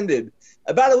season has ended.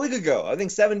 About a week ago, I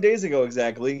think 7 days ago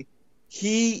exactly,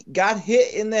 he got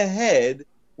hit in the head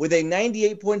with a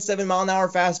 98.7 mile an hour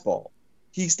fastball.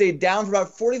 He stayed down for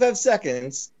about 45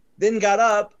 seconds, then got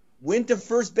up, went to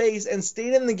first base, and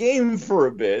stayed in the game for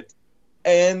a bit.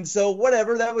 And so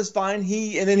whatever, that was fine.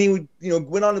 He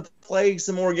went on to play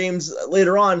some more games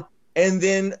later on. And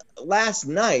then last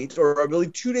night, or I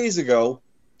believe 2 days ago,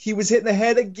 he was hit in the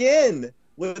head again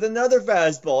with another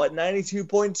fastball at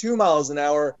 92.2 miles an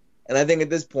hour. And I think at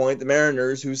this point, the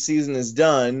Mariners, whose season is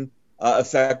done,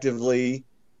 effectively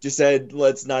just said,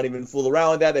 let's not even fool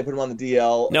around with that. They put him on the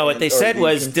DL. No, what they said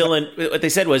was,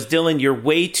 Dylan, you're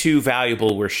way too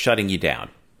valuable. We're shutting you down.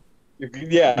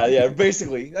 Yeah,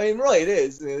 basically. I mean, really, it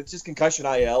is. It's just concussion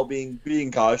IL,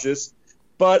 being cautious.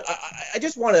 But I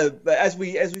just want to, as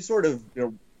we sort of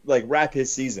wrap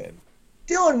his season,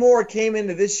 Dylan Moore came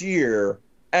into this year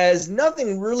as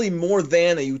nothing really more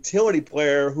than a utility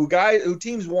player who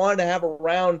teams wanted to have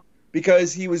around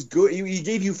because he was good. He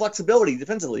gave you flexibility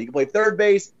defensively. He could play third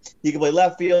base. He could play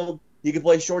left field. He could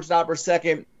play shortstop or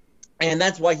second. And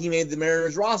that's why he made the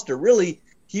Mariners roster. Really,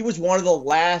 he was one of the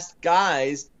last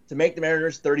guys to make the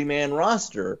Mariners 30-man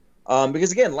roster.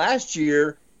 Because, again, last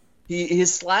year,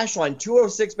 his slash line,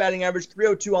 206 batting average,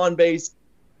 302 on base,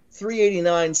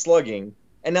 389 slugging.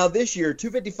 And now this year,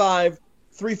 255,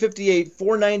 358,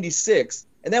 496.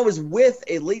 And that was with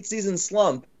a late-season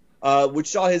slump, which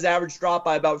saw his average drop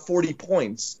by about 40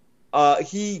 points.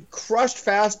 He crushed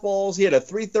fastballs. He had a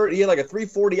 330. He had like a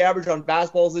 340 average on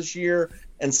fastballs this year,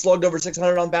 and slugged over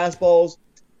 600 on fastballs.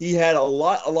 He had a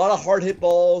lot of hard hit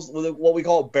balls with what we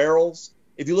call barrels.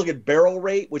 If you look at barrel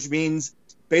rate, which means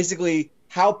basically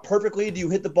how perfectly do you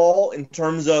hit the ball in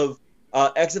terms of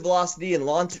exit velocity and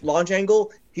launch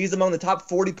angle, he's among the top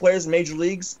 40 players in major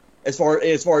leagues as far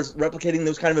as replicating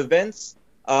those kind of events.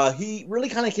 He really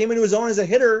kind of came into his own as a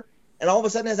hitter, and all of a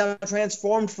sudden has now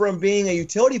transformed from being a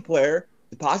utility player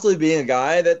possibly being a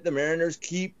guy that the Mariners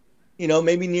keep,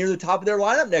 maybe near the top of their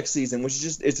lineup next season, which is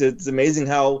just it's amazing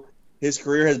how his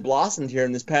career has blossomed here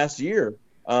in this past year.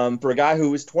 For a guy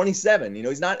who is 27,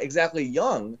 he's not exactly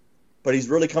young, but he's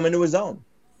really come into his own.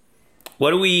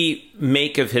 What do we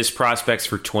make of his prospects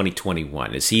for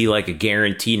 2021? Is he like a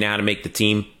guarantee now to make the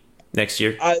team next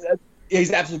year?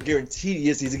 He's absolutely guaranteed.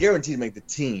 Yes, he's a guarantee to make the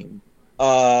team.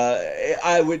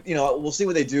 I would, we'll see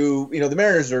what they do. The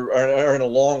Mariners are in a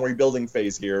long rebuilding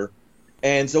phase here,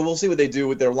 and so we'll see what they do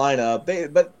with their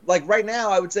lineup. But like right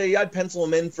now, I would say I'd pencil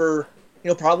him in for,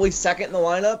 probably second in the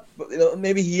lineup. But,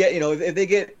 maybe if they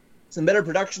get some better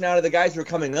production out of the guys who are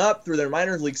coming up through their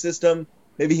minors league system,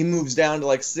 maybe he moves down to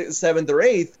like seventh or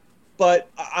eighth. But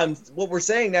what we're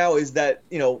saying now is that,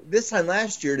 this time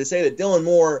last year to say that Dylan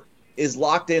Moore is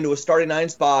locked into a starting 9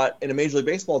 spot in a Major League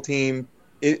Baseball team,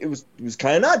 it was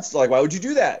kind of nuts. Like, why would you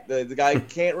do that? The guy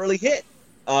can't really hit,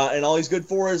 and all he's good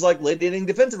for is like late inning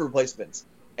defensive replacements.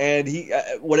 And he,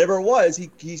 whatever it was,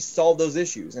 he solved those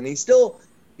issues. And he still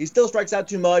strikes out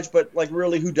too much, but like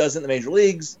really, who doesn't in the major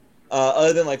leagues?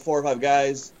 Other than like 4 or 5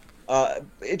 guys.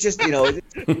 It just,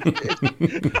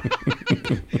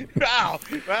 Wow,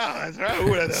 that's right.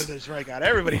 Who doesn't strike out?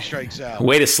 Everybody strikes out.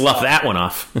 Way to slough that one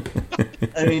off.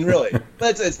 I mean, really,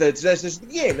 that's just the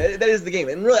game. That is the game.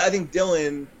 And really, I think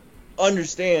Dylan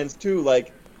understands too.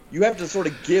 Like, you have to sort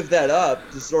of give that up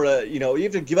to sort of, you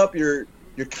have to give up your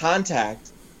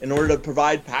contact in order to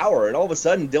provide power. And all of a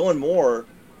sudden, Dylan Moore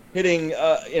hitting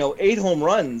 8 home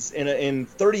runs in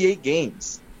 38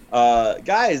 games.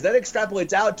 Guys, that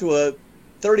extrapolates out to a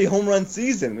 30 home run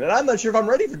season, and I'm not sure if I'm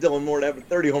ready for Dylan Moore to have a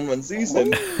 30 home run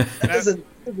season. That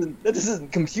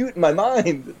doesn't compute in my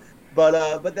mind,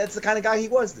 but that's the kind of guy he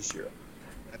was this year.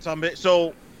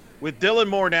 So, with Dylan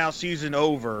Moore now season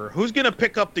over, who's going to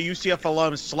pick up the UCF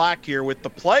alums slack here with the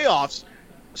playoffs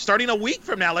starting a week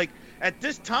from now? Like at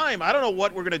this time, I don't know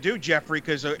what we're going to do, Jeffrey,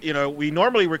 because we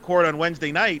normally record on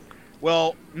Wednesday night.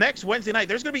 Well, next Wednesday night,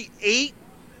 there's going to be 8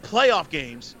 playoff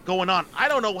games going on. I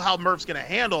don't know how Murph's going to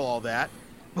handle all that,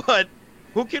 but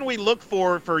who can we look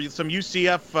for some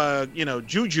UCF,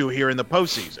 juju here in the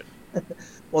postseason?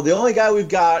 Well, the only guy we've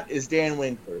got is Dan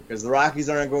Winkler, because the Rockies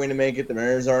aren't going to make it, the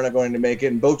Mariners aren't going to make it,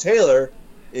 and Bo Taylor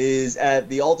is at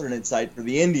the alternate site for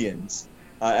the Indians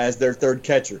as their third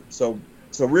catcher. So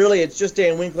really, it's just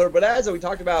Dan Winkler. But as we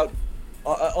talked about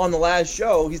on the last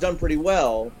show, he's done pretty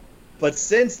well. But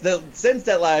since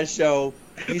that last show,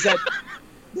 he's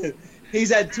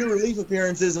had 2 relief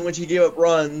appearances in which he gave up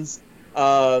runs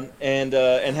and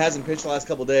hasn't pitched the last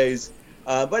couple days.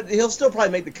 But he'll still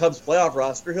probably make the Cubs playoff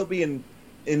roster. He'll be in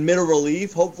middle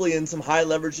relief, hopefully in some high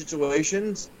leverage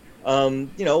situations.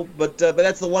 But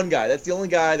that's the one guy. That's the only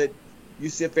guy that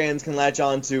UCF fans can latch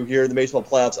on to here in the baseball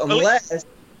playoffs,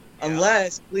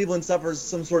 unless Cleveland suffers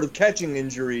some sort of catching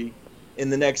injury in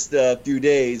the next few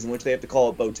days, in which they have to call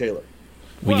up Bo Taylor.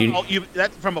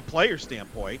 That's from a player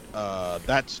standpoint.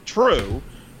 That's true,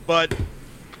 but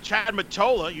Chad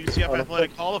Mottola, UCF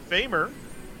Athletic Hall of Famer,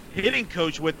 hitting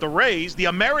coach with the Rays, the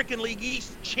American League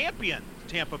East champion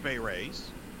Tampa Bay Rays.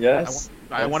 Yes.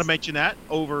 I want to mention that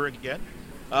over again.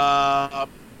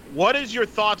 What is your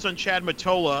thoughts on Chad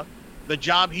Mottola, the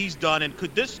job he's done, and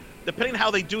could this, depending on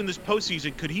how they do in this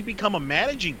postseason, could he become a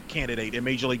managing candidate in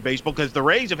Major League Baseball? Because the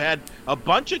Rays have had a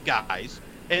bunch of guys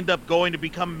end up going to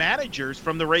become managers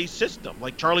from the Rays system,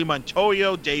 like Charlie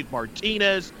Montoyo, Dave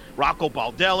Martinez, Rocco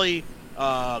Baldelli.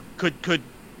 Could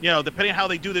depending on how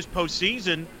they do this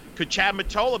postseason, could Chad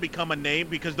Mottola become a name?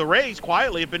 Because the Rays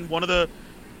quietly have been one of the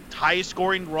highest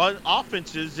scoring run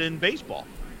offenses in baseball.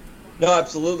 No,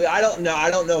 absolutely. I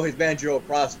don't know his managerial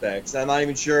prospects. I'm not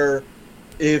even sure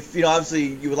if,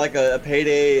 obviously you would like a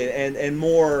payday and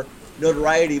more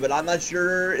notoriety, but I'm not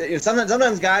sure.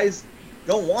 Sometimes guys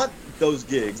don't want those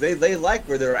gigs. They like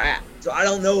where they're at. So I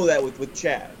don't know that with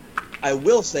Chad. I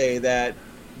will say that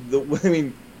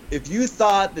if you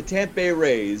thought the Tampa Bay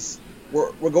Rays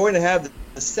were going to have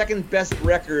the second best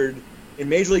record in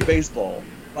Major League Baseball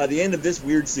by the end of this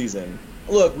weird season,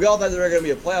 look, we all thought they were going to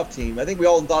be a playoff team. I think we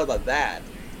all thought about that.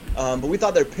 But we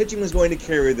thought their pitching was going to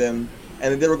carry them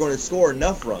and that they were going to score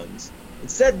enough runs.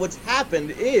 Instead, what's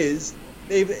happened is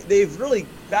they've really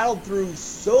battled through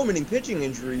so many pitching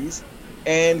injuries,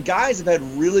 and guys have had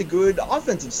really good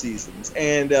offensive seasons.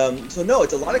 And so, no,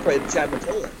 it's a lot of credit to Chad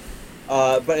Mottola.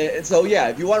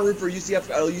 If you want to root for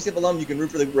UCF alum, you can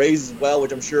root for the Rays as well,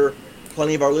 which I'm sure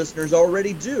plenty of our listeners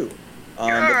already do.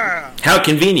 How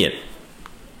convenient.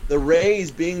 The Rays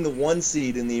being the 1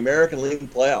 seed in the American League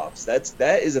playoffs,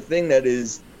 that is a thing that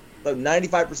is about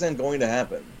 95% going to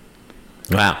happen.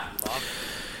 Wow.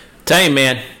 Tell you,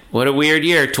 man, what a weird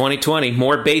year, 2020.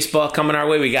 More baseball coming our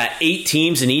way. We got 8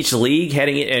 teams in each league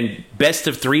heading in, and best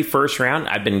of 3 first round.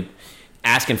 I've been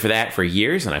asking for that for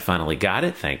years, and I finally got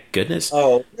it. Thank goodness.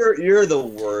 Oh, you're the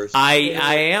worst. I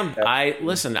am.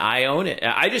 Listen, I own it.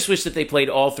 I just wish that they played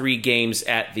all 3 games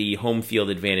at the home field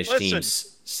advantage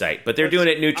teams site, but they're doing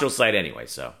it neutral site anyway.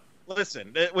 So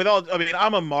listen,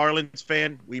 I'm a Marlins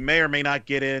fan. We may or may not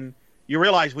get in. You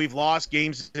realize we've lost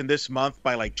games in this month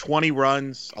by like 20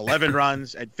 runs, 11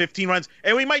 runs, and 15 runs,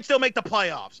 and we might still make the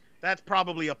playoffs. That's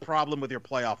probably a problem with your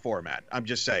playoff format. I'm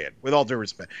just saying, with all due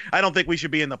respect. I don't think we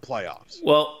should be in the playoffs.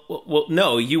 Well,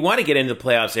 no, you want to get into the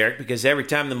playoffs, Eric, because every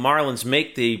time the Marlins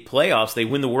make the playoffs, they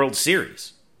win the World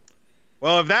Series.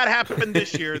 Well, if that happened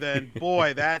this year, then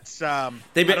boy, that's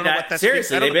they've been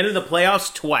seriously. They've been in the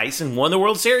playoffs twice and won the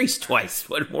World Series twice.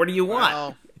 What more do you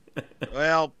want?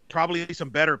 Well, probably some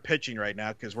better pitching right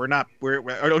now because we're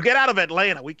get out of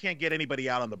Atlanta. We can't get anybody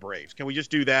out on the Braves. Can we just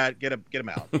do that? Get them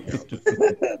out.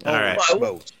 All right.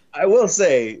 I will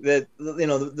say that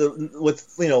with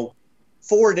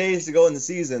 4 days to go in the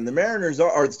season, the Marlins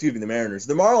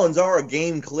are a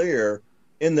game clear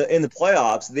in the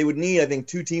playoffs. They would need, I think,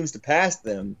 2 teams to pass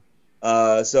them.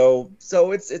 So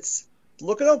it's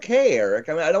looking okay, Eric.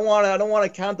 I mean, I don't want to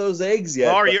count those eggs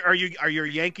yet. Well, are your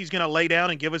Yankees going to lay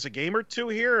down and give us a game or 2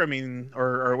 here? I mean,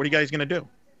 or what are you guys going to do?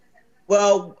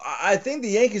 Well, I think the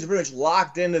Yankees are pretty much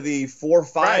locked into the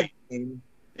 4-5 team.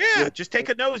 Yeah, just take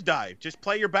a nosedive. Just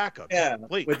play your backup. Yeah,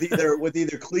 please. with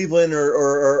either Cleveland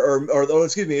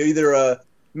or either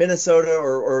Minnesota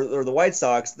or the White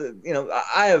Sox.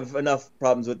 I have enough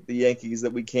problems with the Yankees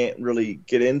that we can't really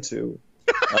get into.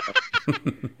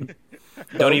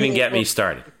 Don't even get me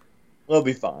started. We'll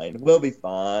be fine. It'll be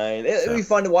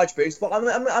fun to watch baseball.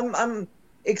 I'm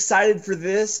excited for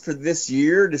this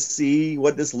year to see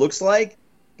what this looks like.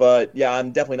 But yeah,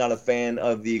 I'm definitely not a fan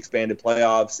of the expanded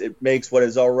playoffs. It makes what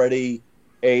is already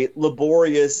a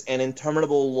laborious and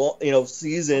interminable,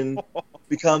 season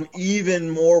become even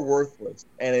more worthless,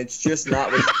 and it's just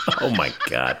not. Oh my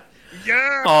God!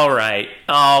 Yeah. All right.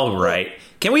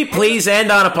 Can we please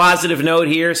end on a positive note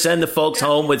here? Send the folks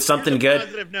home with something good.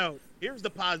 Here's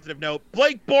the positive note.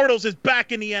 Blake Bortles is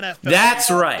back in the NFL. That's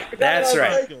right.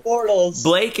 Blake Bortles.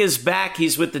 Blake is back.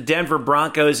 He's with the Denver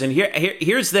Broncos, and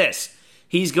here's this.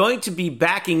 He's going to be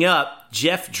backing up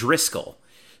Jeff Driscoll.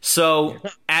 So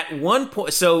at one point,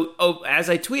 as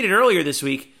I tweeted earlier this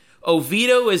week,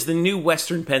 Oviedo is the new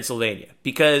Western Pennsylvania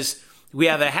because we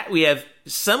have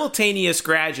simultaneous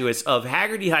graduates of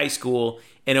Haggerty High School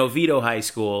and Oviedo High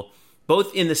School,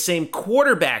 both in the same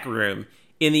quarterback room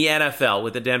in the NFL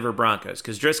with the Denver Broncos.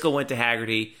 Because Driscoll went to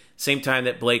Haggerty, same time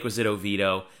that Blake was at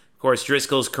Oviedo. Of course,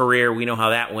 Driscoll's career, we know how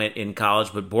that went in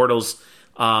college, but Bortles,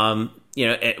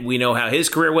 we know how his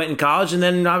career went in college, and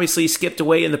then obviously skipped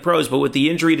away in the pros. But with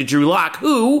the injury to Drew Lock,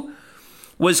 who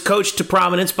was coached to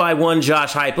prominence by one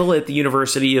Josh Heupel at the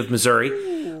University of Missouri.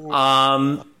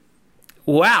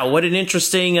 Wow, what an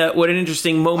interesting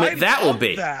moment that will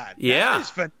be. That is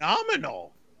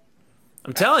phenomenal.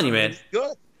 I'm telling you, man.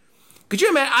 Good. Could you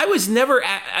imagine?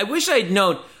 I wish I'd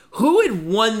known who had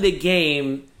won the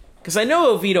game, because I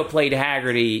know Oviedo played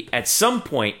Haggerty at some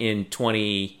point in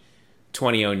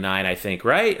 2009, I think,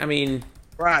 right? I mean...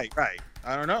 Right.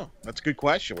 I don't know. That's a good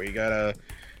question. We're gonna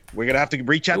have to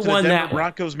reach out to the Denver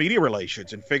Broncos media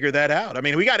relations and figure that out. I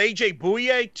mean, we got AJ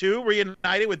Bouye too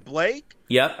reunited with Blake.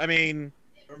 Yep. I mean,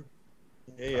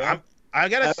 I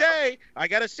gotta say,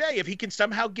 if he can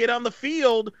somehow get on the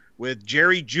field with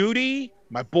Jerry Jeudy,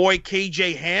 my boy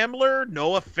KJ Hamler,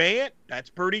 Noah Fant, that's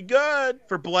pretty good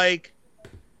for Blake.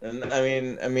 And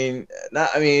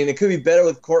it could be better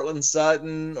with Cortland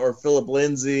Sutton or Phillip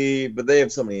Lindsay, but they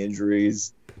have so many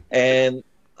injuries. And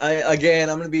I'm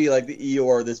going to be like the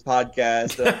Eeyore of this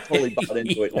podcast. I'm totally bought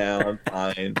into it now. I'm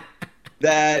fine.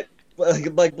 That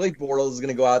like Blake Bortles is going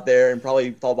to go out there and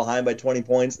probably fall behind by 20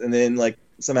 points, and then like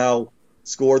somehow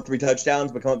score 3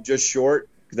 touchdowns, but come up just short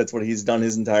because that's what he's done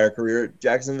his entire career at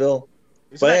Jacksonville.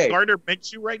 Isn't that Gardner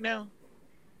Minshew right now?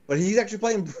 But he's actually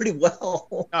playing pretty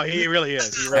well. Oh, he really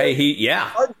is.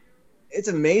 It's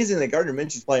amazing that Gardner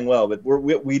Minshew's playing well, but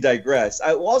we digress.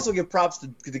 I will also give props to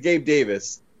Gabe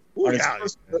Davis on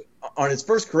his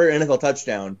first career NFL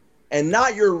touchdown, and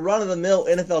not your run-of-the-mill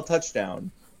NFL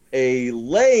touchdown. A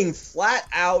laying flat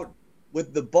out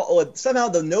with the ball. Somehow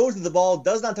the nose of the ball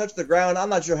does not touch the ground. I'm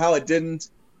not sure how it didn't.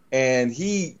 And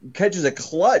he catches a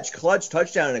clutch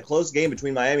touchdown in a close game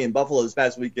between Miami and Buffalo this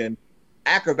past weekend.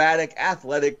 Acrobatic,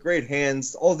 athletic, great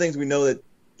hands, all the things we know that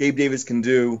Gabe Davis can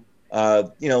do.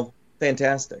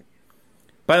 Fantastic.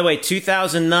 By the way,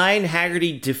 2009,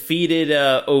 Haggerty defeated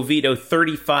Oviedo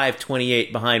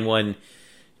 35-28 behind one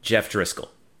Jeff Driscoll.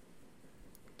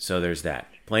 So there's that.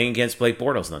 Playing against Blake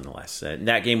Bortles, nonetheless. And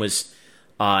that game was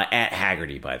at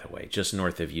Haggerty, by the way, just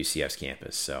north of UCF's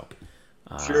campus. So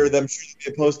I'm sure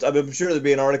there'd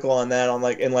be an article on that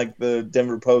in the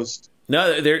Denver Post.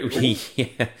 No,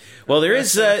 yeah. Well, there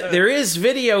is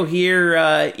video here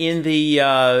in the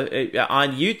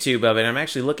on YouTube of it. I'm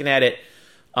actually looking at it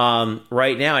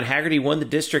right now, and Haggerty won the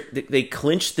district. They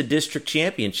clinched the district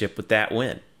championship with that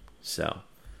win. So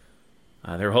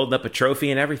they're holding up a trophy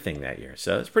and everything that year.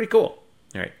 So it's pretty cool.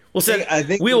 All right,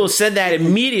 we will send that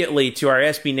immediately to our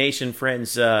SB Nation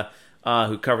friends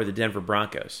who cover the Denver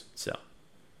Broncos. So.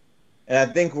 And I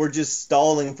think we're just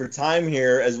stalling for time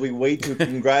here as we wait to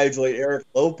congratulate Eric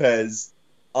Lopez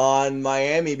on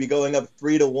Miami be going up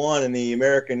 3-1 in the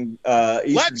American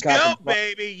Eastern Let's Conference. Go,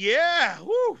 baby! Yeah,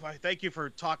 woo! Thank you for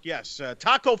talk. Yes,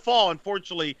 Taco Fall,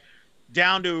 unfortunately,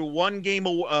 down to one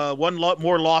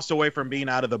more loss away from being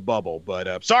out of the bubble.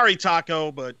 But sorry,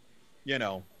 Taco, but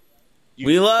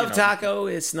we love Taco.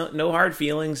 It's no hard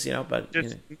feelings, but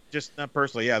just not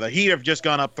personally. Yeah, the Heat have just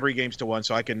gone up 3-1,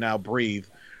 so I can now breathe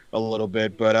a little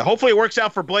bit, but hopefully it works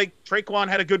out for Blake. Traquan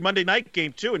had a good Monday night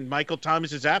game too, and Michael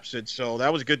Thomas is absent, so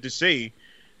that was good to see.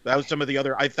 That was some of the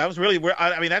other. That was really where.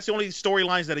 I mean, that's the only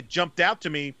storylines that had jumped out to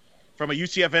me from a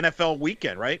UCF NFL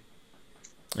weekend, right?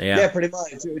 Yeah, pretty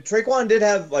much. Traquan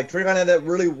had that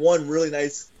really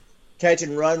nice catch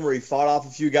and run where he fought off a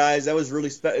few guys. That was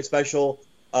really special.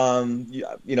 Kind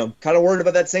of worried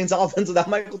about that Saints offense without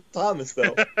Michael Thomas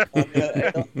though.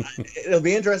 It'll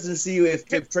be interesting to see if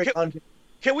Traquan.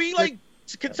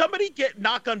 Can somebody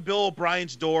knock on Bill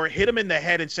O'Brien's door, hit him in the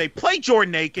head, and say, "Play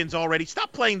Jordan Akins already.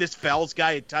 Stop playing this Fells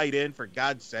guy at tight end, for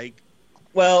God's sake."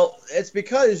 Well, it's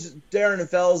because Darren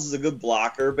Fells is a good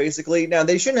blocker, basically. Now,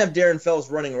 they shouldn't have Darren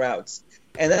Fells running routes,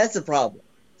 and that's the problem.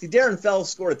 See, Darren Fells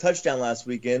scored a touchdown last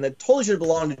weekend that totally should have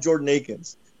belonged to Jordan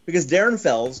Akins because Darren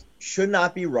Fells should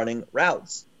not be running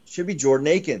routes. It should be Jordan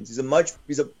Akins.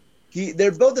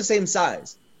 They're both the same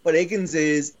size. But Akins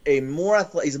is he's more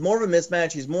of a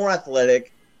mismatch. He's more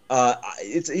athletic.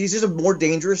 He's just a more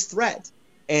dangerous threat.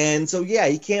 And so, yeah,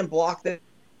 he can't block that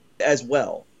as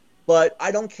well. But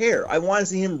I don't care. I want to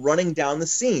see him running down the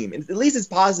seam. And at least it's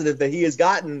positive that he has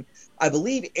gotten, I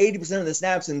believe, 80% of the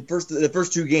snaps in the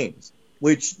first two games,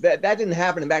 which that didn't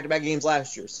happen in back-to-back games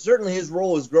last year. So certainly his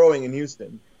role is growing in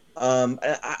Houston.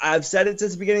 I've said it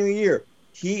since the beginning of the year.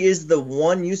 He is the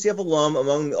one UCF alum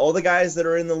among all the guys that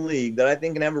are in the league that I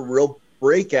think can have a real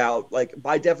breakout,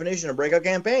 by definition, a breakout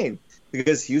campaign.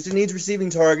 Because Houston needs receiving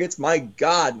targets. My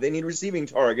God, they need receiving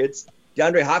targets.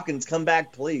 DeAndre Hopkins, come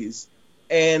back, please.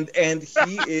 And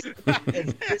he is.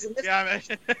 Yeah,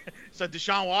 so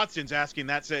Deshaun Watson's asking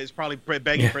that. Is probably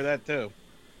begging for that too.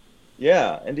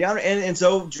 Yeah, and DeAndre, and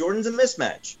so Jordan's a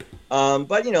mismatch.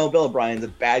 But Bill O'Brien's a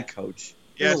bad coach.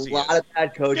 There's a lot of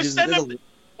bad coaches.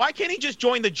 Why can't he just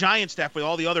join the Giant staff with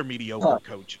all the other mediocre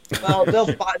coaches? Well, they'll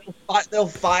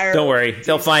fire. Don't worry,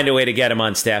 they'll find a way to get him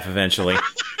on staff eventually.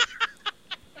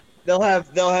 They'll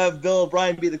have Bill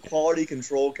O'Brien be the quality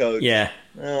control coach. Yeah.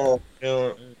 Oh.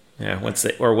 Yeah.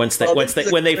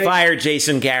 When they fire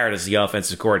Jason Garrett as the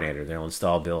offensive coordinator, they'll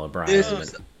install Bill O'Brien.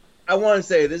 I want to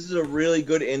say this is a really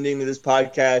good ending to this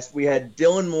podcast. We had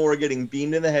Dylan Moore getting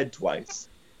beamed in the head twice.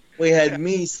 We had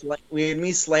me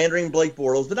slandering Blake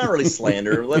Bortles, but not really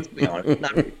slander. Let's be honest.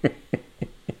 Not really.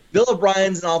 Bill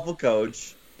O'Brien's an awful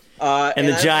coach. And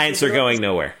the Giants are going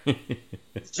nowhere.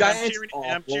 Giants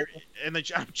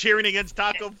I'm cheering against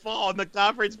Taco Fall in the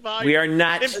conference final. We are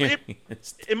not.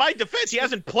 In my defense, he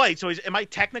hasn't played, so am I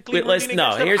technically? Here's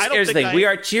the thing. We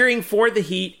are cheering for the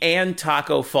Heat and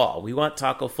Taco Fall. We want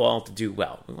Taco Fall to do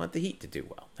well. We want the Heat to do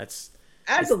well.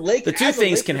 The two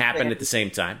things can happen at the same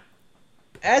time.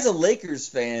 As a Lakers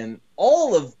fan,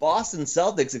 all of Boston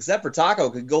Celtics, except for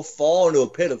Taco, could go fall into a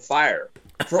pit of fire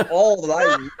for all that I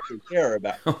really care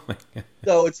about. Oh my God.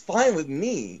 So it's fine with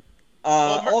me.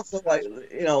 Also,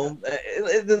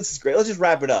 this is great. Let's just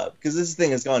wrap it up because this thing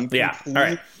has gone completely off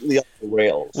the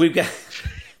rails. We've got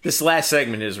this last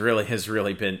segment has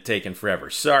really been taken forever.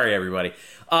 Sorry, everybody.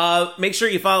 Make sure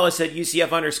you follow us at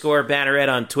UCF_Banneret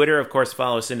on Twitter. Of course,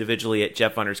 follow us individually at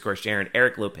Jeff_Sharon,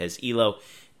 Eric Lopez Elo,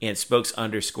 and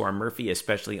Spokes_Murphy,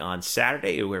 especially on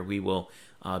Saturday, where we will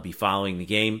be following the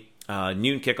game.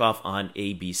 Noon kickoff on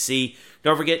ABC.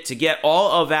 Don't forget to get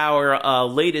all of our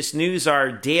latest news,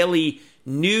 our daily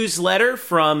newsletter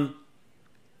from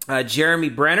Jeremy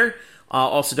Brenner.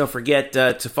 Also, don't forget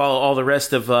to follow all the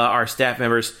rest of our staff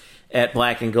members at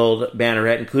Black and Gold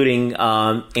Banneret, including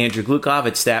Andrew Glukov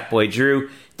at Statboy Drew,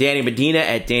 Danny Medina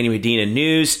at Danny Medina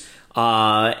News,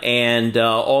 and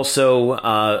also,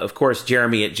 of course,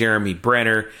 Jeremy at Jeremy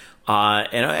Brenner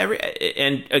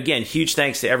And again, huge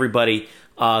thanks to everybody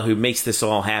who makes this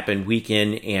all happen week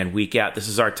in and week out. This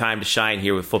is our time to shine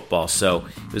here with football. So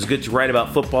it was good to write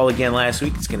about football again last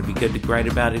week. It's going to be good to write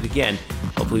about it again.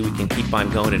 Hopefully we can keep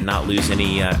on going and not lose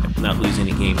any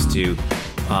games to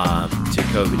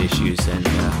COVID issues, and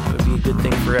it would be a good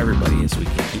thing for everybody as we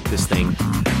can keep this thing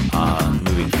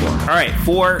moving forward. All right,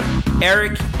 for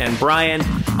Eric and Brian,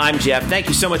 I'm Jeff. Thank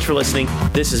you so much for listening.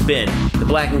 This has been the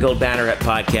Black and Gold Banneret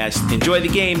Podcast. Enjoy the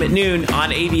game at noon on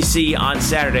ABC on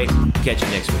Saturday. Catch you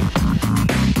next week.